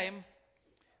прочитаем Ignorance.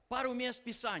 пару мест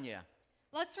Писания.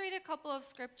 Let's read a couple of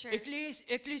scriptures.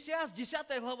 Экклесиаст,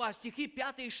 10 глава, стихи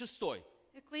 5 и 6.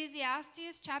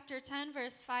 Ecclesiastes chapter 10,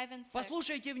 verse 5 and 6.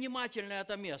 Послушайте внимательно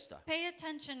это место. Pay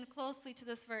attention closely to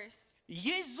this verse.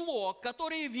 Есть зло,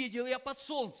 которое видел я под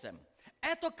солнцем.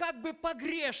 Это как бы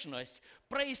погрешность,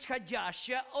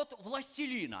 происходящая от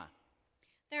властелина.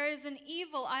 There is an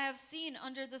evil I have seen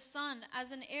under the sun,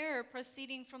 as an error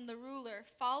proceeding from the ruler.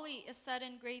 Folly is set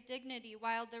in great dignity,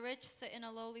 while the rich sit in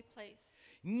a lowly place.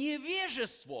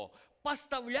 Невежество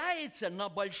поставляется на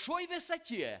большой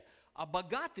высоте, а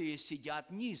богатые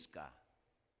сидят низко.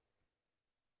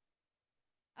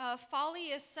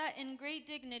 Folly is set in great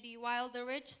dignity, while the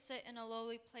rich sit in a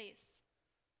lowly place.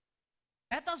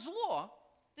 Это зло,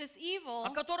 This evil, о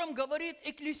котором говорит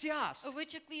Экклесиаст. of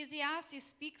which Ecclesiastes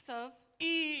speaks of,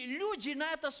 И люди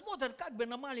на это смотрят как бы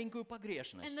на маленькую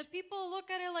погрешность. and the people look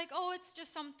at it like, oh, it's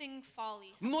just something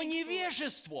folly. Но Something foolish.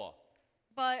 невежество,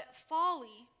 But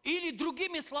folly, или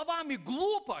другими словами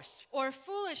глупость, or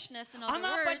foolishness, in other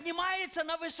она words, поднимается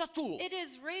на высоту. it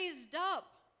is raised up.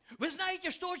 Вы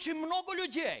знаете, что очень много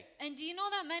людей And do you know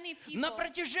that many на people,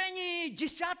 протяжении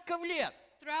десятков лет,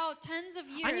 throughout tens of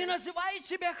years, они называют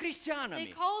себя they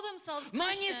христианами, call themselves но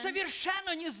они Christians,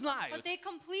 совершенно не but знают they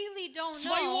completely don't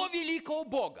своего know великого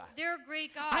Бога. their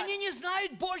great God. Они не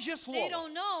знают Божье They Слово.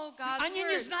 don't know God's Они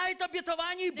не word. знают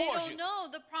обетований They don't Божьих. know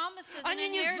the promises and Они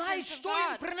не знают, inheritance of что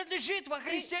им God. принадлежит во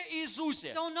Христе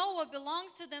Иисусе. Don't know what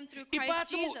belongs to them through И Christ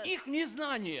поэтому Jesus. их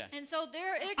незнание, And so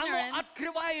their оно ignorance,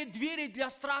 открывает двери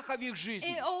для страха в их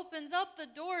жизни. it opens up the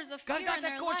doors of fear Когда in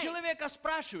their такого life. человека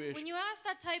спрашиваешь, When you ask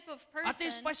that type of а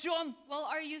ты person, спасен? well,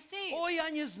 are you saved? Ой, я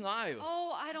не знаю.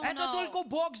 Oh, I don't Это know. только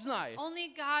Бог знает. Only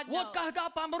God Вот knows. когда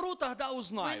помру, тогда When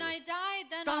узнаю. I die,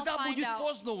 then I'll Тогда find будет out.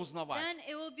 поздно узнавать. Then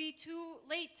it will be too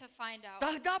late to find out.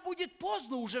 Тогда будет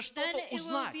поздно уже Then что-то it will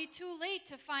узнать. be too late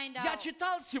to find Я out.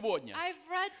 читал сегодня, I've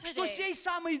read что today сей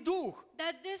самый Дух,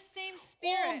 that this same Он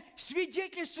Spirit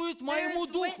свидетельствует моему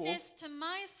bears Духу, witness to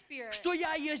my spirit что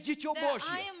я есть Дитё that I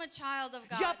Божье. am a child of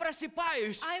Я God.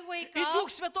 просыпаюсь, I wake и up, Дух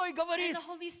Святой and говорит: the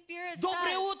Holy Spirit «Доброе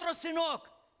says, утро, сынок!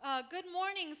 good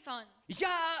morning, son.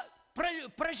 Я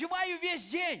проживаю весь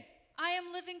день». I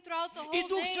am living throughout the И whole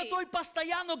Дух day. Святой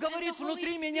постоянно And the говорит Holy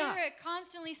внутри меня, Spirit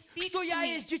constantly speaks что to я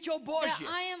me есть Дитё that Божье.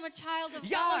 I am a child of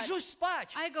Я God. ложусь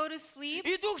спать, I go to sleep,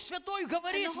 и Дух Святой and the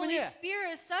говорит Holy мне: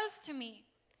 Spirit says to me,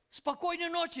 «Спокойной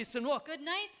ночи, сынок. good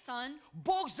night, son.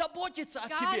 Бог заботится о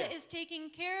God тебе. is taking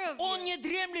care of Он you. не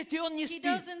дремлет и Он не He спит».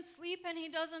 doesn't sleep and he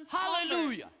doesn't slumber.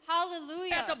 Аллилуйя!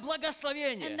 Hallelujah. Это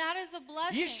благословение. And that is a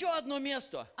blessing. Еще одно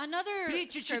место. Another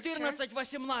Притчи scripture,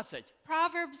 14:18.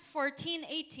 Proverbs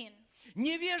 14:18.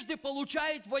 Невежды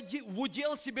получают в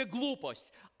удел себе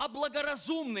глупость, а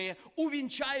благоразумные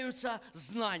увенчаются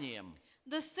знанием.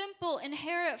 The simple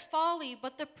inherit folly,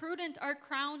 but the prudent are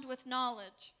crowned with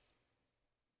knowledge.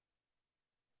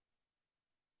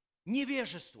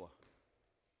 Невежество.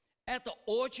 это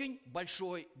очень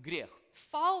большой грех.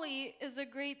 Folly is a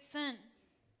great sin.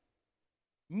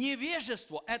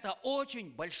 Невежество – это очень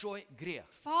большой грех.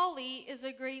 Folly is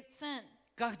a great sin.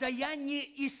 Когда я не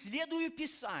исследую When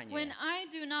Писание, I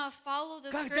do not follow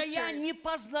the когда я не scriptures,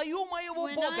 познаю моего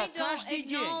when Бога I don't каждый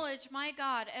день, acknowledge my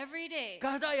God every day,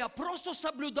 когда я просто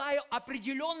соблюдаю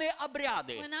определенные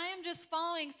обряды when I am just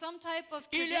following some type of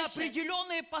или tradition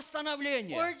определенные or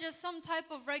постановления, just some type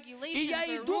of и regulations я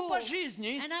or иду по rules,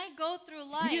 жизни, and I go through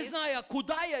не life зная,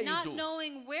 куда я not иду,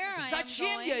 knowing where I am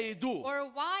зачем я going иду,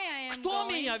 or why I am кто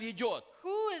меня going, ведет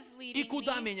who is и leading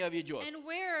куда me, меня ведет. and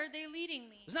where are they leading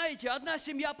me. Знаете, одна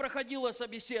семья проходила You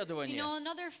собеседование know,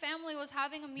 another family was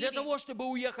having a для meeting того, чтобы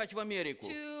уехать в Америку.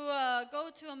 to go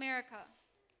to America.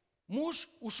 Муж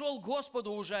ушел к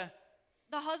Господу уже.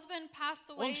 The husband passed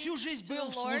Он away всю жизнь to был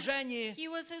the в Lord. служении, He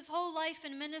was his whole life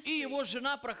in и ministry. его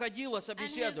жена проходила And his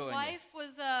собеседование. wife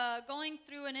was going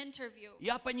through an interview.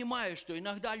 Я понимаю, что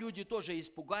иногда люди тоже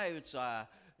испугаются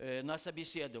на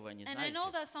собеседовании, And I know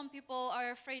знаете. that some people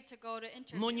are afraid to go to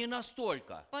Но не interviews.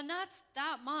 настолько. But not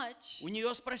that much. У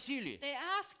нее спросили, They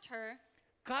asked her,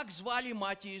 как звали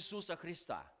мать Иисуса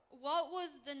Христа? what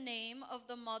was the name of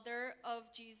the mother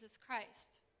of Jesus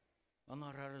Christ?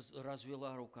 Она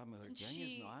развела руками, And говорит, я не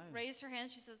she знаю. raised her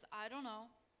hand. She says, I don't know.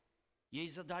 Ей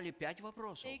задали 5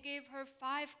 вопросов They gave her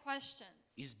 5 questions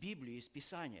из Библии, из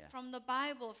Писания. from the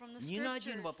Bible, from the Ни на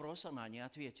один scriptures. вопрос она не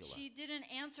ответила. She didn't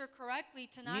answer correctly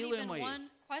to not Милые even мои, one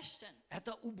question.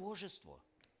 это убожество,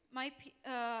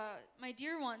 My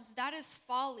dear ones, that is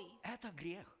folly. это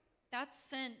грех. That's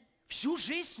sin. Всю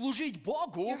жизнь служить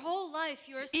Богу Your whole life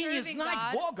you are и не serving знать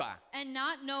God Бога. and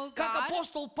not know Как God.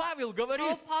 апостол Павел How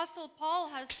говорит, Apostle Paul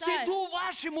has к said стыду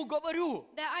вашему говорю,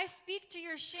 that I speak to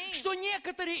your shame, что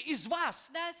некоторые из вас,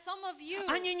 that some of you,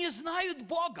 они не знают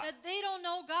Бога. that they don't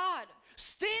know God.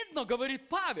 Стыдно, говорит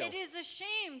Павел, It is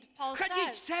ashamed, Paul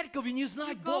ходить в says, церковь и не to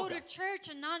знать go Бога. to church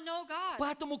and not know God.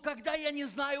 Поэтому, когда я не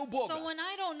знаю So Бога, when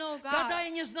I don't know когда God, я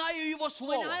не знаю Его when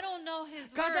Слова, I don't know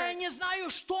His когда я Word, не знаю,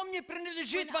 что мне when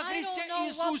принадлежит во I Христе don't know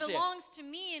what Иисусе, belongs to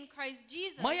me in Christ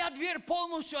Jesus, моя дверь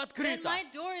полностью then открыта my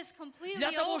door is completely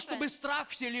для того, open чтобы страх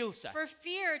вселился. for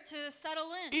fear to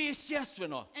settle in. И,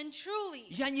 естественно, And truly,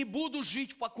 я не буду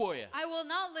жить в покое. I will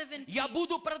not live in Я peace.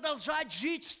 буду продолжать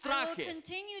жить в I will страхе.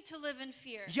 continue to live in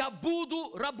fear. Я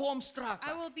буду рабом I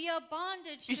страха. will be a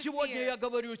bondage И to сегодня fear. я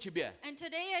говорю тебе, And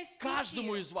today I speak to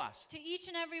каждому you, из вас, to each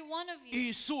and every one of you.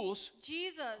 Иисус,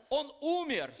 Jesus, Он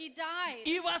умер He died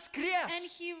и воскрес and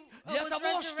He для was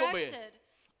того, чтобы resurrected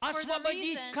for the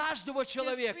освободить reason каждого to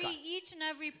человека, free each and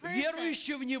every person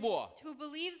верующего в Него, who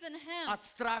believes in Him от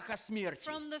страха смерти.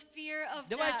 from the fear of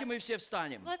Давайте death. мы все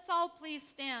встанем. Let's all please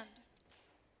stand.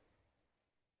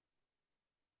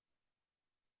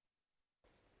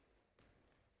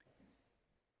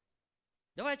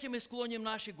 Давайте мы склоним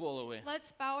наши головы,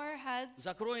 Let's bow our heads,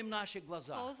 закроем наши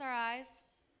глаза. close our eyes.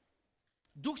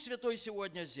 Дух Святой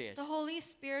сегодня здесь. The Holy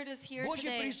Spirit is here Божье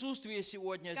today. присутствие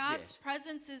сегодня God's здесь.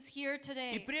 presence is here И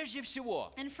today. прежде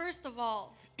всего, And first of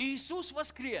all, Иисус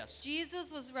воскрес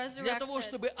Jesus was для того, resurrected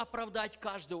чтобы оправдать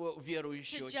каждого to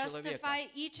верующего человека. justify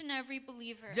each and every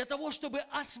believer, Для того, чтобы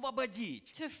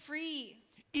освободить to free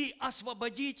и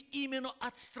освободить именно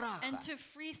от страха. and to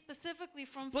free specifically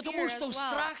from fear Потому as что в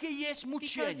well. страхе есть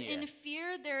Because in мучение.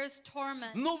 fear there is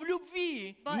torment, Но в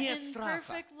любви but нет in страха.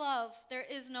 perfect love there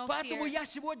is no Поэтому fear. я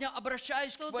сегодня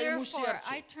обращаюсь So к твоему therefore,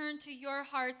 I сердцу. turn to your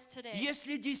hearts today.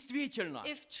 Если действительно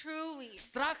If truly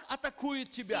страх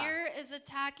атакует тебя, fear is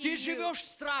attacking ты you, живешь в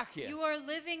страхе, you are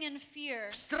living in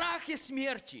fear, в страхе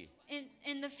смерти,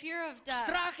 in the fear of в death,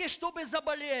 страхе, чтобы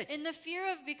заболеть. in the fear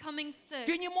of becoming sick.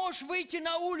 Ты не можешь выйти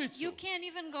на улицу. You can't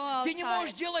even go Ты не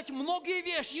можешь outside. делать многие You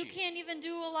вещи, can't even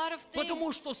do a lot of потому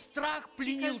things что страх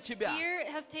пленил because тебя. fear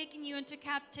has taken you into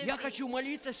captivity. Я хочу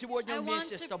молиться сегодня I want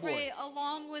вместе с to тобой. pray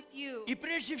along with you. И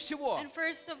прежде всего, And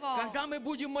first of all, когда мы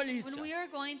будем молиться, when we are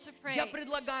going to pray, я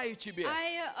предлагаю тебе,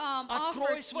 I offer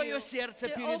открой to свое you сердце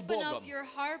to перед open up Богом. your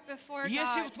heart before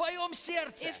Если в God. твоем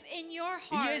сердце If in your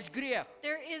heart есть грех,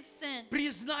 there is sin,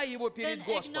 признай его then перед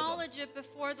Господом. acknowledge it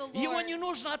before the Его Lord. не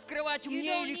нужно открывать You мне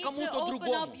don't или need to кому-то open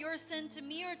другому. up your sin to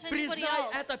me or to anybody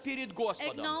Признай else. это перед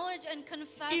Господом. Acknowledge and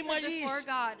confess И it молись before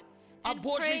God. о And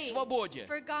Божьей pray свободе.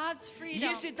 for God's freedom.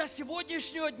 Если до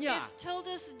сегодняшнего дня If till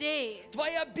this day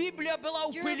твоя Библия была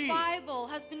у your пыли, Bible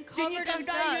has been ты covered in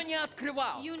никогда ее dust, не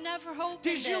открывал. you never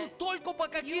Ты opened жил it. только по You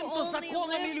каким-то only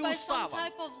законам или live by some уставам.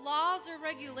 type of laws or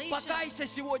regulations. Покайся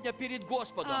сегодня перед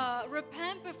Господом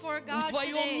Repent before в God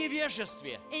твоем today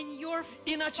невежестве. in your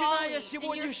И folly, начиная с in your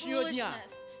сегодняшнего дня,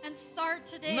 foolishness. And start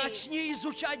today. начни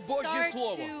изучать Божье Start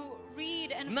Слово. to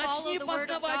read and follow Начни the word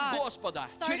of познавать God. Господа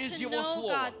Start через to Его know Слово.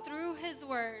 God through His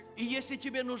word. И если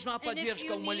тебе нужна And if поддержка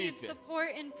you в need молитве,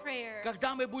 support in prayer,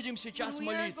 когда мы будем сейчас when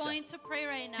we are молиться, going to pray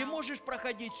right ты now, можешь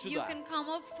проходить you сюда. can come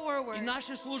up forward. И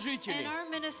наши служители, And our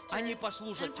они ministers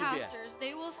послужат and тебе, pastors,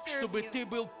 they will serve чтобы you ты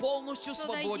был полностью so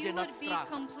that you свободен от would be страха.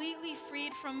 completely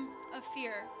freed from a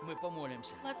fear. Мы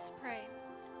помолимся. Let's pray.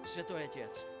 Святой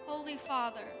Отец, Holy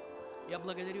Father, я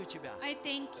благодарю Тебя, I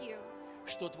thank you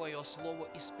что Твое Слово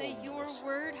that your исполнилось.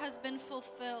 word has been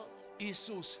fulfilled.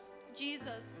 Иисус,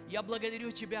 Jesus, я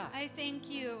благодарю Тебя, I thank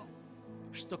you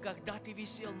что когда Ты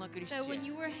висел на that when кресте,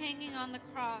 you were hanging on the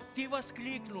cross, Ты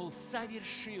воскликнул: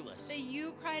 совершилось. that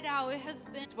you cried out, it has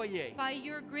been Твоей. by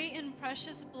your great and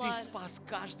precious Ты blood. спас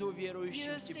каждого You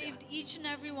верующего have в Тебя. saved each and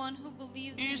every one who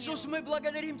believes in Иисус, you. мы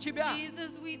благодарим Тебя,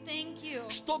 Jesus, we thank you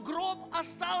что гроб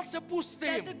остался that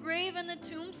пустым. the grave and the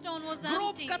tombstone was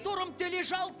Гроб, в empty. котором Ты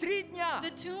лежал 3 дня,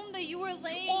 The tomb that you were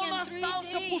laying он in 3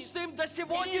 остался days, пустым до it is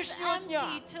сегодняшнего дня.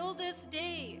 empty till this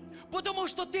day. Потому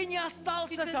что Ты не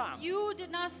остался Because там. you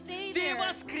did not stay Ты there.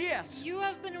 воскрес You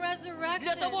have been resurrected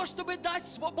для того, чтобы дать to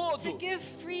свободу give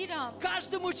freedom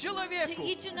каждому to человеку,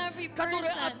 each and every который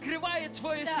person открывает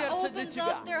свое that сердце для opens Тебя.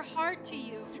 up their heart to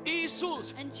you.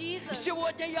 Иисус, And Jesus,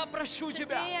 сегодня я прошу today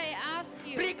Тебя, I ask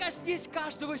you, прикоснись к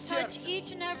каждому touch сердцу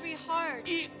each and every heart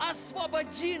и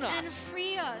освободи and нас,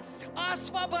 free us.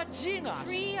 освободи нас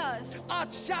Free us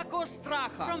от всякого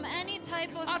страха, from any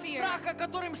type of от fear. страха,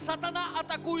 которым сатана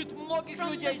атакует многих From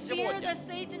the людей fear сегодня. that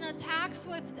Satan attacks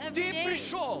with every Ты day.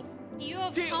 пришел, You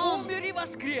have Ты come. умер и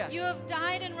воскрес, You have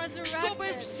died and чтобы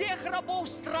resurrected всех рабов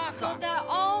so страха that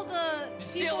all the people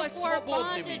сделать who are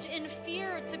свободными. bondage in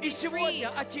fear to be И free.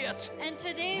 сегодня, Отец, And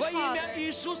today, во имя Father,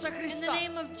 Иисуса in the Христа,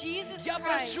 name of Jesus я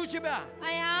Christ, прошу Тебя,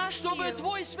 I ask чтобы you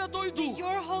Твой Святой that Дух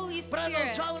your Holy Spirit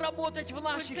продолжал работать в would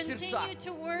наших сердцах, continue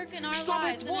to work in our чтобы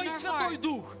lives and Твой in our Святой hearts,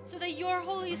 Дух so that your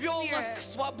Holy вел нас к Spirit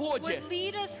свободе, would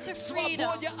lead us to freedom,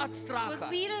 свободе от would страха.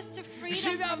 lead us to freedom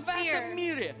Живя from в этом fear,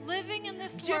 мире, living in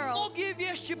this где world многие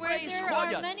вещи where there are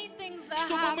происходят, many things that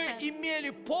чтобы мы happen, имели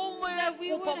so полное that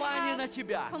we would упование на have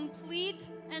Тебя, complete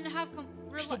and have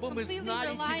чтобы мы completely знали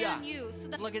rely Тебя. on you. So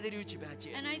that, Благодарю Тебя,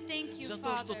 Отец, and I thank you, за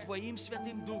то, что Father, Твоим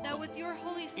Святым that Духом with your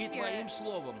Holy и Твоим Spirit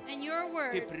Словом and your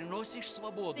Ты word, приносишь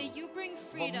свободу that you bring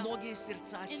во freedom многие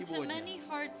сердца into сегодня, many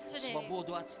hearts today,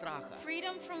 свободу от страха.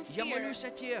 freedom from Я fear. молюсь о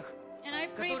тех, And I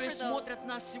pray которые for смотрят those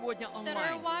нас сегодня that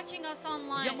are онлайн. watching us Я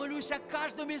online. молюсь о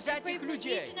каждом из I pray этих for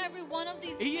людей. each and every one of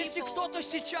these И если people. кто-то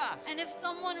сейчас And if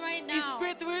someone right now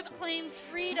испытывает claim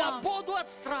freedom, свободу от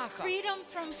страха, freedom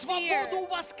from свободу fear, в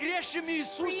воскресшем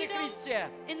Иисусе freedom Христе,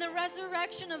 in the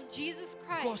resurrection of Jesus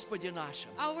Christ, Господе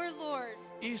нашим, our Lord,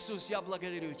 Иисус, я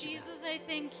благодарю Тебя Jesus, I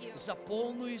thank you за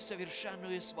полную и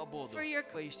совершенную свободу for your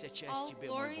во вся часть all Тебе,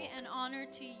 мой glory Бог. and honor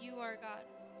to you, our God.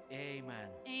 Amen.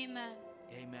 Amen.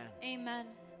 Amen. Amen.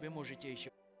 Вы можете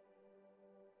еще.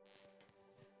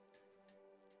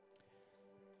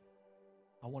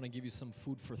 I want to give you some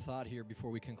food for thought here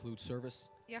before we conclude service.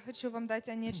 Я хочу вам дать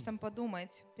о нечем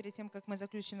подумать перед тем, как мы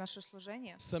заключим наше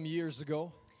служение. Some years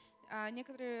ago,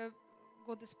 Некоторые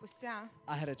годы спустя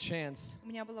I had a chance у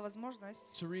меня была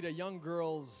возможность to read a young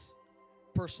girl's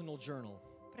personal journal.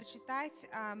 прочитать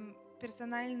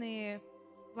персональный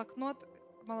блокнот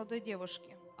молодой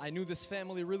девушки. I knew this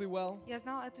family really well, Я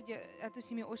знал эту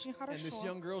семью очень and this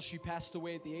young хорошо. girl, she passed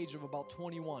away at the age of about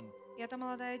 21. И эта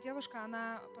молодая девушка,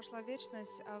 она пошла в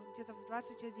вечность где-то в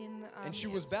 21 And she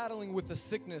лет. was battling with a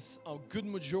sickness a good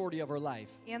majority of her life.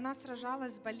 И она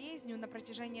сражалась с болезнью на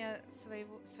протяжении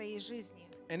своей жизни.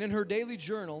 And in her daily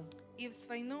journal, И в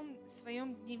своем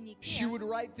she дневнике would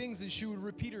write things and she would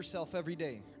repeat herself every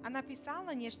day. она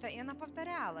писала нечто, и она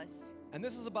повторялась. And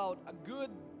this is about a good,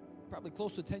 probably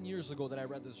close to 10 years ago that I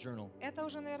read this journal. Это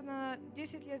уже, наверное,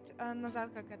 10 лет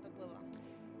назад, как это было.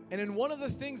 And in one of the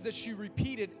things that she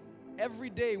repeated every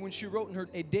day when she wrote in her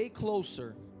A Day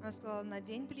Closer, Она сказала: на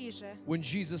день ближе, when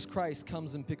Jesus Christ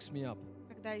comes and picks me up.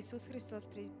 когда Иисус Христос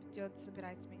придет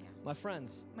забирать меня. My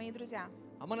friends, Мои друзья,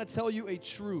 I'm going to tell you a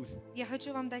truth я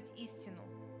хочу вам дать истину,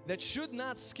 that should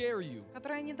not scare you.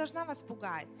 которая не должна вас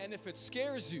пугать. And if it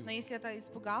scares you, Но если это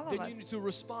испугало then вас, you need to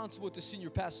respond to what the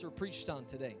senior pastor preached on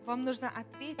today. вам нужно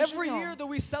ответить Every на year нем. that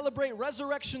we celebrate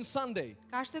Resurrection Sunday,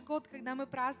 Каждый год, когда мы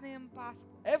празднуем Пасху,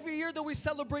 every year that we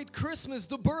celebrate Christmas,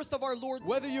 the birth of our Lord,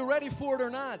 whether you're ready for it or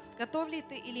not, готов ли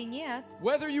ты или нет,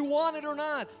 whether you want it or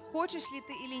not, хочешь ли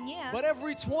ты или нет, but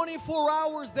every 24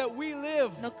 hours that we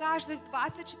live но каждых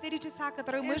 24 часа,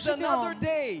 которые мы is another живем,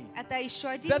 day это еще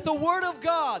один that the Word of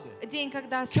God God день,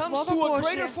 когда comes Слово to a Божье,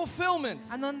 greater fulfillment.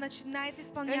 оно начинает And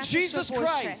исполняться Jesus все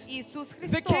больше. Christ, Иисус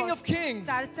the King of Христос, Kings,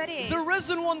 Царь царей, the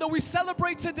risen one that we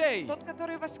celebrate today, тот,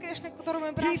 который воскресший,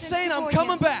 которого мы He's празднуем saying, I'm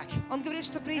coming сегодня. back. Он говорит,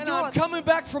 что And I'm придет, coming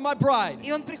back for my bride.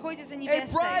 и Он приходит за A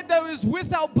невестой. bride that is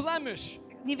without blemish.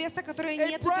 Невеста, которая A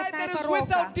нету bride пятна that и is порока.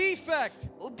 without defect.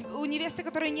 У невесты,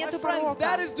 которой My нету friends, порока.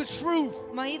 that is the truth.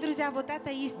 Мои друзья, вот это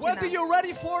истина. Whether you're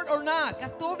ready for it or not,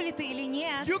 Готов ли ты или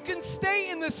нет, you can stay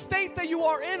in the state that you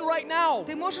are in right now.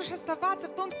 ты можешь оставаться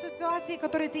в том ситуации, в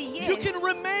которой ты есть. You can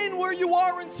remain where you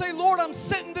are and say, Lord, I'm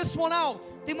sitting this one out.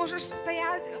 Ты можешь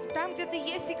стоять там, где ты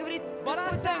есть, и говорить, But I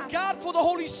Господь, thank да. God for the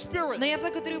Holy Spirit. Но я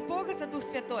благодарю Бога за Дух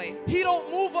Святой. He don't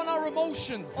move on our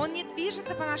emotions, Он не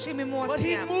движется по нашим but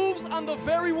He эмоциям, moves on the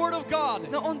very Word of God.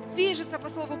 но Он движется по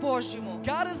Слову Божьему.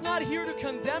 God is not here to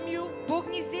condemn you. Бог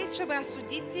не здесь, чтобы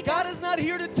осудить тебя. God is not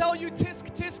here to tell you, tisk,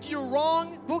 tisk, you're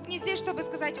wrong. Бог не здесь, чтобы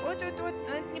сказать, ой, это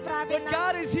But неправильно.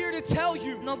 God is here to tell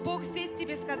you Но Бог здесь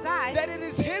тебе сказать, that it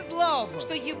is His love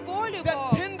что Его that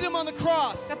любовь, pinned Him on the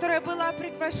cross. которая была For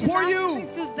пригвождена you. к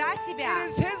кресту за тебя, It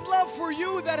is His love for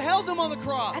you that held Him on the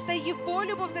cross. это Его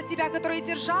любовь за тебя, которая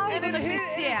держала And Его it на is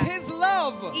кресте. His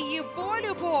love И Его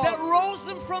любовь, that rose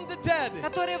Him from the dead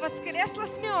которая воскресла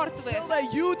с мертвых, so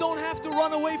that you don't have to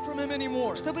run away from Him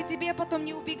anymore. чтобы тебе потом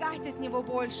не убегать от Него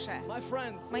больше. My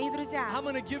friends, Мои друзья, I'm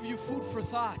going to give you food for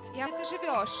thought. ты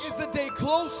живешь, It's a day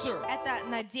closer. это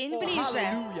на день Oh, ближе.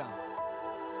 hallelujah.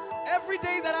 Every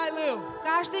day that I live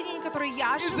Каждый день, который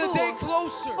я is живу, a day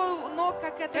closer. но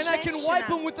как эта And I can wipe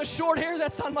Him женщина. with the short hair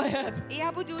that's on my head. И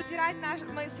я буду утирать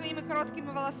своими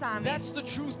короткими волосами. That's the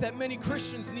truth that many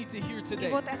Christians need to hear И today.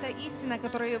 вот это истина,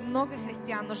 которой много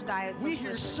христиан нуждаются We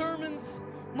hear услышать. sermons,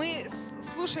 Мы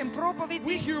слушаем we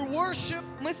проповеди, hear worship,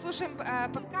 мы слушаем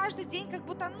каждый день, как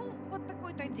будто, вот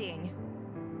такой-то день.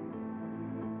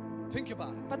 think about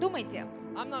it. Подумайте,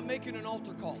 I'm not making an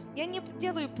altar call. я не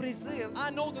делаю призыв. I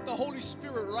know that the Holy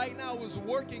Spirit right now is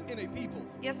working in a people.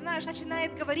 Я знаю, что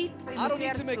начинает говорить I твоему don't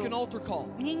need to make an сердцу. altar call,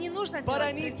 Мне не нужно but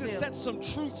I делать need to призыв. set some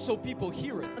truth so people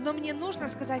hear it. Но мне нужно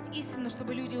сказать истину,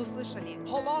 чтобы люди услышали.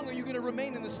 How long are you going to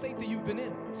remain in the state that you've been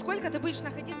in? Сколько ты будешь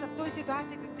находиться в той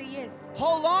ситуации, как ты есть?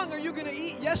 How long are you going to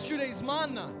eat yesterday's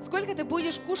manna? Сколько ты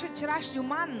будешь кушать вчерашнюю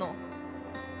манну?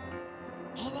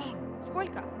 How long?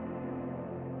 Сколько?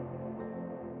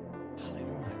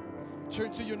 Hallelujah.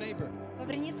 Turn to your neighbor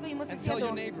Поверни своему and tell your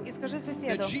соседу neighbor и скажи that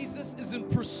соседу. Jesus is in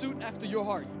pursuit after your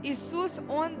heart. Иисус,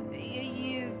 Он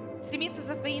и стремится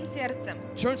за твоим сердцем.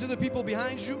 Turn to the people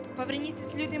behind you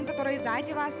Повернитесь к людям, которые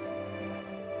сзади вас,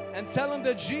 and tell them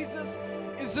that Jesus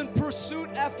is in pursuit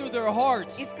after their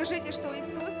hearts. и скажите, что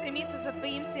Иисус стремится за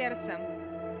твоим сердцем.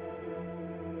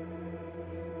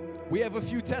 We have a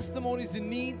few testimonies and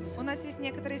needs. У нас есть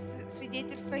некоторые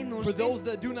свидетельства и For нужды. those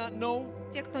that do not know,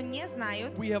 Те, кто не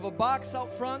знают, we have a box out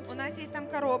front у нас есть там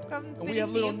коробка and we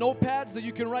have little впереди. notepads that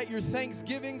you can write your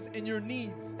thanksgivings and your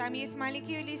needs. Там есть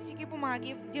маленькие листики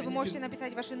бумаги, где And вы you можете can-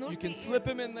 написать ваши You нужды can slip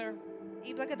them in there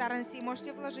и благодарности, и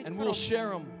можете вложить в and we'll коробку.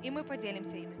 share them. И мы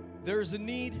поделимся ими. There's a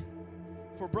need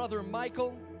for brother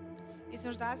Michael Есть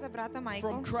нужда за брата from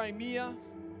Майкла Crimea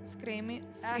с Крыма.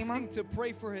 asking to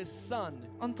pray for his son.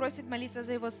 Он просит молиться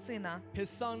за его сына. His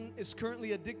son is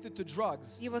currently addicted to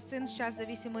drugs. Его сын сейчас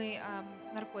зависимый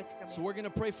наркотиками. So we're going to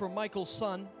pray for Michael's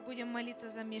son. Будем молиться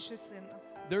за Мишу сына.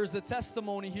 There's a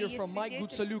testimony here И from Mike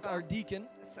Gutsaluk, our свидетельство deacon.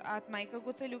 От Майка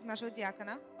Гуцалюк, нашего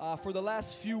диакона. For the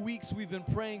last few weeks, we've been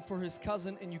praying for his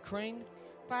cousin in Ukraine.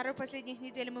 Пару последних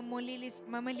недель мы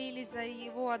молились за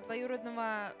его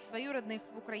двоюродных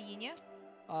в Украине.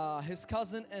 His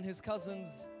cousin and his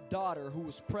cousin's daughter who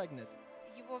was pregnant.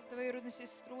 Его двоюродную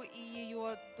сестру и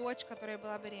ее дочь, которая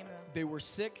была беременна. They were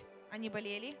sick, Они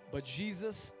болели, but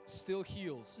Jesus still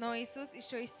heals. но Иисус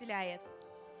еще исцеляет.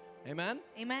 Amen?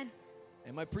 Amen.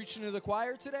 Am I preaching to the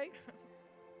choir today?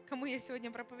 Кому я сегодня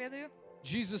проповедую?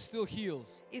 Jesus still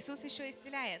heals. Иисус еще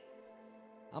исцеляет.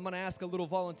 I'm going to ask a little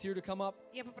volunteer to come up.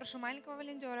 Я попрошу маленького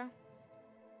волонтера.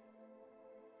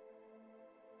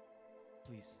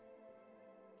 Please.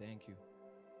 Thank you.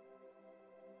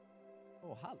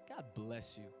 Oh, God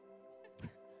bless you.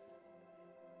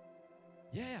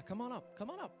 Yeah, come on up. Come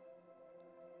on up.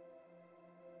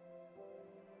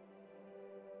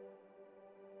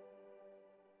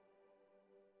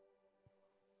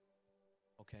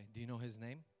 Okay, do you know his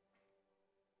name?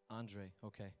 Andre.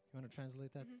 Okay. You want to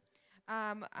translate that?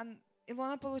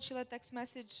 Илона получила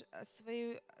текст-месседж от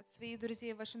своих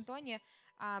друзей в Вашингтоне.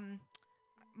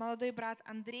 Молодой брат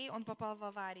Андрей, он попал в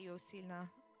аварию сильно.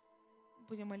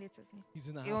 Будем молиться с ним. He's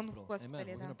in the И он в hospital. Amen.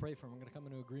 госпитале, We're да. going to pray for him. We're going to come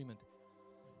into agreement.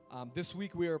 This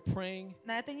week we are praying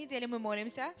На этой неделе мы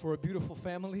молимся for a beautiful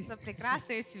family. за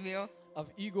прекрасную семью. of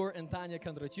Igor and Tanya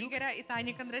Kondratyuk. Игоря и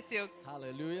Тани Кондратюк.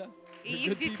 Hallelujah. И They're их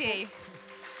good people. детей.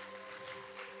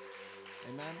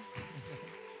 Amen.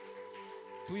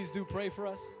 Please do pray for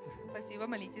us. Спасибо,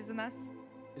 молитесь за нас.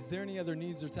 Is there any other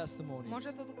needs or testimonies?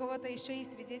 Может, тут у кого-то еще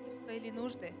есть свидетельства или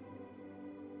нужды?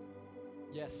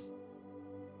 Yes.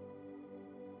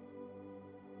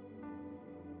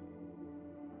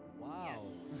 Wow.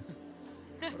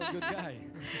 What a good guy.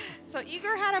 So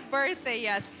Igor had a birthday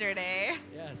yesterday.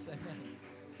 Yes, amen.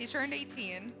 He turned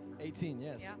 18. 18,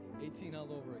 yes. Yeah. 18 all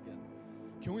over again.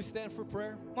 Can we stand for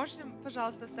prayer? Можете,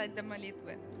 пожалуйста, встать для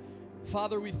молитвы?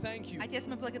 Father, we thank you Отец,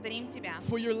 мы благодарим Тебя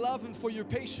for your love and for your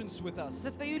patience with us.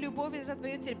 за Твою любовь и за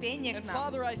Твое терпение And к нам.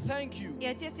 Father, I thank you И,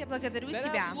 Отец, я благодарю that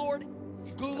Тебя, as Lord,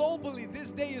 globally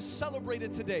this day is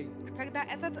celebrated today. когда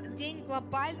этот день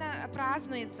глобально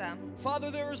празднуется. Father,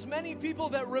 there's many people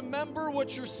that remember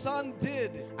what your son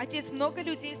did. Отец, много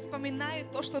людей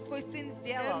вспоминают то, что Твой Сын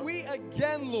сделал. And we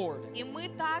again, Lord, И мы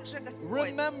также, Господь,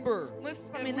 remember мы and we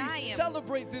вспоминаем,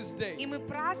 celebrate this day. и мы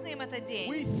празднуем этот день.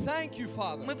 We thank you,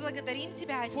 Father, Мы благодарим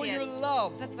Тебя, for your Отец,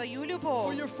 love, за Твою for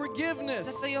любовь, your forgiveness,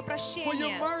 за Твое for your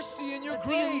прощение, mercy and за your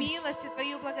Твою grace. милость и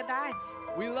Твою благодать.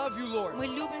 We love you, Lord. Мы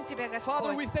любим Тебя,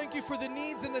 Father, we Господь. thank you for the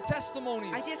needs and the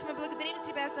testimonies. Отец, мы благодарим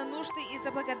Тебя за нужды и за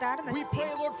We благодарности.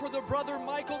 pray, Lord, for the brother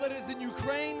Michael that is in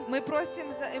Ukraine Мы просим,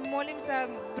 молим за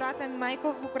брата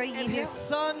Майкла в and Украине his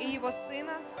son. и его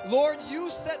сына. Lord, you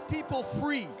set people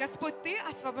free. Господь, Ты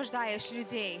освобождаешь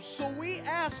людей. So we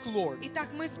ask, Lord, Итак,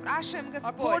 мы спрашиваем,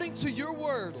 according Господь, to your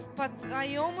word, по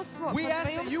Твоему слову, we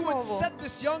ask that you would set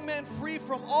this young man free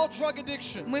from all drug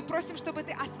addiction. мы просим, чтобы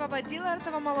Ты освободил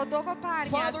этого молодого парня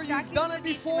Father, от you've всяких done it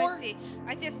before, зависимостей.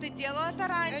 Отец, Ты делал это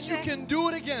and you раньше, can do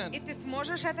it и again. Ты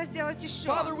сможешь это сделать еще.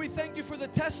 Father, we thank you for the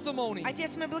testimony,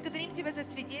 Отец, мы благодарим Тебя за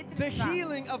the свидетельство.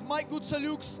 healing of Mike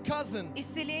Gutsaluk's cousin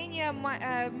Исцеление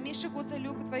Миши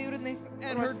Гуцалюк, двоюродных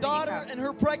and her daughter родственников. and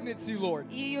her pregnancy, Lord.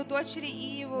 И ее дочери,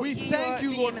 и его We ее thank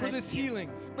you, Lord, for this беременности. healing.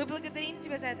 Мы благодарим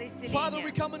Тебя за это Father, we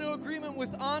исцеление. come into agreement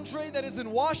with Andre that is in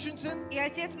Washington, И,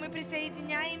 Отец, мы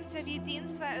присоединяемся в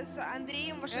единство с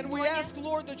Андреем в and we Вашингтоне. ask,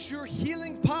 Lord, that your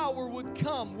healing power would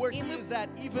come where И he мы is at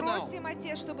even now. просим,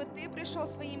 Отец, чтобы Ты пришел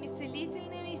своими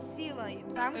исцелительными силами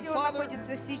там, And где он Father,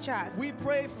 находится сейчас. we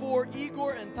pray for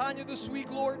Igor and Tanya this week,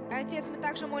 Lord. Отец, мы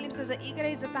также молимся за Игоря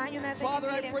и за Таню на этой Father,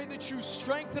 I неделе. pray that you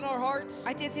strengthen our hearts.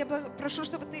 Отец, я прошу,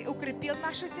 чтобы Ты укрепил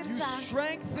наши You сердца,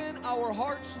 strengthen our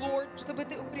hearts, Lord, чтобы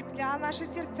Ты укреплял наши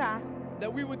сердца,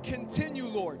 that we would continue,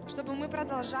 Lord, чтобы мы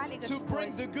продолжали, to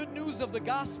bring Господь, the good news of the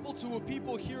gospel to a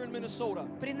people here in Minnesota.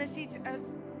 приносить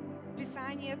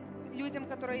Писание людям,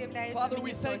 которые являются Father, в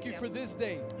we thank you for Миннесоте. this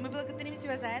day. Мы благодарим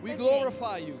Тебя за We этот день.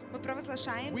 glorify you. Мы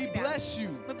провозглашаем We Тебя. bless you.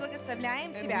 Мы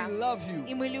благословляем And Тебя. we love you.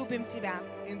 И мы любим Тебя.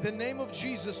 In the name of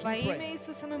Jesus, Во we имя pray.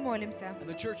 Иисуса мы молимся. And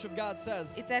the Church of God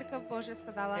says, И Церковь Божья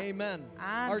сказала, Amen.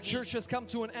 Аминь. Our church has come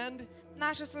to an end.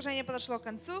 Наше служение подошло к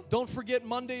концу. Don't forget,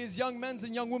 Monday is Young Men's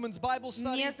and Young Women's Bible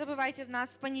Study. Не забывайте, в нас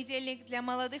в понедельник для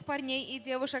молодых парней и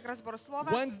девушек разбор слова.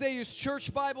 Wednesday is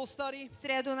Church Bible Study. В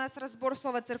среду у нас разбор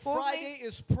слова церковный. Friday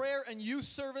is Prayer and Youth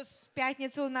Service. В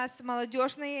пятницу у нас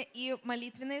молодежные и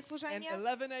молитвенные And служения.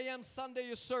 11 a.m. Sunday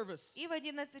is service. И в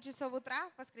 11 часов утра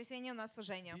в воскресенье у нас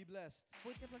служение. Be blessed.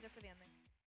 Будьте благословенны.